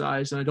sample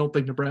size, and I don't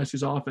think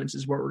Nebraska's offense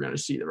is what we're going to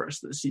see the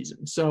rest of the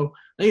season. So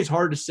I think it's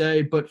hard to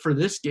say. But for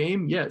this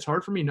game, yeah, it's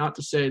hard for me not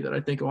to say that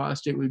I think Ohio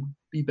State would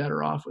be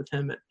better off with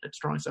him at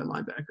strong side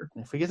linebacker.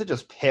 If we get to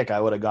just pick, I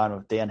would have gone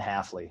with Dan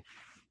Hafley.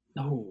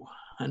 Oh,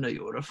 I know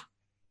you would have.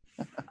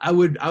 I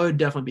would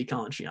definitely be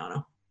Colin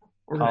Schiano.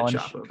 Colin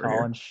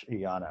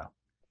Schiano.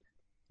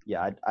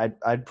 Yeah,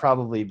 I'd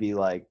probably be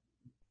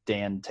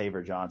Dan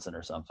Tabor Johnson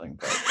or something.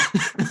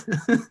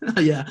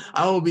 Yeah,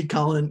 I will be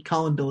calling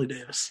Billy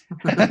Davis.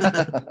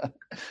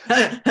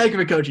 Heck of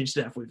a coaching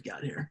staff we've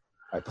got here.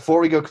 All right, before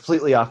we go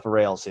completely off the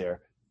rails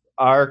here,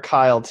 our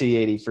Kyle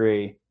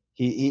T83,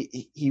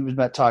 he was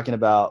talking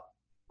about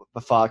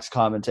the Fox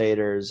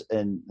commentators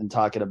and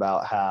talking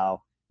about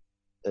how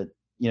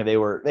they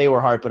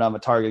were harping on the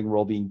targeting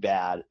rule being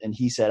bad, and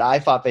he said, I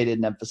thought they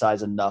didn't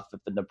emphasize enough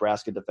that the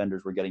Nebraska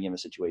defenders were getting in a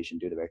situation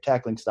due to their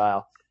tackling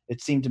style.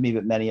 It seemed to me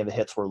that many of the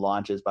hits were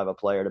launches by the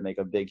player to make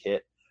a big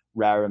hit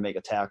rather than make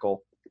a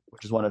tackle,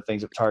 which is one of the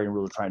things that the targeting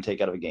rule is trying to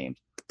take out of a game.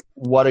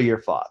 What are your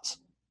thoughts?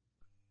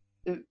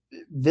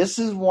 This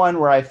is one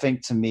where I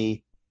think, to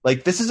me,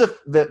 like, this is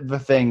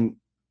the thing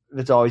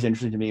that's always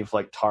interesting to me with,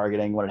 like,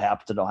 targeting when it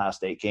happens in an Ohio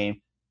State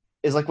game,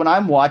 is like when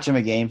I'm watching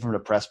a game from the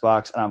press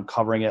box and I'm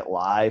covering it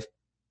live,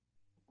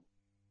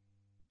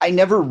 I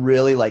never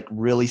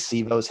really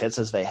see those hits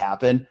as they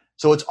happen.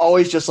 So it's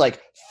always just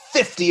like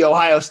 50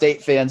 Ohio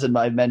State fans in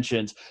my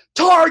mentions,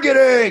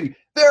 targeting,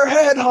 they're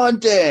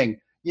headhunting,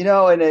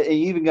 and you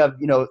even have,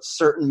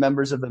 certain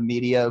members of the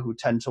media who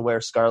tend to wear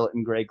scarlet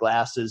and gray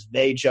glasses.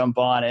 They jump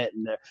on it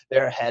and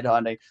they're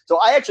headhunting. So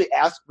I actually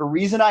asked, the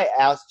reason I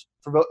asked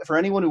for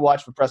anyone who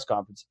watched the press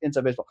conference,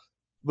 Inside Baseball,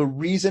 the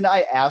reason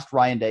I asked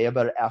Ryan Day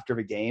about it after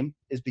the game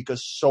is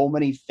because so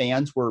many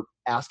fans were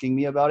asking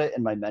me about it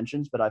in my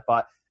mentions, but I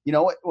thought,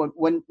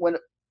 when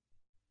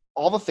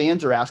all the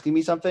fans are asking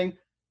me something,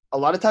 a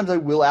lot of times I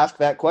will ask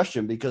that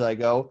question because I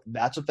go,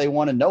 that's what they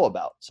want to know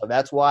about. So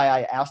that's why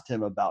I asked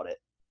him about it.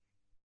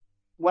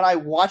 When I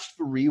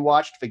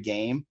rewatched the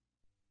game,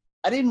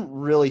 I didn't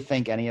really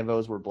think any of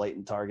those were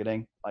blatant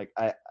targeting. Like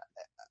I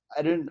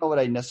didn't know that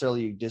I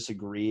necessarily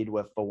disagreed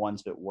with the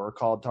ones that were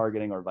called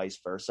targeting or vice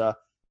versa.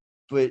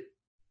 But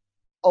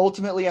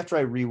ultimately, after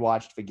I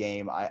rewatched the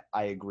game, I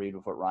agreed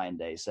with what Ryan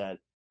Day said.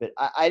 But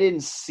I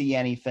didn't see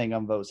anything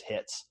on those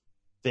hits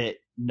that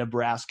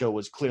Nebraska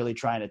was clearly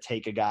trying to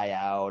take a guy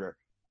out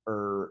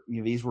or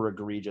these were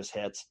egregious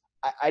hits.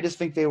 I just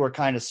think they were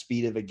kind of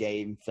speed of the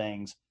game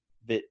things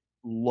that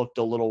looked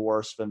a little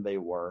worse than they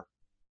were.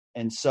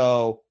 And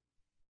so,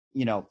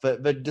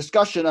 the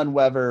discussion on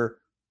whether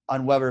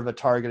the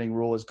targeting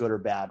rule is good or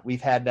bad,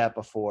 we've had that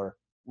before.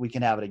 We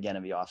can have it again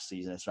in the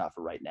offseason. It's not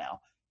for right now.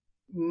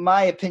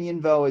 My opinion,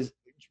 though, is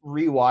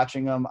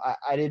rewatching them,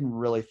 I didn't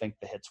really think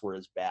the hits were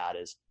as bad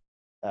as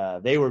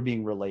they were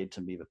being relayed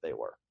to me that they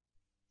were.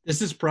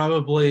 This is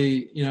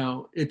probably,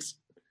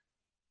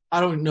 I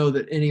don't know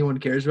that anyone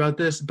cares about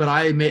this, but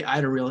I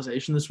had a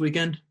realization this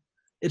weekend.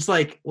 It's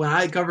like when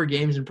I cover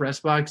games in press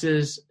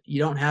boxes, you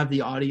don't have the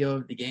audio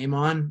of the game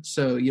on,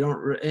 so you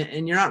don't,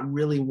 and you're not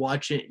really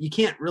watching. You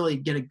can't really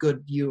get a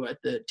good view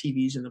at the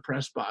TVs in the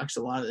press box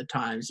a lot of the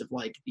times of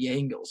like the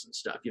angles and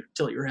stuff. You have to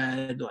tilt your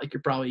head, like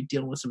you're probably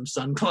dealing with some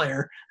sun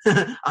glare.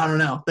 I don't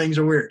know, things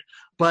are weird.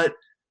 But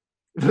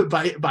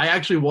by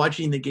actually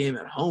watching the game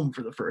at home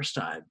for the first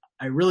time,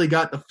 I really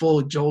got the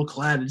full Joel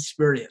Klatt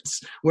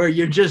experience, where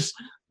you're just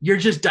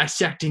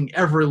dissecting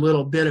every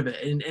little bit of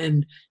it.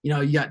 And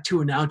you got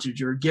two announcers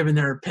who are giving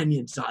their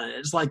opinions on it.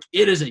 It's like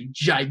it is a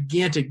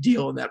gigantic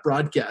deal in that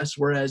broadcast.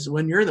 Whereas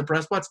when you're in the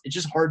press box, it's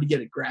just hard to get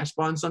a grasp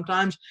on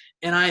sometimes.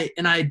 And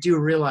I do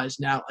realize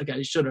now, like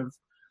I should have,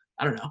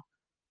 I don't know.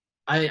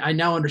 I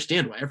now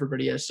understand why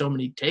everybody has so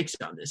many takes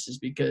on this, is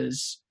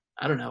because,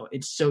 I don't know,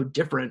 it's so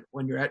different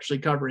when you're actually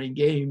covering a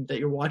game that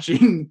you're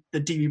watching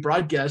the TV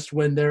broadcast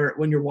when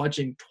you're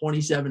watching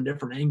 27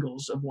 different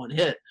angles of one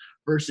hit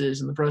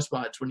versus in the press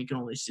box when you can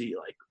only see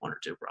like one or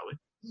two probably.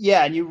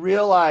 Yeah, and you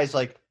realize,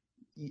 like,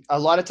 a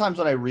lot of times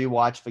when I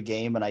rewatch the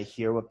game and I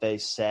hear what they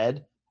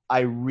said,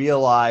 I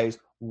realize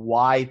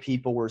why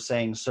people were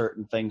saying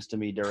certain things to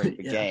me during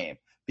the game,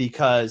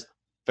 because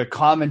the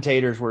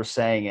commentators were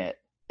saying it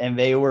and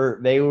they were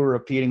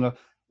repeating,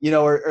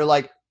 or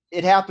like,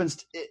 it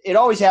happens. It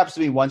always happens to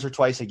me once or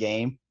twice a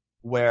game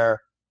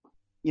where,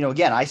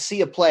 again, I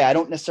see a play. I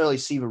don't necessarily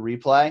see the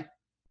replay,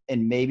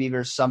 and maybe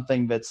there's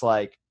something that's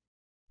like,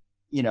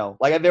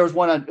 like there was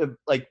one on,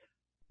 like,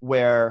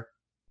 where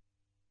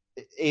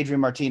Adrian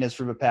Martinez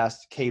threw a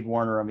pass to Cade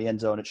Warner on the end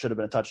zone. It should have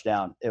been a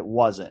touchdown. It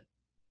wasn't.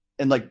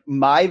 And like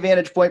my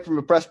vantage point from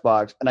the press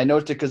box, and I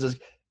noticed it because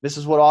this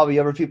is what all the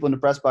other people in the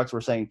press box were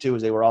saying too,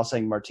 is they were all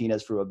saying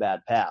Martinez threw a bad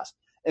pass.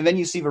 And then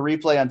you see the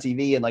replay on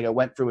TV, and like it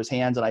went through his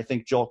hands, and I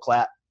think Joel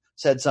Klatt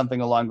said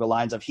something along the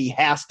lines of he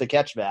has to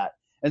catch that.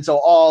 And so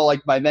all like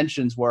my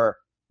mentions were,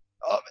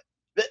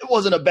 it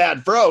wasn't a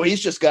bad throw.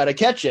 He's just got to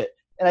catch it.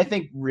 And I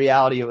think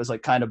reality, it was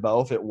like kind of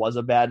both. It was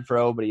a bad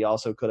throw, but he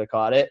also could have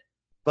caught it.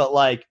 But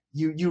like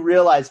you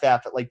realize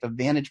that like the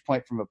vantage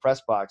point from a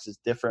press box is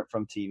different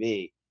from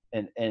TV.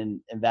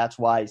 And that's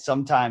why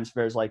sometimes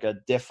there's like a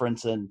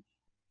difference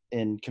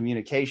in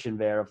communication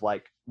there of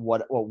like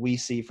what we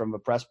see from a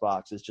press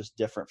box is just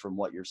different from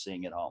what you're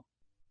seeing at home.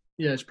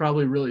 Yeah, it's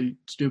probably really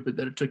stupid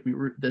that it took me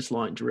this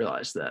long to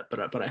realize that,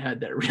 but I had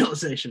that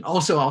realization.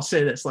 Also, I'll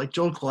say this, like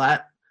Joel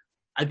Klatt,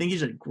 I think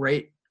he's a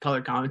great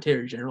color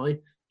commentator generally.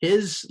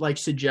 His like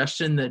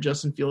suggestion that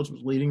Justin Fields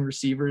was leading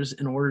receivers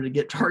in order to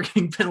get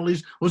targeting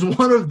penalties was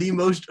one of the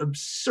most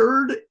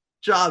absurd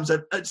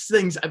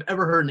things I've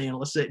ever heard an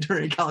analyst say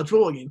during a college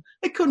football game.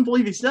 I couldn't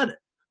believe he said it,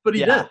 but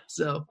he did.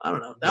 So I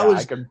don't know. That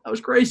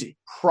was crazy.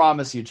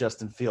 Promise you,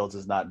 Justin Fields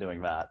is not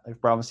doing that. I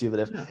promise you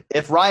that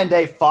if Ryan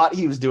Day thought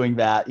he was doing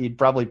that, he'd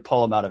probably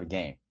pull him out of a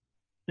game.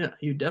 Yeah,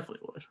 you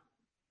definitely would.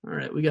 All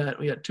right, we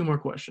got 2 more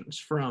questions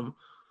from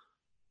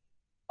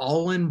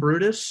Alwyn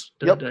Brutus.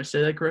 Did I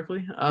say that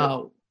correctly?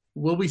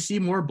 Will we see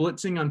more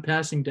blitzing on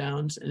passing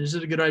downs? And is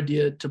it a good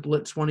idea to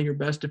blitz one of your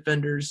best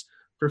defenders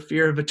for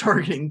fear of a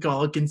targeting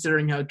call,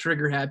 considering how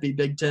trigger-happy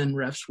Big Ten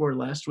refs were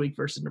last week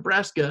versus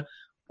Nebraska?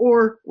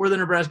 Or were the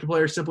Nebraska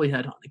players simply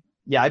headhunting?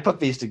 Yeah, I put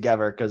these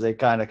together because they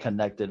kind of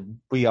connected.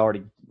 We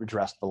already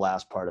addressed the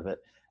last part of it.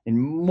 And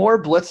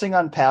more blitzing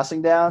on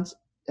passing downs.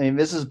 I mean,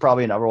 this is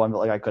probably another one, but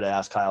like I could have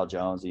asked Kyle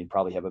Jones, and he'd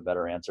probably have a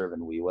better answer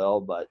than we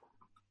will. But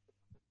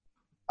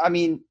I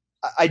mean,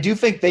 I do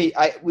think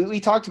we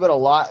talked about a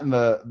lot in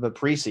the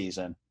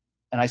preseason,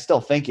 and I still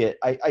think it.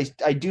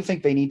 I do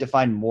think they need to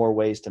find more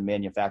ways to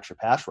manufacture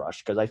pass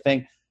rush, because I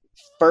think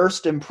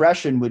first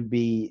impression would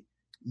be,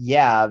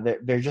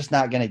 they're just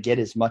not going to get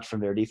as much from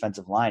their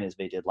defensive line as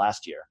they did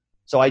last year.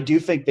 So I do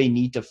think they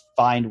need to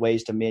find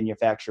ways to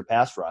manufacture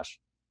pass rush.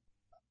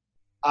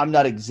 I'm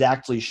not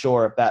exactly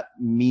sure if that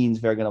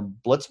means they're going to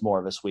blitz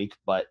more this week,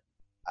 but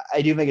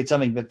I do think it's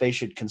something that they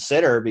should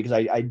consider, because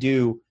I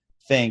do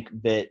think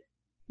that,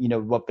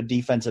 what the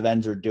defensive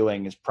ends are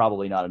doing is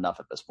probably not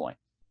enough at this point.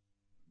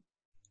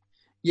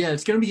 Yeah,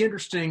 it's going to be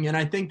interesting, and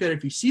I think that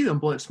if you see them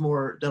blitz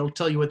more, that'll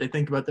tell you what they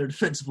think about their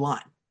defensive line.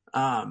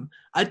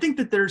 I think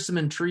that there's some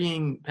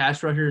intriguing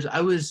pass rushers.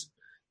 I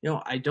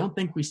don't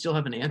think we still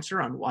have an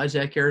answer on why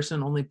Zach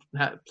Harrison only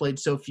played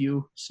so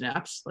few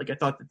snaps. Like, I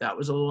thought that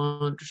was a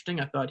little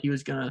interesting. I thought he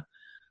was gonna.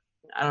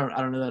 I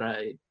don't know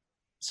that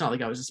it's not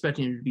like I was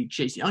expecting him to be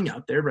Chase Young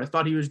out there, but I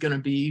thought he was gonna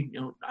be,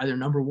 either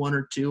number 1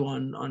 or 2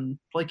 on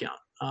play count.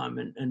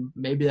 And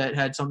maybe that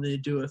had something to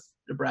do with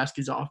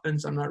Nebraska's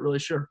offense. I'm not really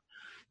sure.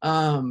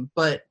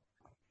 But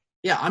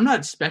yeah, I'm not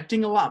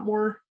expecting a lot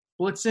more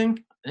blitzing.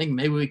 I think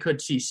maybe we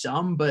could see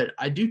some, but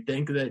I do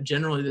think that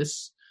generally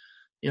this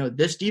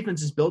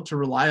defense is built to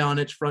rely on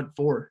its front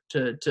 4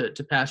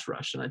 to pass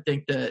rush. And I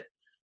think that,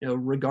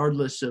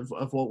 regardless of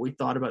what we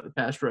thought about the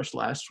pass rush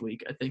last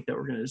week, I think that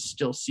we're going to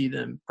still see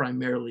them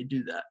primarily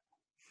do that.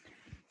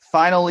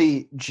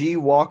 Finally, G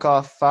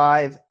Walkoff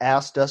 5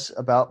 asked us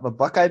about the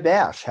Buckeye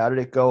Bash. How did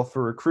it go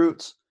for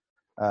recruits?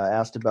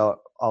 Asked about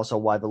also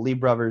why the Lee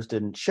brothers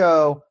didn't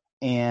show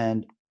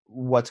and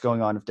what's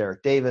going on with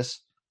Derek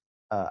Davis.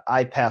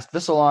 I passed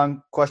this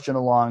question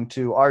along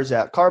to our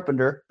Zach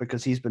Carpenter,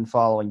 because he's been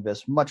following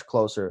this much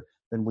closer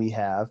than we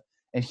have.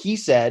 And he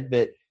said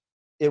that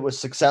it was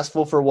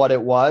successful for what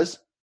it was.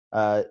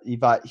 He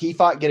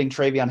thought getting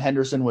TreVeyon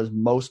Henderson was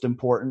most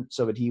important,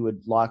 so that he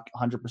would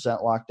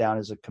 100% lock down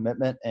as a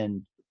commitment.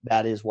 And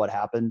that is what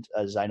happened,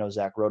 as I know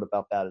Zach wrote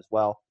about that as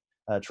well.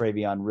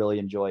 TreVeyon really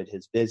enjoyed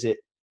his visit.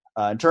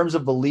 In terms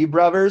of the Lee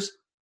brothers,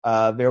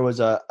 there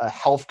was a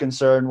health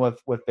concern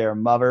with their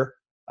mother.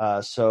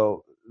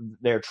 So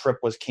their trip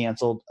was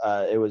canceled.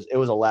 It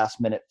was a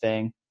last minute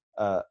thing,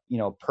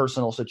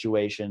 personal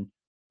situation.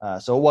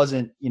 So it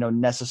wasn't,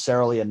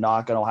 necessarily a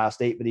knock on Ohio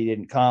State, but he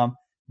didn't come.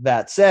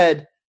 That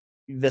said,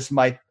 this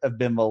might have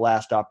been the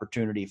last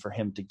opportunity for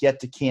him to get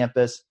to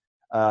campus.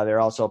 There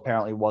also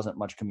apparently wasn't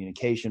much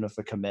communication with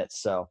the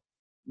commits. So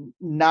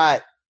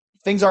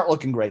things aren't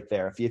looking great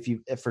there.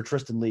 If for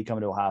Tristan Lee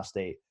coming to Ohio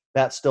State,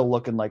 that's still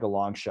looking like a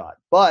long shot.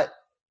 But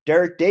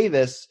Derek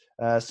Davis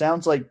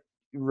sounds like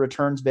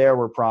returns there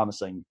were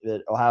promising.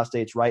 That Ohio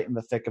State's right in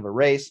the thick of a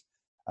race.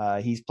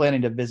 He's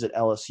planning to visit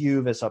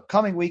LSU this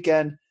upcoming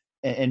weekend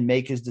and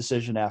make his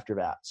decision after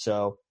that.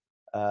 So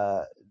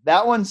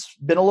that one's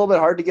been a little bit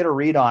hard to get a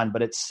read on,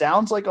 but it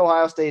sounds like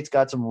Ohio State's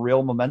got some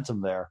real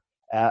momentum there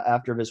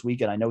after this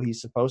weekend. I know he's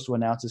supposed to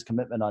announce his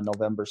commitment on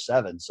November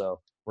 7th, so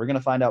we're going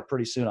to find out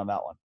pretty soon on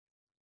that one.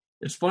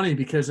 It's funny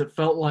because it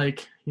felt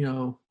like,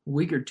 a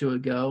week or two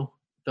ago,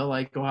 felt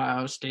like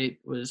Ohio State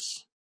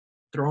was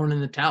throwing in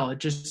the towel.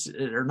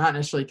 Or not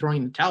necessarily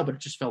throwing in the towel, but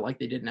it just felt like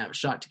they didn't have a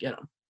shot to get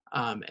him.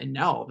 And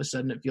now all of a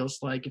sudden it feels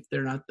like if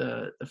they're not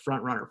the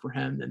front runner for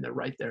him, then they're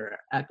right there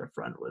at the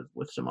front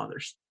with some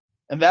others.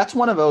 And that's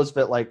one of those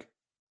that,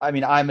 I'm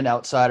an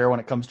outsider when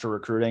it comes to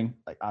recruiting.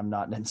 I'm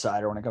not an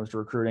insider when it comes to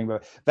recruiting,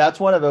 but that's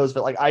one of those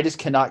that, I just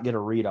cannot get a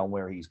read on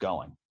where he's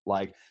going.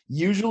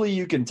 Usually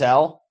you can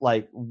tell,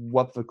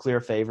 what the clear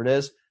favorite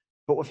is.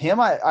 But with him,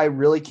 I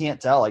really can't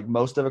tell.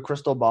 Most of the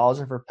crystal balls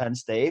are for Penn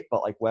State,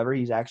 but, whether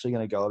he's actually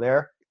going to go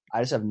there,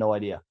 I just have no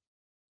idea.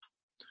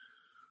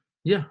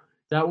 Yeah,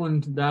 that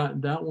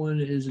one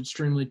is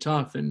extremely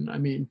tough. And,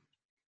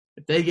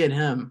 if they get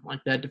him,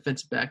 that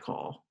defensive back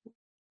haul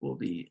will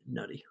be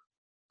nutty.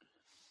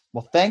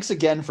 Well, thanks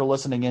again for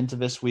listening into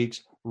this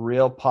week's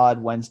Real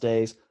Pod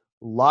Wednesdays.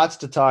 Lots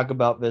to talk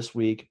about this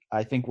week.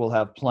 I think we'll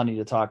have plenty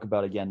to talk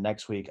about again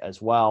next week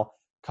as well,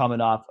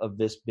 coming off of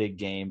this big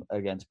game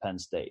against Penn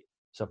State.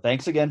 So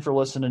thanks again for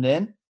listening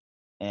in,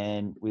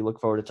 and we look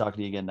forward to talking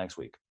to you again next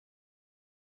week.